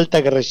más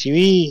alta que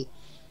recibí,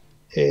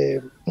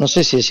 no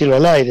sé si decirlo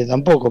al aire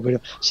tampoco, pero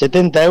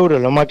 70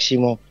 euros lo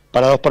máximo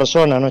para 2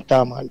 personas, no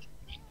estaba mal.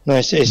 No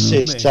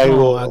es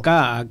algo...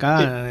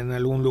 Acá en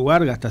algún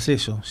lugar gastas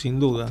eso, sin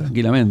duda.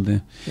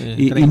 Tranquilamente.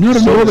 ¿Y no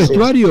renovó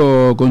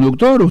vestuario,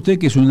 conductor? Usted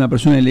que es una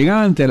persona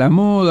elegante, a la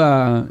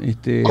moda.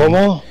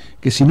 ¿Cómo?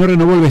 Que si no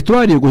renovó el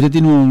vestuario, que usted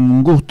tiene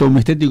un gusto, un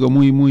estético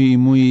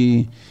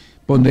muy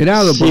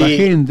ponderado por la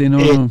gente, ¿no?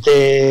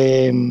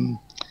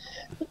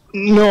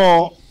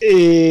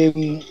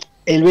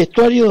 El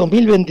vestuario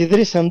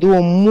 2023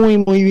 anduvo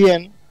muy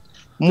bien.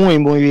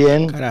 Muy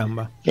bien.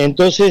 Caramba.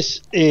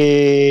 Entonces,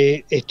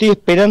 estoy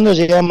esperando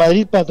llegar a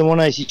Madrid para tomar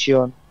una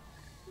decisión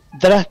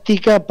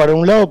drástica para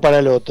un lado o para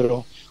el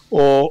otro.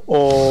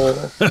 O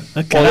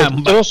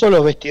destrozo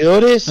los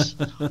vestidores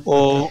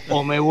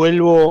o me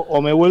vuelvo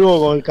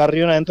con el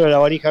carrión adentro de la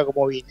valija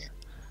como vine.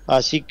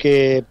 Así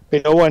que,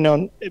 pero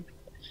bueno,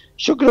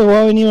 yo creo que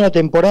va a venir una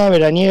temporada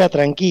veraniega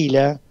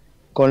tranquila,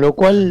 con lo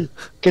cual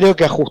creo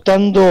que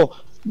ajustando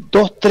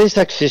 2-3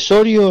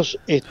 accesorios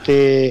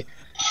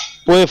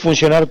puede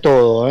funcionar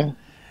todo,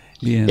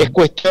 Bien. Es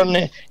cuestión,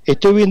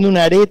 estoy viendo un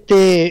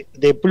arete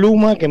de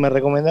pluma que me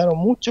recomendaron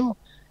mucho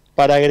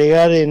para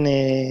agregar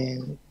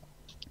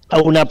a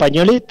una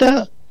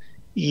pañoleta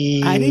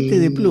y... Arete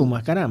de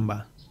plumas,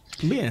 caramba.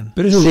 Bien.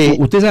 Pero eso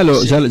usted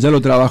ya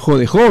lo trabajó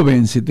de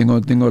joven, si tengo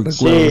el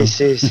recuerdo.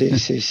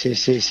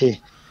 Sí.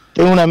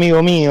 Tengo un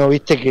amigo mío,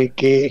 viste,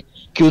 que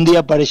un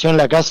día apareció en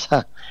la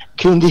casa,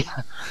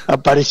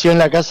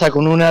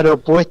 con un aro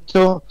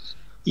puesto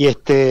y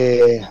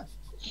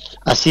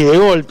así de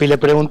golpe, y le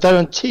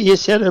preguntaron, che, ¿y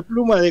ese aro de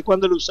pluma de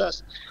cuándo lo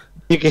usás?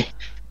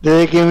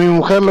 Desde que mi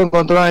mujer lo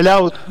encontró en el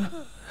auto.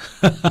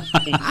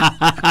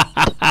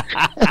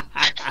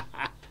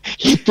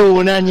 Y estuvo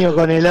un año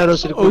con el aro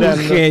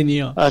circulando. Un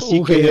genio. Así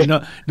un que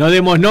genio. No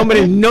demos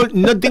nombres, no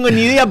tengo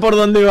ni idea por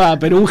dónde va,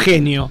 pero un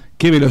genio.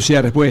 Qué velocidad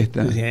de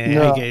respuesta. Sí,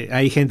 No.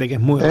 hay gente que es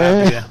muy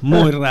rápida,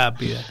 muy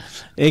rápida.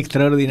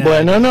 Extraordinario.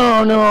 bueno,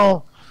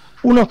 no.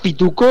 Unos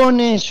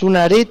pitucones, un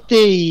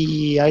arete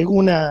y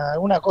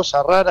alguna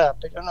cosa rara,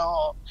 pero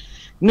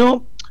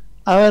no,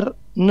 a ver,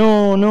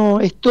 no,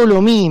 es todo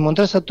lo mismo,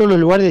 entras a todos los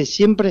lugares de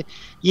siempre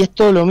y es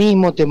todo lo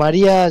mismo, te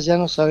mareás, ya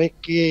no sabes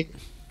qué,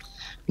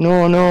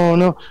 no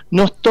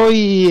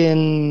estoy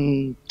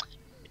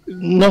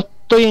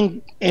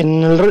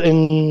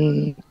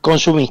en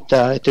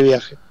consumista este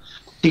viaje,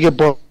 así que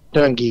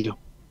tranquilo.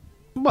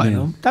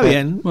 Bueno, está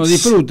bien. Bueno,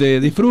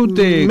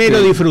 disfrute.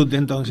 Mero disfrute,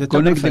 entonces. Está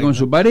Conecte perfecto. con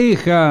su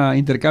pareja,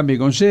 intercambie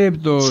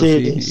conceptos.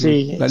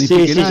 Sí,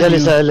 planifique el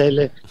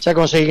año. ya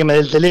conseguí que me dé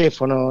el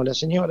teléfono la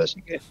señora,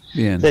 así que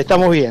Bien.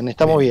 estamos bien,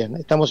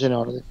 estamos en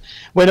orden.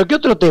 Bueno, ¿qué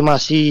otro tema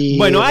así?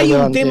 Bueno, hay un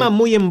relevante? tema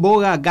muy en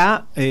boga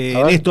acá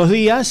en estos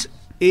días.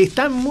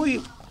 Está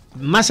muy,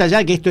 más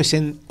allá que esto es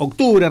en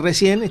octubre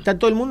recién, está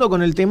todo el mundo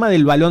con el tema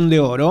del Balón de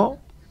Oro,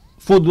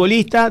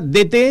 futbolista,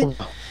 DT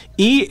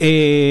y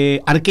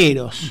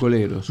arqueros.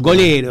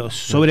 Goleros,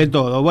 sobre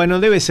todo. Bueno,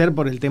 debe ser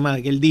por el tema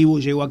de que el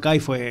Dibu llegó acá y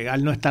fue,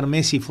 al no estar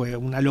Messi, fue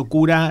una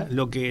locura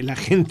lo que la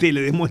gente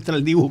le demuestra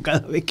al Dibu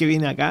cada vez que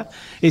viene acá.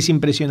 Es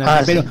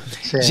impresionante. Pero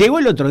sí. llegó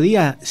el otro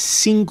día,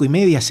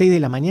 5:30, 6 de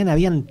la mañana,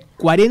 habían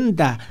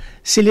 40,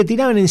 se le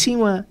tiraban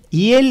encima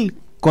y él,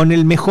 con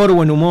el mejor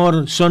buen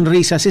humor,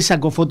 sonrisas, se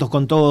sacó fotos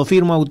con todo,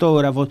 firmó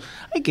autógrafos.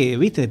 Hay que,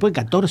 viste, después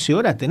de 14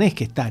 horas tenés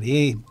que estar,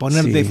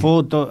 ponerte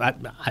fotos,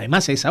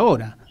 además a esa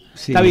hora.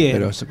 Sí, está bien.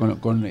 Pero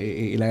con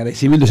el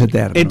agradecimiento es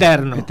eterno.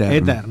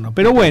 Eterno.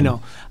 Pero bueno,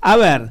 a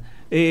ver,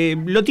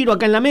 lo tiro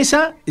acá en la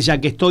mesa,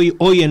 ya que estoy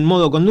hoy en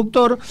modo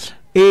conductor.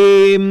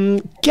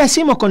 ¿Qué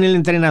hacemos con el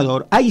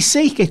entrenador? Hay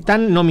 6 que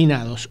están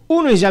nominados.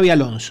 Uno es Xabi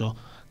Alonso,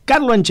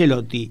 Carlo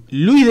Ancelotti,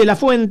 Luis de la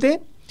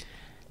Fuente,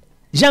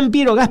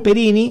 Gianpiero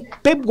Gasperini,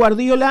 Pep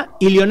Guardiola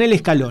y Lionel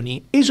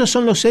Scaloni. Esos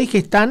son los 6 que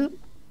están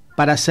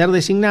para ser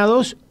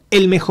designados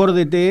el mejor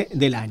DT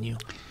del año.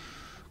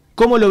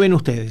 ¿Cómo lo ven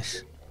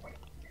ustedes?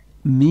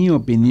 Mi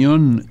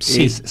opinión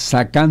es,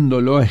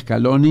 sacándolo a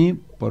Scaloni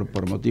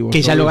por motivos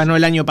que ya lo ganó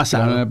el año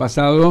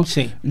pasado.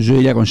 Sí. Yo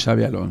iría con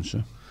Xabi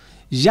Alonso.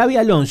 Xabi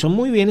Alonso,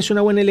 muy bien, es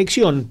una buena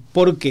elección.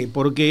 ¿Por qué?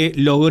 Porque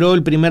logró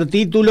el primer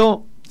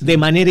título de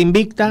manera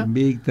invicta.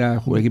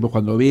 Jugó el equipo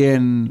jugando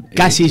bien.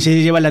 Casi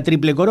se lleva la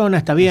triple corona,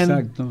 está bien.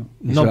 Exacto.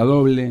 Hizo la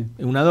doble.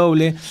 Una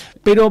doble.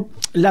 Pero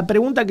la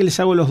pregunta que les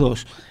hago a los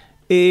dos,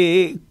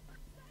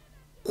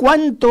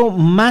 ¿cuánto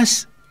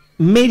más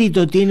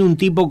mérito tiene un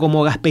tipo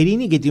como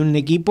Gasperini, que tiene un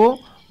equipo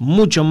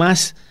mucho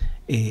más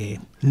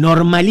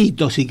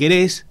normalito, si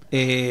querés,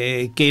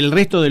 que el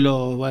resto de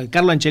los...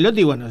 Carlo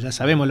Ancelotti, bueno, ya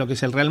sabemos lo que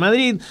es el Real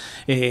Madrid,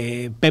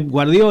 Pep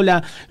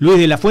Guardiola, Luis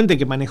de la Fuente,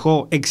 que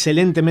manejó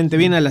excelentemente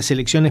bien a la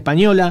selección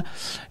española.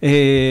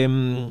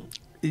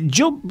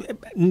 Yo,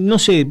 no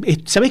sé,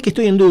 sabés que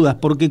estoy en dudas,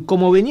 porque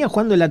como venía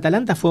jugando el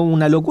Atalanta fue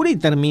una locura y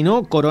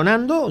terminó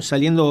coronando,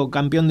 saliendo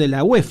campeón de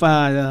la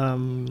UEFA.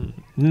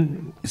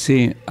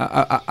 Sí,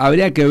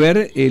 habría que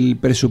ver el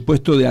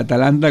presupuesto de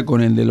Atalanta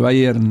con el del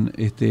Bayern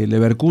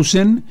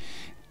Leverkusen,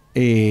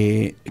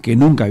 que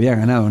nunca había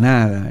ganado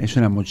nada. Es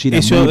una mochila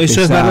muy pesada.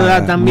 Eso es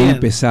verdad también. Muy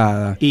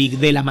pesada. Y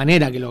de la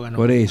manera que lo ganó.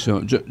 Por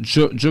eso,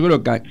 yo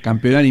creo que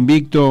campeonar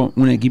invicto,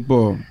 un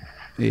equipo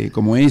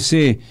como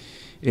ese...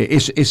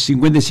 es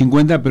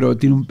 50-50, pero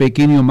tiene un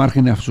pequeño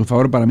margen a su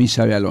favor para mí,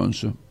 Xabi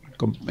Alonso,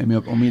 en mi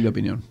humilde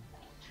opinión.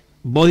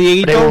 ¿Vos,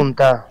 Dieguito?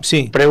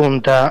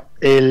 Pregunta,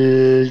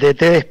 ¿el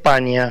DT de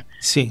España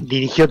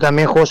dirigió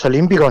también Juegos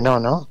Olímpicos?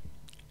 No.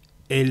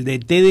 El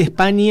DT de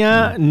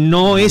España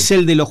no es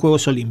el de los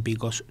Juegos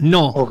Olímpicos,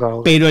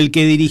 no, pero el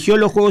que dirigió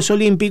los Juegos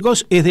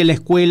Olímpicos es de la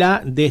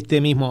escuela de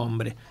este mismo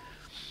hombre,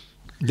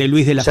 de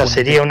Luis de la Fuente.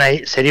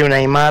 Sería una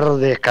Aimar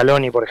de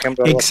Scaloni, por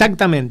ejemplo.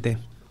 Exactamente.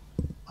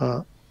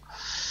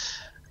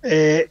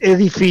 Es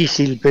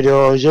difícil,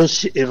 pero yo,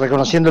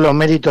 reconociendo los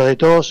méritos de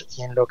todos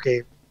y en lo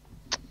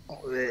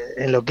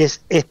que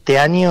es este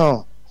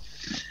año,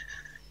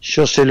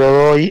 yo se lo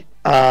doy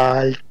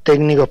al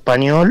técnico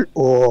español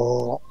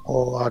o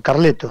a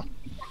Carleto.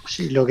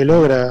 Si lo que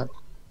logra,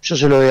 yo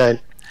se lo doy a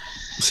él.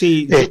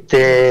 Sí.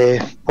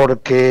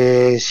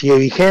 Porque sigue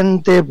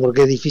vigente,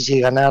 porque es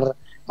difícil ganar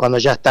cuando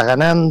ya estás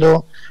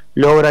ganando,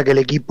 logra que el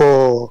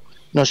equipo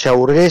no se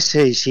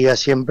aburguese y siga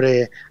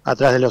siempre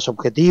atrás de los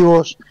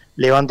objetivos,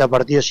 levanta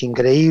partidos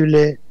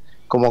increíbles,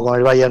 como con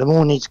el Bayern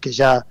Múnich, que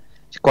ya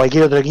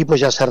cualquier otro equipo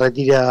ya se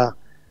retira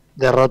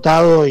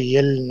derrotado y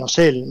él, no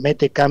sé,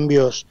 mete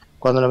cambios.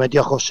 Cuando lo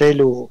metió a José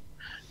Lu,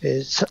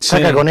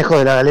 saca conejos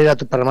de la galera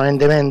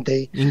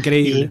permanentemente.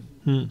 Increíble.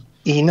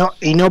 Y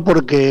no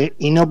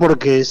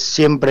porque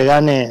siempre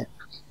gane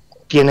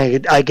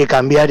hay que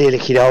cambiar y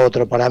elegir a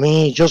otro. Para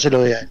mí, yo se lo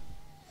doy a él.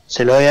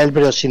 Se lo doy a él,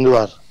 pero sin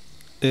dudar.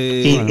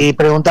 Y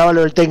preguntaba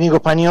lo del técnico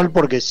español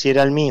porque si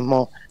era el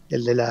mismo,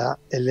 el de la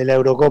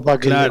Eurocopa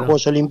que el de los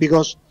Juegos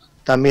Olímpicos,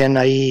 también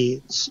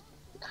ahí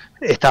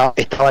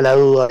estaba la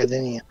duda que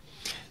tenía.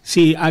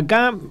 Sí,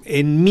 acá,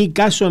 en mi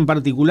caso en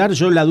particular,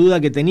 yo la duda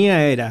que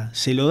tenía era,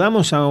 ¿se lo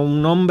damos a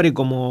un hombre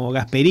como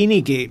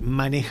Gasperini, que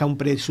maneja un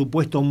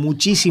presupuesto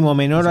muchísimo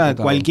menor a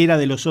cualquiera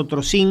de los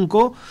otros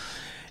 5?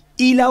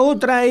 Y la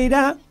otra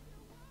era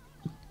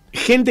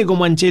gente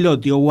como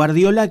Ancelotti o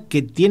Guardiola,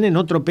 que tienen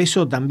otro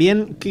peso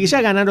también, que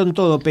ya ganaron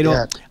todo, pero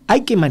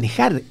hay que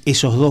manejar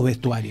esos dos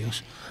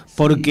vestuarios,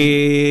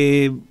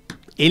 porque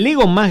el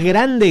ego más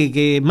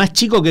grande, más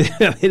chico que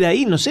debe haber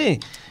ahí, no sé,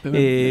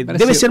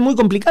 debe ser muy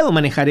complicado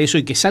manejar eso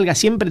y que salga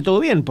siempre todo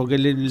bien, porque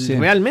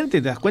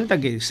realmente te das cuenta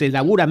que se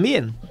laburan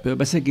bien. Pero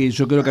parece que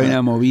yo creo que hay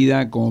una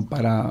movida como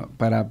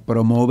para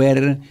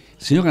promover,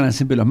 si no ganan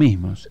siempre los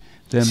mismos.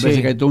 Entonces me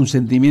parece que hay todo un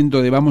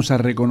sentimiento de vamos a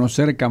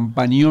reconocer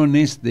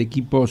campañones de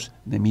equipos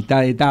de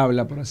mitad de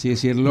tabla, por así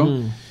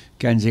decirlo,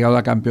 que han llegado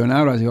a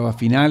campeonar o han llegado a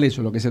finales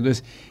o lo que sea.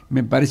 Entonces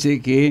me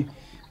parece que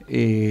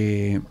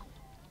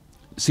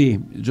sí,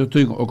 yo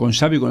estoy o con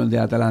Xavi o con el de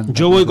Atalanta.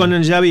 Yo voy con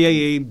el Xavi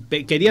y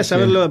quería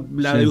saber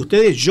la de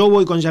ustedes. Yo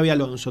voy con Xavi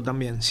Alonso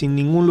también, sin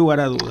ningún lugar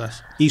a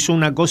dudas. Hizo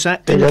una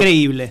cosa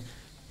increíble.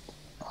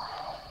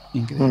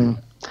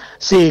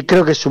 Sí,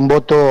 creo que es un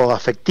voto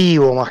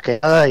afectivo más que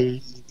nada,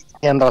 y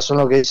tienen razón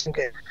lo que dicen,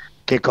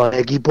 que con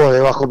equipos de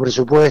bajo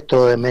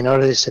presupuesto, de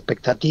menores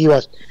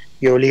expectativas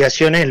y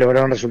obligaciones,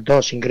 lograron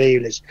resultados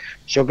increíbles.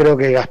 Yo creo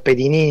que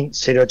Gasperini,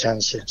 cero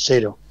chance,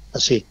 cero,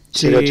 así,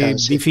 cero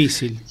chance.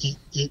 Difícil.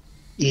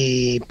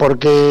 Y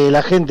porque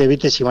la gente,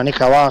 viste, si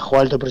maneja bajo,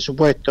 alto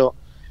presupuesto,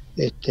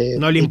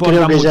 no le importa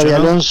creo que mucho, Xabi ¿no?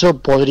 Alonso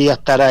podría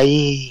estar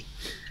ahí,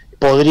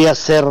 podría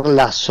ser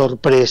la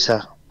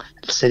sorpresa,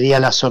 sería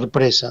la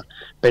sorpresa,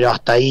 pero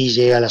hasta ahí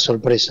llega la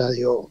sorpresa,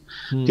 digo,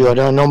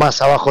 no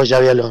más abajo de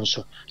Xabi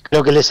Alonso.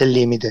 Creo que él es el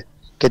límite,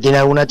 que tiene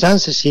alguna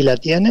chance, sí la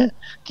tiene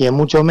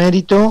mucho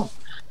mérito,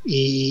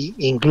 y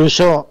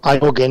incluso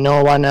algo que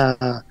no van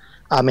a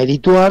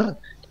merituar,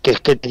 que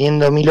es que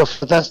teniendo 1000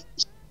 ofertas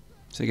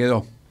se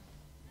quedó.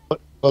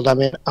 O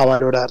también a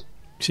valorar.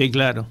 Sí,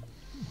 claro,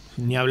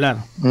 ni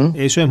hablar.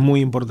 Eso es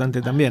muy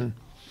importante también.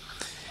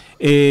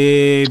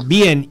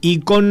 Bien,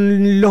 y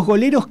con los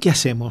goleros, ¿qué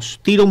hacemos?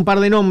 Tiro un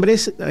par de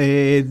nombres.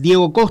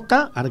 Diego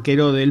Costa,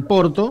 arquero del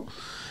Porto.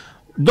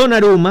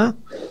 Donnarumma,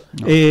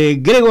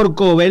 Gregor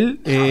Kobel,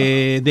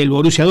 del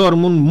Borussia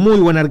Dortmund, muy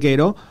buen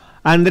arquero.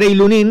 Andrei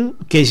Lunin,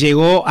 que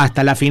llegó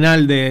hasta la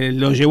final,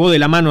 lo llevó de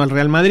la mano al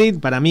Real Madrid.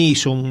 Para mí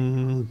hizo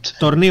un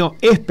torneo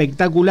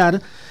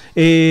espectacular.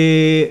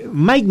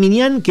 Mike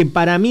Mignan, que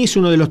para mí es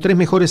uno de los 3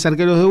 mejores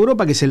arqueros de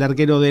Europa, que es el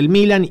arquero del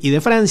Milan y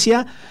de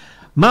Francia.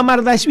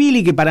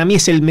 Mamardashvili, que para mí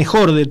es el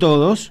mejor de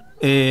todos,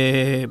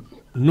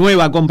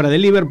 nueva compra de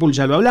Liverpool,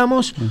 ya lo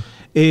hablamos.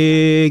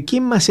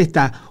 ¿Quién más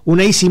está?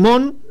 Unai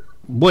Simón,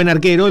 buen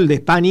arquero, el de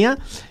España,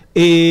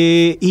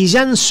 y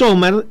Jan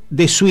Sommer,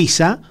 de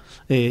Suiza,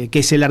 que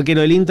es el arquero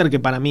del Inter, que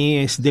para mí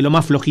es de lo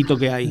más flojito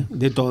que hay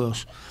de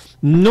todos.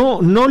 No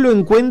lo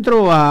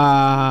encuentro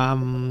a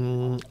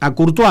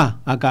Courtois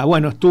acá.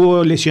 Bueno,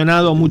 estuvo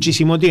lesionado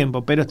muchísimo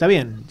tiempo, pero está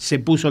bien. Se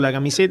puso la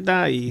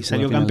camiseta y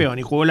salió campeón.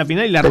 Y jugó la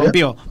final y la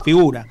rompió.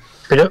 Figura.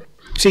 Pero,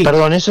 sí.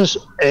 Perdón,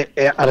 ¿esos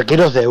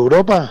arqueros de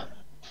Europa?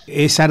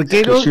 Es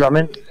arquero.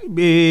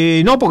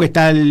 Exclusivamente. No, porque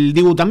está el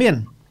Dibu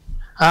también.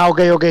 Ah,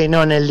 ok.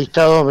 No, en el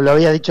listado, lo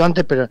había dicho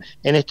antes, pero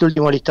en este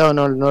último listado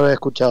no lo he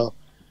escuchado.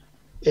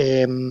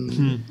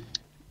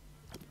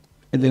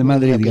 El del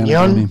Madrid,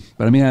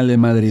 para mí era el del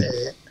Madrid.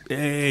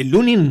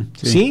 Lunin,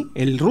 ¿sí?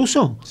 ¿El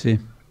ruso? Sí.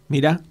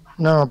 Mira.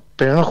 No,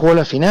 pero no jugó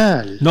la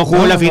final. No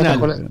jugó la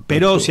final,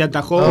 pero se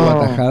atajó.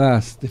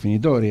 Atajadas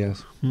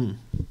definitorias.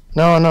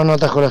 No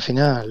atajó la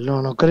final.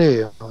 No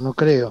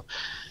creo.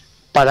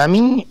 Para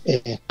mí,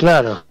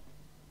 claro,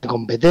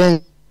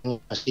 competencia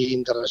así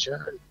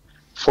internacional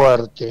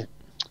fuerte.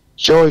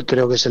 Yo hoy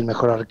creo que es el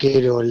mejor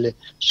arquero. El de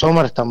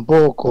Somers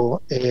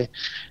tampoco.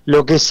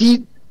 Lo que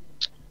sí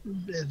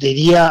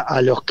diría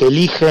a los que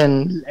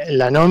eligen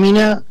la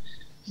nómina,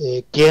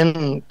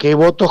 qué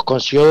votos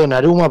consiguió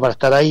Donnarumma para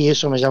estar ahí,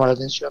 eso me llama la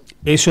atención.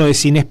 Eso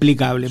es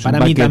inexplicable, para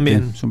mí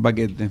también. Es un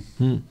paquete.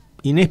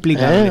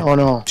 Inexplicable. ¿O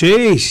no?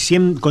 Sí,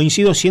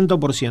 coincido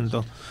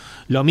 100%.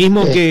 Lo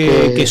mismo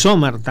que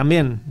Sommer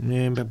también,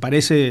 me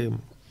parece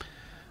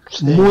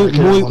muy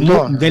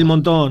del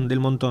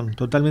montón,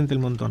 totalmente del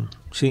montón.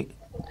 Sí,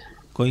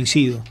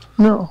 coincido.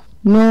 No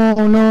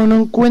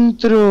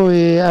encuentro.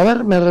 A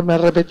ver, ¿me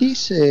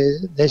repetís?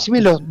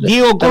 Decímelo.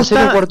 Diego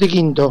Costa, cuarto y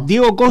quinto.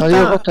 Diego Costa. No,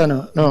 Diego Costa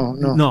no.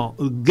 No,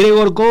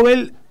 Gregor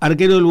Kobel,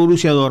 arquero del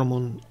Borussia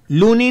Dortmund.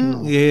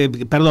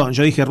 Lunin, perdón,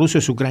 yo dije ruso,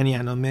 es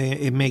ucraniano,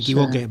 me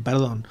equivoqué,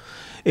 perdón.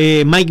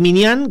 Mike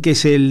Mignan, que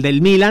es el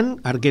del Milan,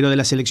 arquero de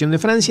la selección de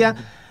Francia.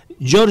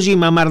 Georgi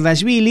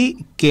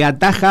Mamardashvili, que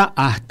ataja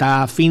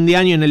hasta fin de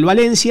año en el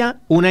Valencia.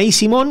 Unai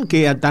Simón,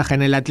 que ataja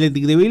en el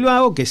Athletic de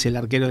Bilbao, que es el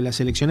arquero de la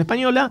selección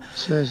española.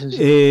 Sí.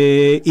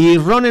 Y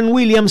Ronen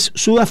Williams,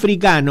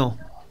 sudafricano.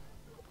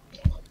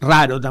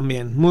 Raro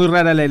también, muy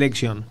rara la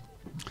elección.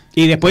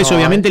 Y después,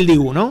 obviamente, el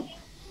Dibu, ¿no?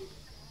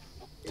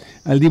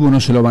 Al Dibu no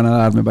se lo van a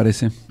dar, me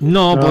parece.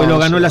 No, porque lo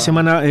ganó la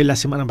semana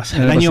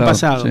pasada, el año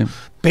pasado. Sí.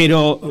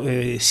 Pero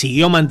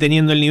siguió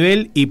manteniendo el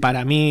nivel y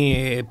para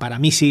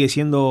mí sigue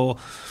siendo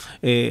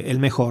el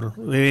mejor.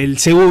 El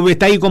Seguí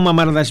está ahí con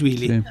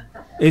Mamardashvili. Sí.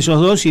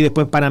 Esos dos, y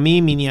después para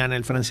mí Miniana,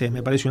 el francés,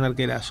 me parece un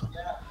arquerazo.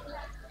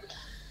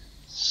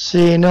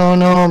 Sí,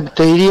 no,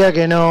 te diría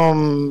que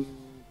no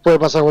puede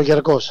pasar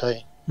cualquier cosa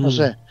ahí. No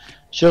sé,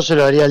 yo se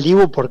lo daría al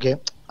Dibu porque,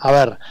 a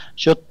ver,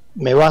 yo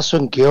me baso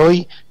en que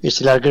hoy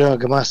es el arquero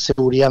que más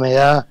seguridad me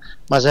da,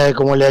 más allá de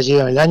cómo le ha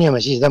llegado en el año. Me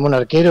decís, dame un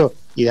arquero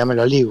y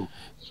dámelo al Dibu.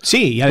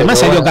 Sí, y además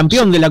salió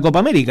campeón de la Copa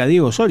América,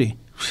 Diego Sori.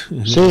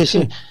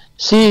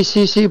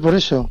 Sí, por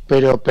eso.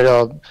 Pero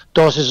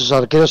todos esos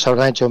arqueros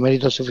habrán hecho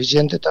méritos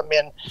suficientes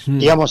también.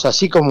 Digamos,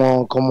 así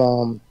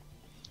como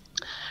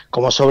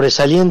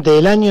sobresaliente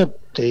del año,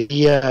 te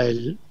diría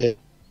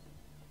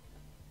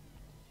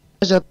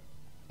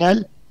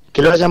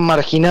que lo hayan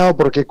marginado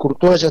porque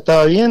Courtois ya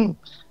estaba bien.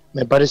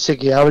 Me parece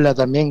que habla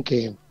también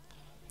que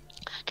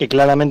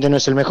claramente no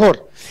es el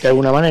mejor, de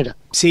alguna manera.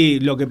 Sí,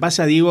 lo que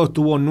pasa, Diego,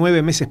 estuvo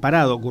 9 meses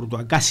parado,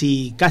 Courtois,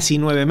 casi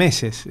 9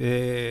 meses.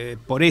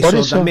 Por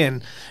eso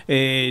también.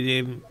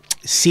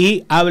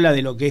 Sí habla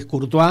de lo que es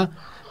Courtois,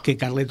 que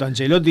Carleto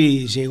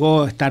Ancelotti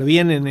llegó a estar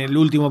bien en el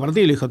último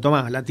partido y le dijo,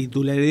 tomá, la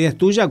titularidad es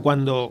tuya,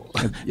 cuando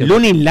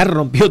Lunin la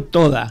rompió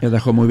toda. Y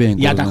atajó muy bien.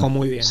 Y atajó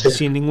muy bien,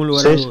 sin ningún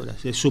lugar a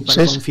dudas. Es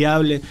súper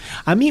confiable.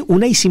 A mí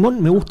Unai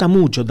Simón me gusta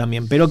mucho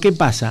también, pero ¿qué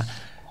pasa?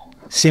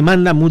 Se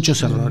manda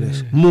muchos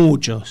errores,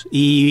 muchos,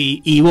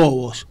 y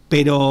bobos,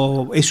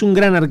 pero es un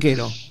gran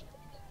arquero.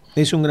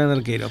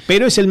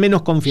 Pero es el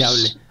menos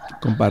confiable.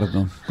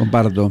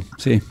 Comparto,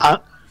 sí.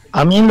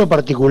 A mí en lo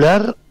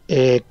particular,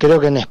 creo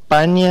que en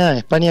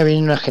España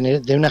viene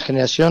de una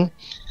generación,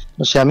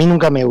 no sé, a mí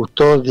nunca me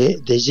gustó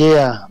de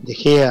Gea,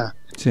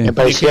 sí. Me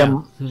parecía,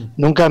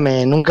 nunca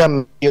me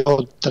dio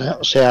otra,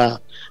 o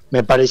sea,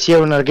 me parecía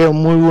un arquero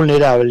muy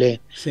vulnerable.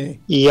 Sí.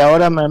 Y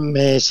ahora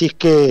me decís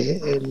que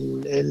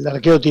el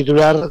arquero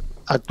titular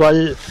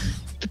actual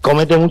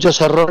comete muchos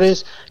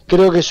errores.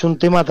 Creo que es un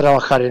tema a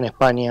trabajar en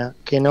España,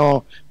 que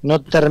no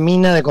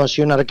termina de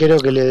conseguir un arquero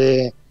que le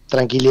dé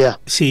tranquilidad.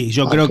 Sí,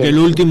 yo creo que el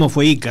último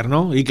fue Iker,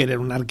 ¿no? Iker era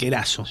un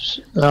arquerazo.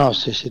 No,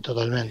 sí,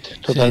 totalmente.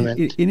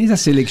 Sí. En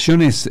esas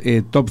selecciones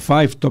top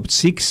 5, top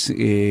 6,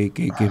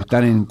 que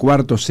están en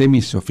cuartos,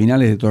 semis o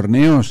finales de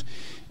torneos,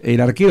 el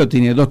arquero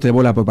tiene 2-3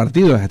 bolas por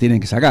partido, las tienen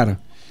que sacar.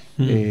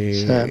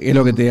 Es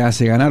lo que te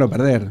hace ganar o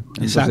perder.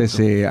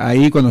 Entonces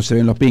ahí cuando se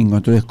ven los pingos.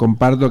 Entonces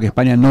comparto que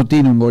España no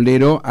tiene un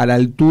golero a la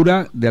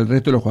altura del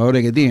resto de los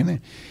jugadores que tiene.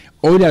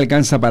 Hoy le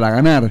alcanza para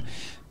ganar,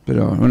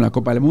 pero en la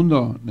Copa del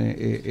Mundo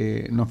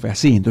no fue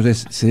así.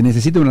 Entonces se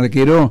necesita un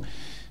arquero,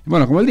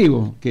 bueno, como él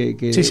digo, que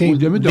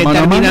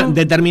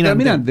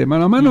determinante,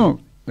 mano a mano,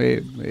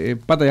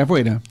 pata de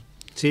afuera.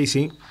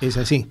 Sí, es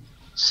así.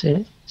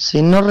 Sí.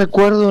 Si no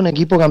recuerdo un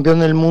equipo campeón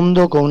del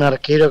mundo con un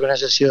arquero que no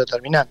haya sido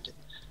determinante,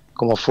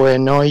 como fue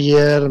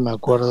Neuer, me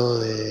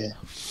acuerdo de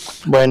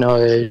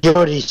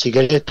Lloris, si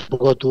querés,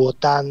 tampoco tuvo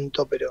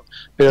tanto,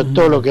 pero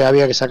todo lo que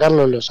había que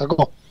sacarlo lo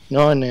sacó,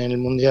 ¿no? En el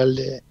Mundial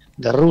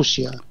de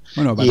Rusia.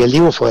 Bueno, y el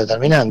Dibu fue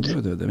determinante.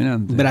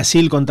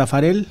 Brasil con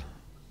Tafarel,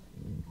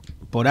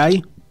 por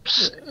ahí,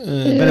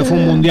 pero fue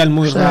un mundial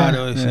muy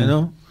raro ese,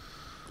 ¿no?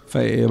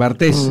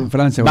 Bartés en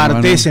Francia.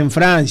 Bartés en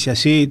Francia,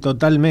 sí,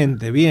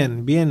 totalmente.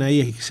 Bien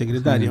ahí,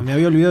 secretario. Me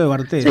había olvidado de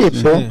Bartés.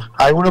 Sí.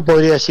 Alguno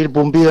podría decir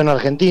Pumpido en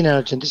Argentina en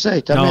el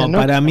 86 también, ¿no?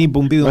 Para mí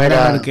Pumpido un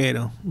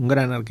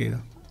gran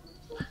arquero.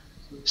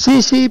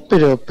 Sí,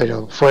 pero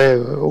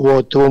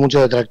tuvo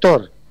mucho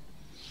detractor.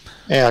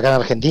 Acá en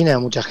Argentina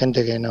hay mucha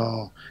gente que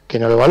no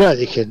lo valora.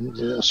 Dije,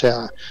 o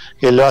sea,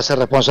 que lo hace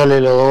responsable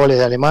de los 2 goles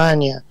de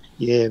Alemania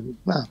y de,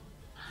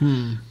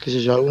 qué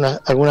sé yo,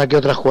 alguna que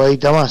otra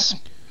jugadita más.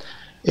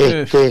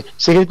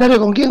 Secretario,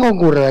 ¿con quién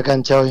concurre la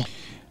cancha hoy?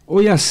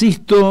 Hoy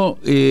asisto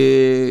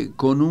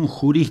con un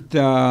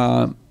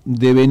jurista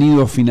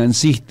devenido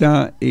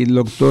financista, el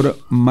doctor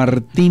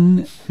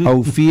Martín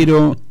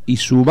Aufiero y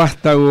su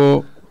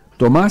vástago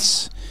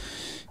Tomás,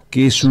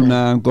 que es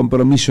un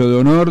compromiso de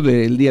honor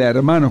del Día de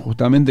Hermanos,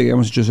 justamente, que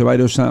hemos hecho hace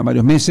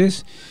varios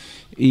meses,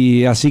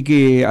 y así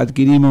que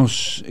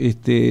adquirimos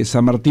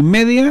San Martín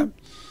Media,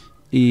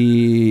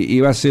 y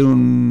va a ser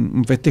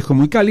un festejo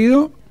muy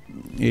cálido.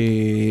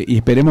 Y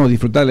esperemos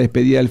disfrutar la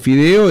despedida del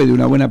Fideo y de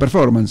una buena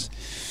performance.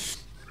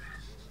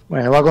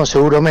 Bueno, va con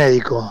seguro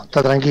médico,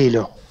 está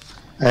tranquilo.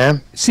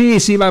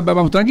 Sí,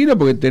 vamos tranquilos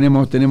porque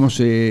tenemos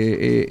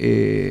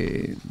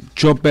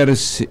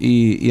choppers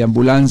y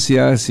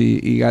ambulancias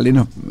y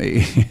galenos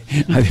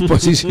a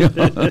disposición.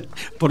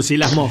 Por si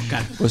las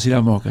moscas.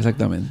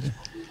 Exactamente.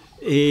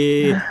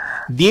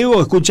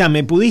 Diego,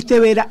 escúchame, ¿pudiste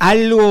ver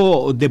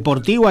algo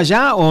deportivo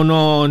allá o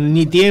no?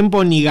 Ni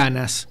tiempo ni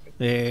ganas.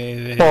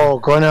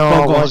 Poco.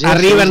 ¿A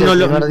River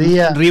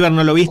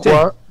no lo viste?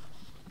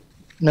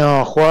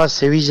 Jugaba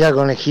Sevilla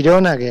con el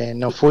Girona, que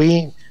no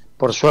fui,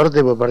 por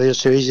suerte, porque perdió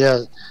Sevilla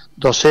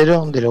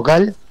 2-0 de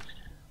local.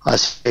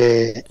 Así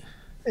que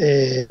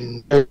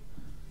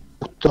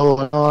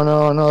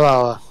no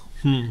daba.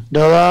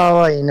 no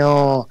daba y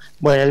no.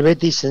 Bueno, el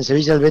Betis, en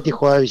Sevilla el Betis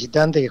jugaba de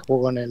visitante, que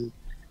jugó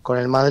con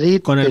el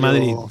Madrid. Con el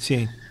Madrid,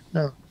 sí.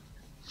 No,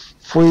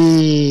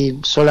 fui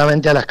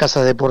solamente a las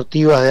casas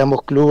deportivas de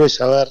ambos clubes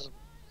a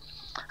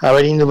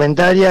ver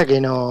indumentaria,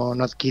 que no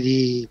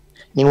adquirí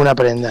ninguna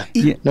prenda.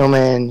 Ni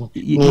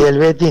del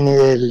Betis ni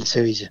del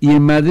Sevilla. ¿Y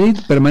en Madrid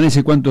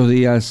permanece cuántos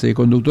días,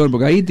 conductor?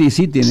 Porque ahí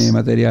sí tiene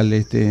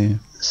material.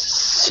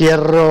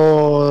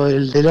 Cierro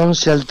el del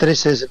 11 al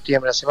 13 de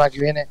septiembre, la semana que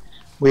viene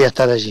voy a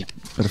estar allí.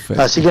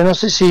 Perfecto. Así que no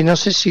sé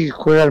si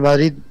juega el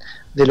Madrid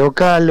de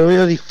local, lo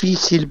veo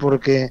difícil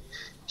porque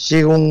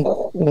llego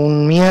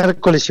un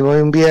miércoles y voy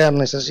un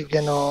viernes, así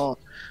que no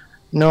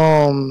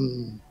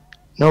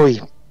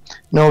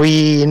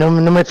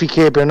me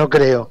fijé, pero no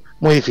creo,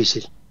 muy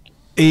difícil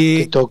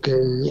que toque.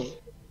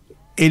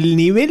 El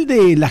nivel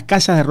de las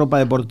casas de ropa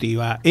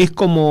deportiva es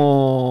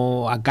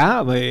como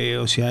acá,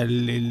 o sea,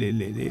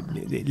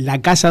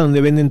 la casa donde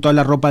venden toda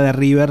la ropa de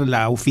River,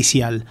 la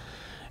oficial.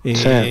 Sí.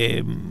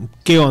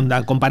 ¿Qué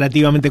onda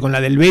comparativamente con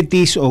la del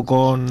Betis o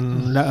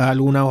con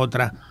alguna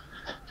otra?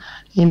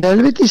 En la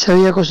del Betis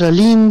había cosas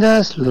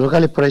lindas, los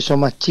locales por ahí son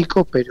más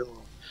chicos, pero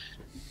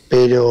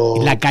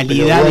la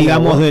calidad, bueno,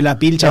 digamos, de la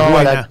pilcha es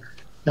buena.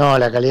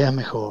 La calidad es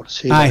mejor.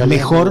 Sí, ¿es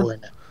mejor? Es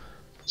buena.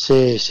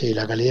 Sí,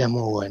 la calidad es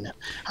muy buena.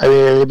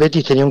 El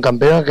Betis tenía un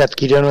campeón que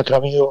adquirió nuestro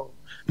amigo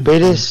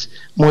Pérez,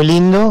 muy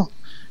lindo,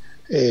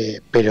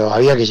 pero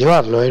había que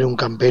llevarlo. Era un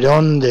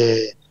camperón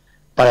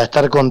para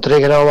estar con 3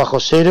 grados bajo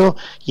cero,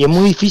 y es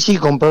muy difícil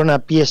comprar una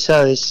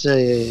pieza de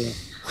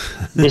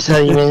esa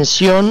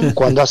dimensión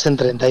cuando hacen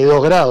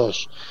 32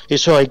 grados.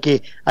 Eso hay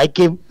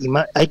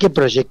que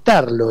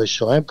proyectarlo,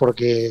 eso,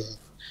 porque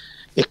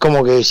es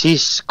como que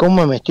decís,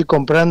 ¿cómo me estoy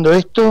comprando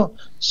esto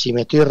si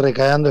me estoy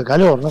recagando de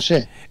calor? No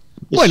sé.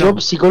 Bueno, yo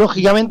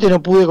psicológicamente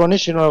no pude con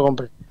eso y no lo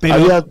compré.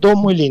 Había dos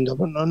muy lindos,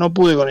 no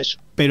pude con eso.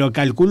 Pero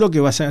calculo que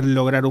vas a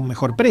lograr un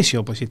mejor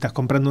precio, pues si estás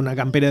comprando una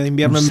campera de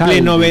invierno en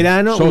pleno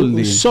verano,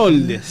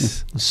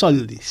 soldis.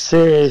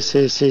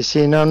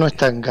 Sí, no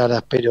están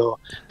caras, pero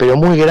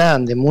muy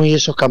grandes, muy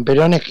esos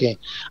camperones que,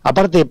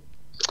 aparte,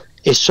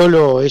 eso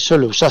lo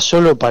usás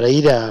solo para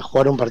ir a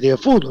jugar un partido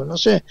de fútbol, no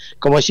sé,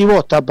 como decís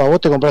vos, Tapa, vos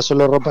te comprás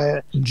solo ropa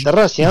de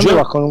Racing, ¿dónde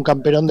vas con un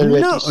camperón del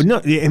Betis? No,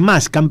 es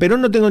más,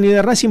 camperón no tengo ni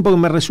de Racing porque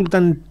me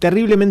resultan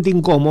terriblemente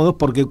incómodos,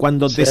 porque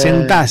cuando te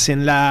sentás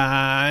en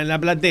la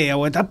platea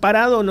o estás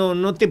parado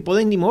no te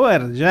podés ni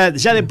mover, ya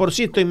de por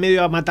sí estoy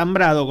medio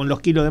amatambrado con los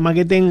kilos de más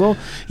que tengo,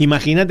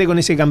 imagínate con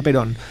ese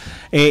camperón.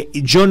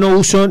 Yo no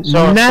uso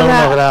nada. Son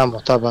unos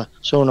gramos, Tapa.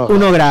 Son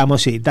unos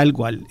gramos, sí, tal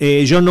cual.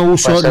 Yo no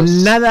uso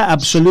nada,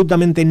 absolutamente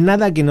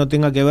nada que no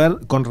tenga que ver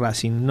con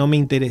Racing. No me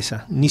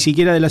interesa, ni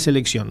siquiera de la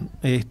selección.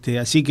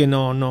 Así que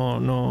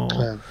no.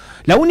 Claro.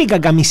 La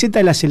única camiseta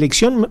de la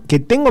selección que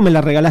tengo me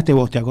la regalaste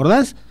vos, ¿te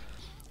acordás?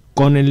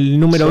 Con el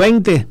número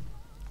 20.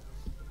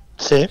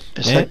 Sí,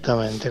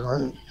 exactamente,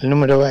 con el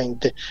número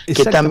 20.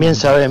 Que también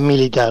sabes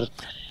militar.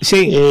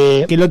 Sí,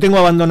 que lo tengo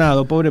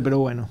abandonado, pobre, pero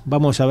bueno,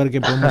 vamos a ver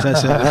qué podemos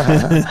hacer.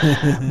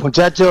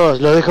 Muchachos,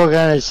 los dejo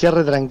acá en el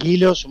cierre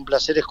tranquilos, un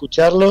placer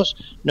escucharlos.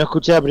 No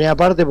escuché la primera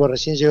parte porque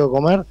recién llego a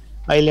comer.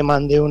 Ahí le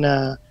mandé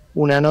una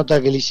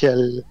nota que le hice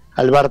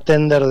al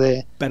bartender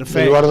del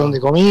lugar donde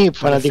comí,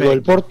 fanático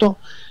del Porto.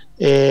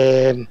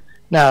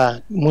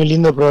 Nada, muy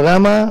lindo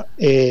programa.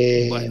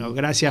 Bueno,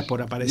 gracias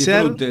por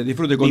aparecer.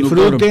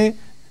 Disfrute.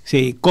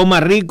 Sí,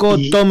 coma rico,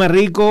 tome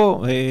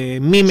rico,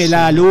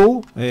 mímela a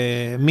Lu,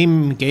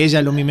 que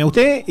ella lo mime a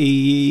usted,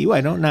 y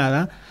bueno,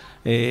 nada,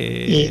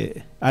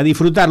 a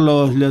disfrutar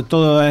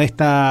todos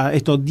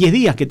estos 10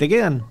 días que te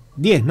quedan.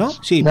 10, ¿no?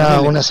 Sí,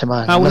 una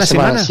semana. ¿Una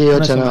semana? Sí,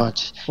 8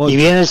 noches. Y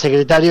viene el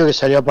secretario que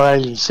salió a apagar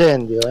el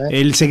incendio.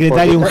 El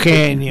secretario, un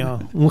genio.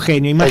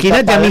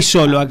 Imagínate a mí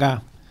solo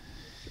acá.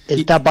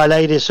 El Tapa al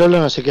aire solo,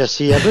 no sé qué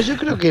hacía, pero yo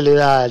creo que le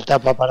da el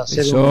Tapa para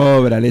hacer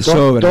le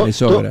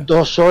sobra.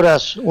 2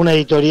 horas, una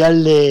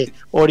editorial de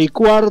hora y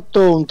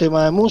cuarto, un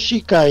tema de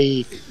música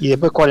y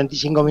después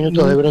 45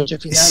 minutos de broche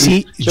final.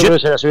 Sí, yo creo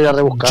que se las hubiera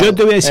rebuscado. Yo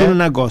te voy a decir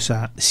una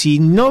cosa, si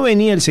no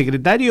venía el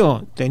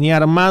secretario, tenía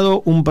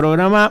armado un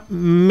programa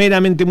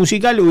meramente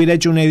musical, hubiera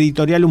hecho una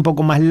editorial un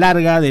poco más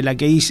larga de la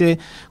que hice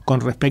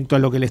con respecto a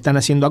lo que le están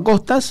haciendo a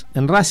Costas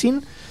en Racing.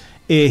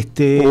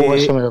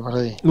 Eso me lo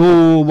perdí.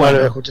 Bueno, lo voy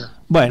a escuchar.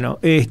 Bueno,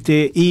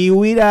 y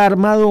hubiera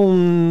armado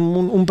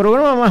un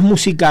programa más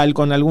musical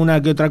con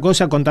alguna que otra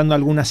cosa, contando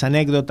algunas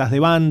anécdotas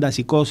de bandas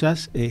y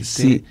cosas.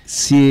 Si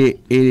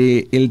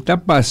el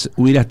Tapas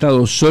hubiera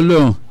estado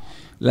solo,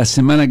 la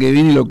semana que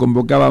viene lo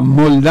convocaba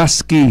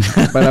Moldaski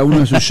para uno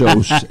de sus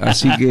shows.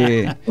 Así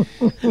que,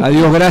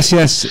 adiós,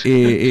 gracias.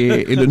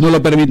 No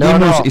lo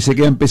permitimos y se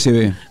queda en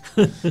PCB.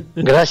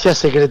 Gracias,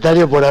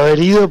 secretario, por haber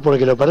ido,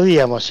 porque lo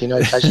perdíamos, si no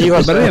allí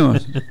lo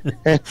perdemos.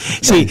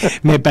 Sí,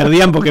 me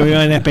perdían porque me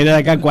iban a esperar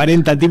acá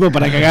 40 tipos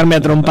para cagarme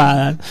a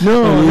trompadas.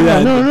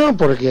 No,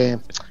 porque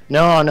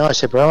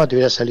ese programa te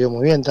hubiera salido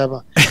muy bien,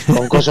 Tapa,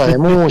 con cosas de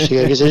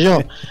música, qué sé yo.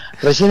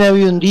 Recién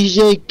había un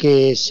DJ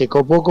que se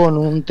copó con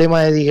un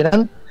tema de Eddie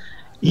Grant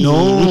y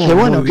dije,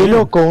 bueno, qué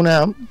loco,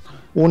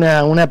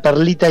 una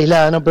perlita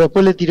aislada, pero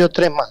después le tiró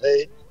 3 más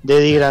de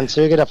Eddie Grant,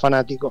 se ve que era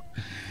fanático.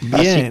 Bien.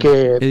 Así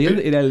que Eddie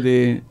Grant era el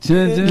de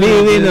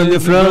Living on the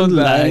front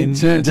line.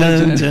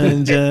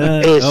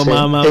 Oh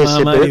mama,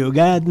 mama, you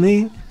got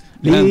me.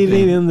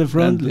 Living on the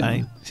front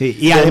line. Sí,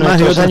 y además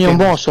de los otros años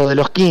temas. mozos, de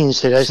los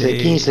 15, era ese de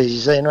 15,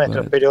 16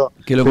 nuestros, pero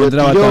que lo pero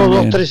encontraba tiró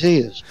también. 2-3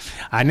 seguidos.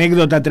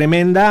 Anécdota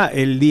tremenda,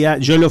 el día,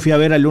 yo lo fui a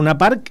ver al Luna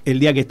Park el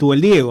día que estuvo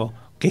el Diego,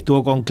 que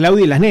estuvo con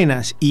Claudia y las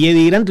nenas, y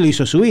Eddie Grant lo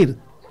hizo subir.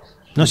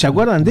 ¿No se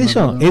acuerdan de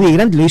eso? No. Eddie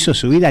Grant lo hizo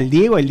subir al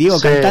Diego, el Diego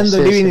Sí, cantando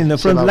sí, Living sí, in the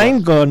sí, Front me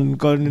Line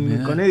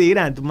con Eddie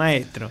Grant,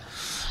 maestro.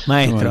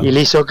 Maestro. Y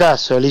le hizo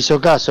caso,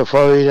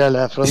 fue a vivir a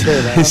la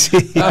frontera, ¿no? Sí,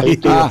 Ahí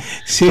estuvo,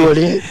 sí. estuvo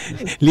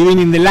Living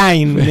in the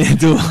Line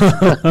estuvo.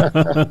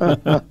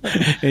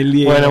 El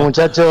Diego. Bueno,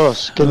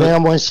 muchachos, que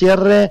tengan buen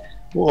cierre.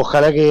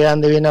 Ojalá que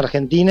ande bien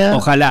Argentina.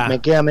 Ojalá. Me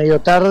queda medio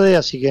tarde,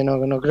 así que no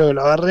creo que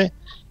lo agarre.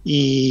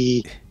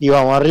 Y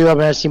vamos, arriba a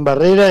Penal sin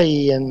Varrera.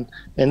 Y en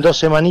 2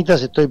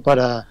 semanitas estoy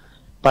para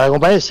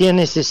acompañar. Si es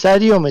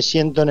necesario, me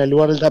siento en el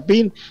lugar del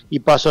Tapir y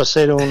paso a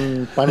ser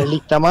un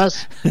panelista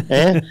más.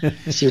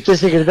 Si usted,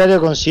 secretario,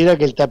 considera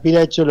que el Tapir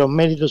ha hecho los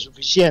méritos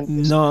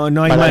suficientes. No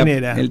hay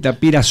manera. El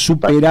Tapir ha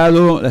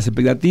superado las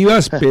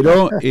expectativas,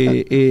 pero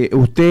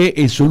usted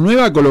en su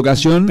nueva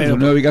colocación, su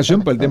nueva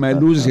ubicación, por el tema de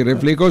luces y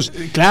reflejos.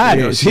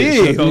 Claro,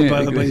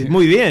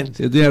 muy bien.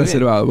 Se lo tiene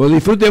reservado. Vos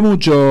disfrute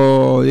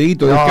mucho,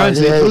 Dieguito,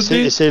 descanse,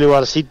 disfrute.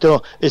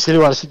 Ese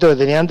lugarcito que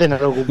tenía antes no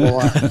lo ocupo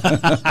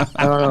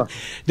más.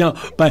 No.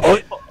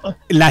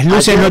 Las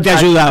luces no te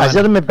ayudaban.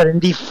 Ayer me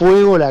prendí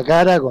fuego la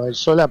cara con el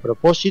sol a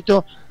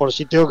propósito, por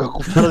si tengo que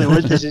ocupar de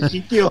vuelta ese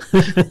sitio.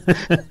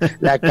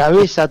 La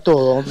cabeza,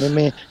 todo.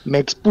 Me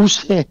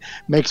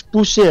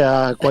expuse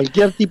a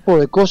cualquier tipo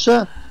de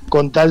cosa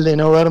con tal de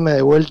no verme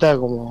de vuelta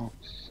como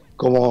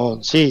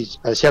sí,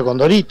 parecía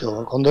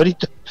Condorito.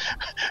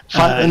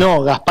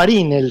 No,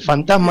 Gasparín, el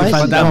fantasma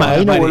ese.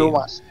 Ahí no vuelvo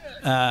más.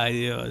 Ay,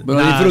 Dios.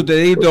 Bueno, disfrute,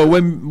 Dedito,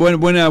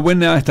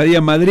 buena estadía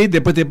en Madrid.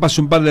 Después te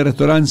paso un par de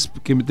restaurantes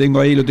que tengo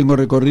ahí, lo tengo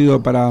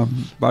recorrido para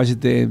ver si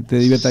te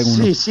divierte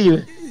alguno. Sí.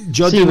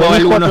 Yo tengo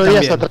algunos 4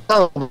 días también.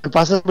 atrasado,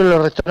 pasé por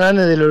los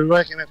restaurantes de los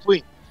lugares que me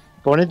fui.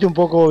 Ponete un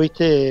poco,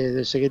 viste,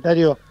 de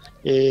secretario,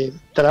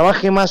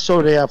 trabaje más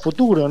sobre a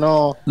futuro,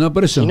 no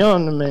por eso. Si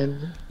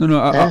no,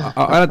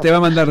 ahora te va a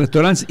mandar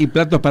restaurantes y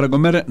platos para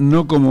comer,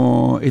 no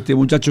como este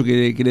muchacho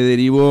que le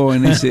derivó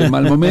en ese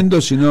mal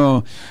momento,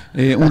 sino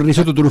un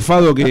risotto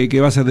trufado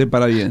que va a ser de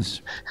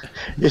parabienes.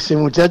 Ese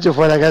muchacho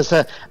fue a la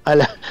casa,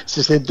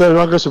 se sentó al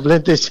banco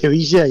suplente de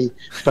Sevilla y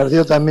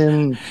perdió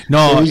también.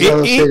 No, Sevilla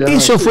 2-0,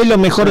 eso ¿no? fue lo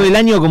mejor del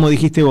año, como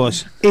dijiste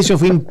vos. Eso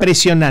fue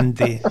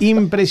impresionante.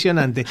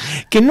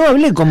 Que no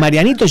hablé con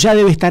Marianito, ya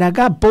debe estar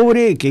acá,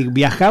 pobre, que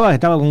viajaba,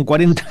 estaba con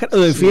 40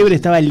 grados de fiebre,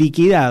 estaba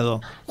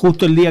liquidado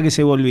justo el día que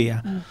se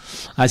volvía.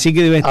 Así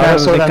que debe estar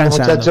Abrazo grande,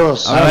 descansando.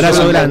 muchachos.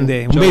 Abrazo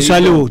grande. Un beso a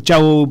Luz.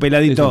 Chau,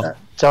 peladito.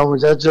 Chao,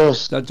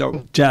 muchachos.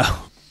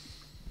 Chao.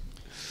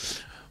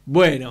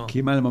 Bueno.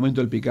 Qué mal momento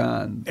el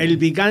picante. El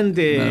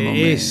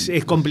picante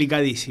es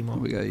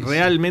complicadísimo.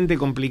 Realmente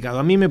complicado.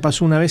 A mí me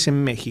pasó una vez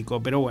en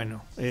México, pero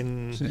bueno,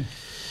 en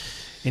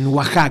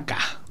Oaxaca,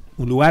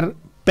 un lugar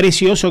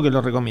precioso que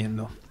lo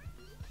recomiendo.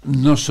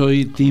 No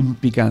soy team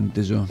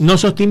picante yo. ¿No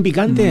sos team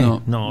picante?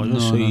 No,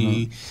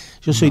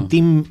 yo soy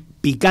team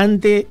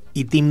picante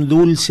y team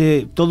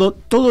dulce.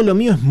 Todo lo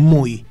mío es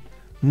muy.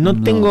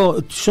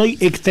 Soy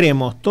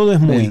extremos, todo es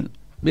muy.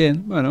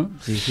 Bien, bueno,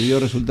 si dio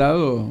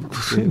resultado.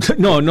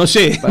 No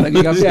sé. ¿Para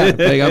qué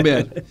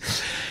cambiar?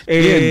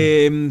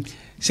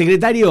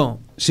 Secretario,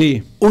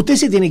 sí. ¿Usted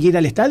se tiene que ir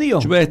al estadio?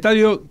 Yo voy al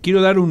estadio,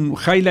 quiero dar un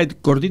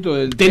highlight cortito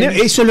del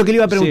Eso es lo que le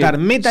iba a preguntar.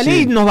 Sí, Métale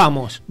y nos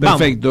vamos.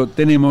 Perfecto.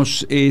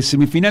 Tenemos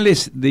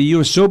semifinales de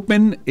US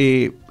Open.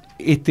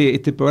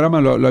 Este programa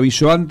lo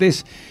avisó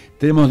antes.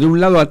 Tenemos de un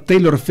lado a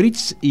Taylor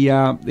Fritz y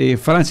a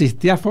Francis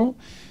Tiafoe.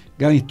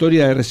 Gran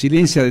historia de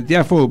resiliencia de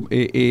Tiafoe,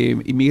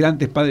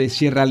 inmigrantes, padre de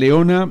Sierra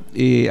Leona,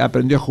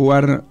 aprendió a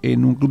jugar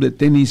en un club de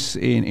tenis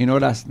en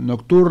horas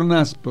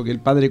nocturnas, porque el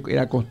padre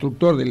era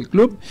constructor del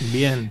club.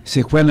 Bien.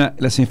 Se juegan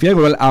la semifinal,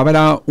 con lo cual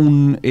habrá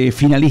un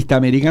finalista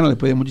americano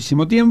después de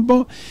muchísimo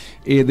tiempo.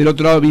 Del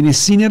otro lado viene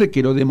Sinner,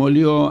 que lo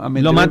demolió a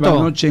Medvedev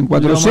anoche en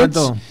 4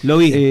 sets. Lo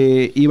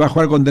vi. Y va a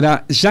jugar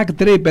contra Jack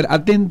Draper.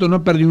 Atento,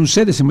 no perdió un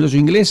set, ese muchacho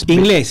inglés.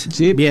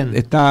 Sí, bien.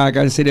 Está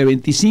acá en serie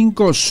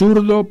 25,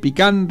 zurdo,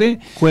 picante.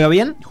 ¿Juega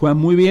bien? Juega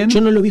muy bien. Yo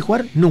no lo vi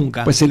jugar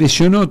nunca. Pues se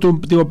lesionó, todo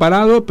un tipo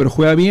parado, pero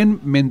juega bien,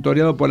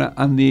 mentoreado por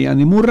Andy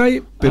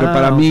Murray, pero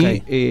para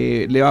mí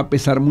le va a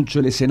pesar mucho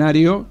el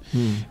escenario.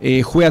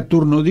 Juega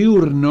turno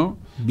diurno.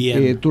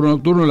 Bien. Turno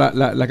nocturno,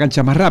 la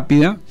cancha más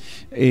rápida,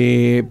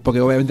 porque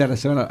obviamente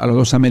reservan a los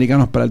dos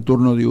americanos para el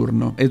turno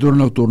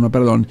nocturno,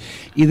 perdón.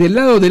 Y del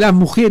lado de las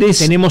mujeres,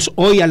 tenemos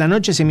hoy a la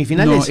noche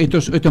semifinales. No,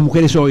 estas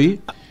mujeres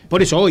hoy.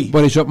 Por eso hoy.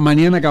 Por eso,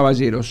 mañana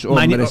caballeros,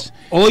 hombres.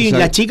 Hoy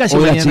las chicas y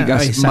hoy mañana.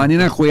 Las chicas.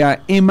 Mañana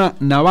juega Emma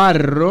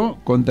Navarro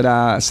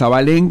contra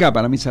Zabalenka.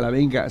 Para mí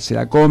Zabalenka se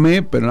la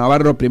come, pero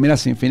Navarro, primera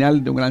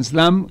semifinal de un Grand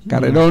Slam,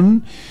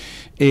 carrerón.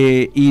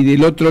 Y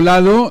del otro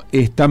lado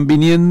están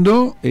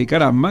viniendo,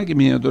 caramba, que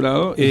viene del otro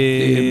lado,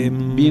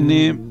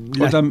 viene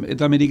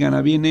otra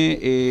americana,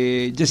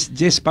 viene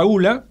Jess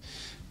Pagula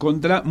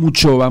contra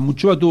Muchova.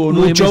 Muchova tuvo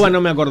 9 Muchova meses.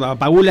 no me acordaba.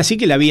 Pagula sí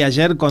que la vi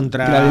ayer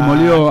contra La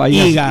demolió a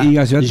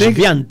Iga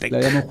Swiatek. Le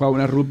habíamos jugado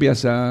unas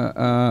rupias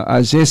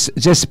a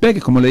Jess Peck,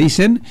 como le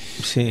dicen.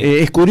 Sí.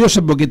 Es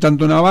curioso porque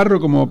tanto Navarro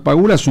como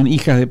Pagula son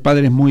hijas de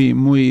padres muy,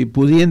 muy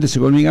pudientes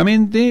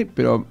económicamente,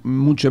 pero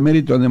mucho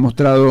mérito han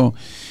demostrado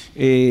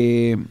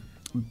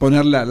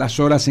poner las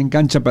horas en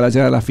cancha para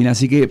llegar a la final.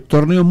 Así que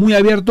torneo muy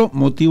abierto,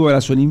 motivo de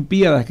las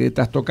Olimpiadas que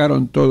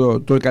trastocaron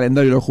todo el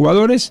calendario de los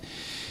jugadores.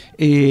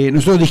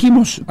 Nosotros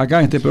dijimos acá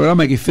en este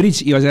programa que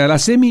Fritz iba a llegar a la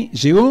semi,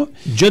 llegó.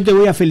 Yo te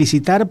voy a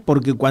felicitar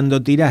porque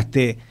cuando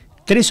tiraste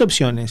 3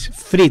 opciones,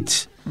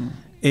 Fritz,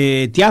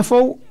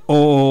 Tiafoe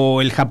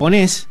o el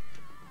japonés,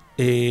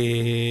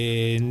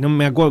 no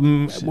me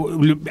acuerdo.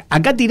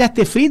 Acá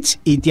tiraste Fritz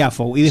y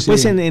Tiafoe. Y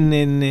después Sí. en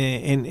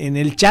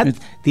el chat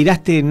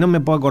tiraste, no me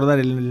puedo acordar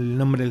el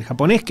nombre del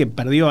japonés, que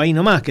perdió ahí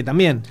nomás, que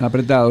también.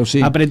 Apretado,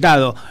 sí.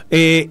 Apretado.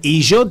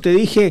 Y yo te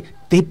dije,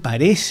 ¿te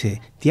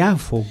parece,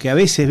 Tiafoe, que a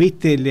veces,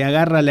 viste, le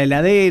agarra la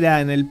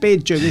heladera en el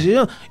pecho, qué sé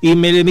yo? Y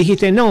me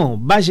dijiste, no,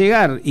 va a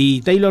llegar.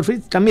 Y Taylor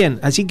Fritz también.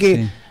 Así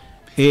que...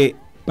 Sí.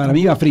 Para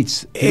mí va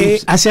Fritz.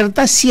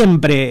 Acertás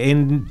siempre.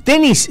 En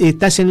tenis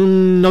estás en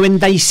un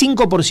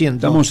 95%.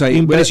 Estamos ahí.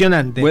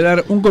 Impresionante. Voy a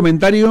dar un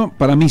comentario.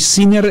 Para mí,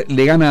 Sinner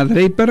le gana a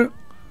Draper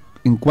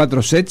en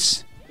 4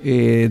 sets.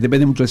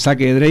 Depende mucho del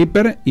saque de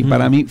Draper. Y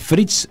para mí,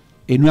 Fritz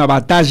en una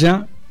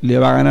batalla le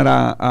va a ganar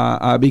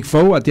a Big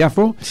Foe, a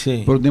Tiafoe,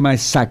 Sí. por un tema de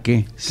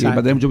saque. Que va a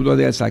tener mucho punto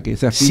de saque. O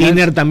sea,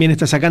 Sinner también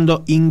está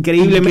sacando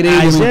increíblemente.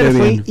 Ayer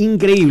fue bien.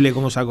 increíble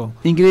como sacó.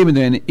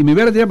 Increíblemente bien. Y me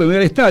voy a retirar porque me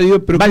voy al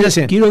estadio, pero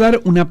Váyase. quiero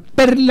dar una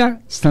perla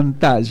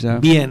santalla.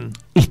 Bien.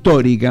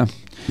 Histórica.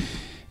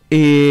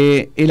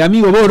 El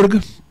amigo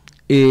Borg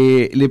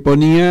le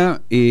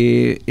ponía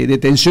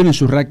detención en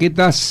sus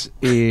raquetas,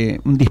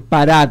 un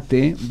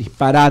disparate,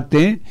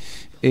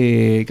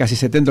 casi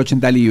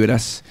 70-80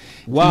 libras.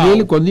 Wow. Y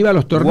él cuando iba a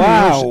los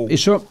torneos, Wow.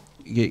 eso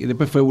que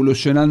después fue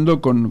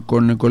evolucionando con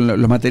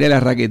los materiales de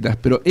las raquetas,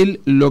 pero él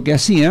lo que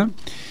hacía,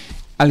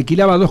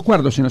 alquilaba 2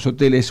 cuartos en los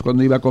hoteles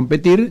cuando iba a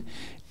competir,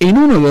 en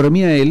uno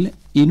dormía él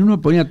y en uno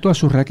ponía todas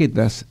sus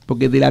raquetas,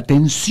 porque de la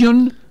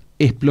tensión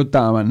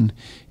explotaban.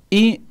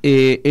 Y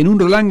en un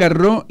Roland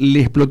Garros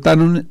le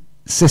explotaron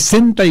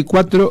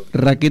 64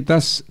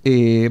 raquetas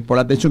por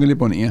la tensión que le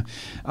ponía.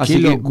 Así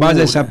Qué que locura.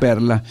 vaya esa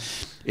perla.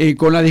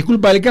 Con la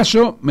disculpa del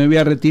caso, me voy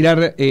a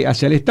retirar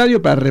hacia el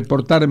estadio para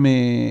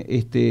reportarme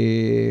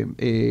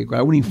con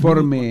algún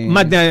informe.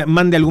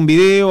 Mande algún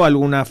video,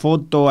 alguna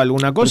foto,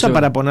 alguna cosa Eso.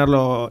 para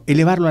ponerlo,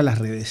 elevarlo a las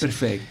redes.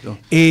 Perfecto.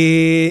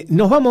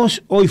 Nos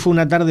vamos, hoy fue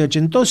una tarde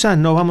ochentosa,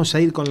 nos vamos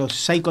a ir con los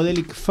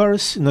Psychedelic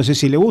Furs, no sé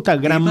si le gusta,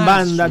 gran Temazo.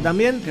 banda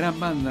también. Gran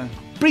banda.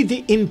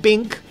 Pretty in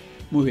Pink,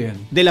 Muy bien.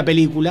 de la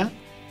película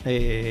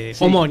Sí,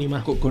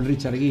 homónima. Con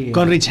Richard Gere.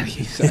 Con Richard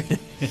Gere.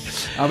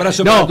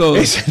 Abrazo para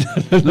todos.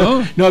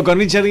 No, con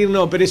Richard Gere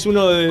no, pero es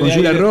uno de... Con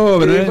Julia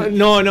Roberts, ¿eh?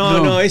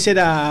 No, ese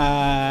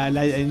era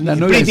La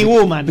Pretty novia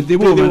Woman. Pretty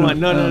Woman.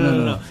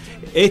 No.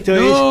 Esto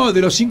es... No,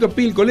 de los 5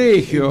 Pi el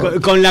colegio.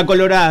 Con la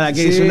colorada,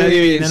 que Sí, es una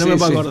divina, no sí, me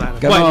puedo sí. acordar.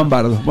 Carnaval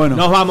Bardo. Bueno.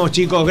 Nos vamos,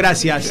 chicos,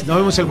 gracias. Nos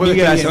vemos el jueves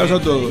que Gracias, viene.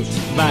 abrazo a todos.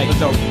 Bye.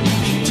 Chao.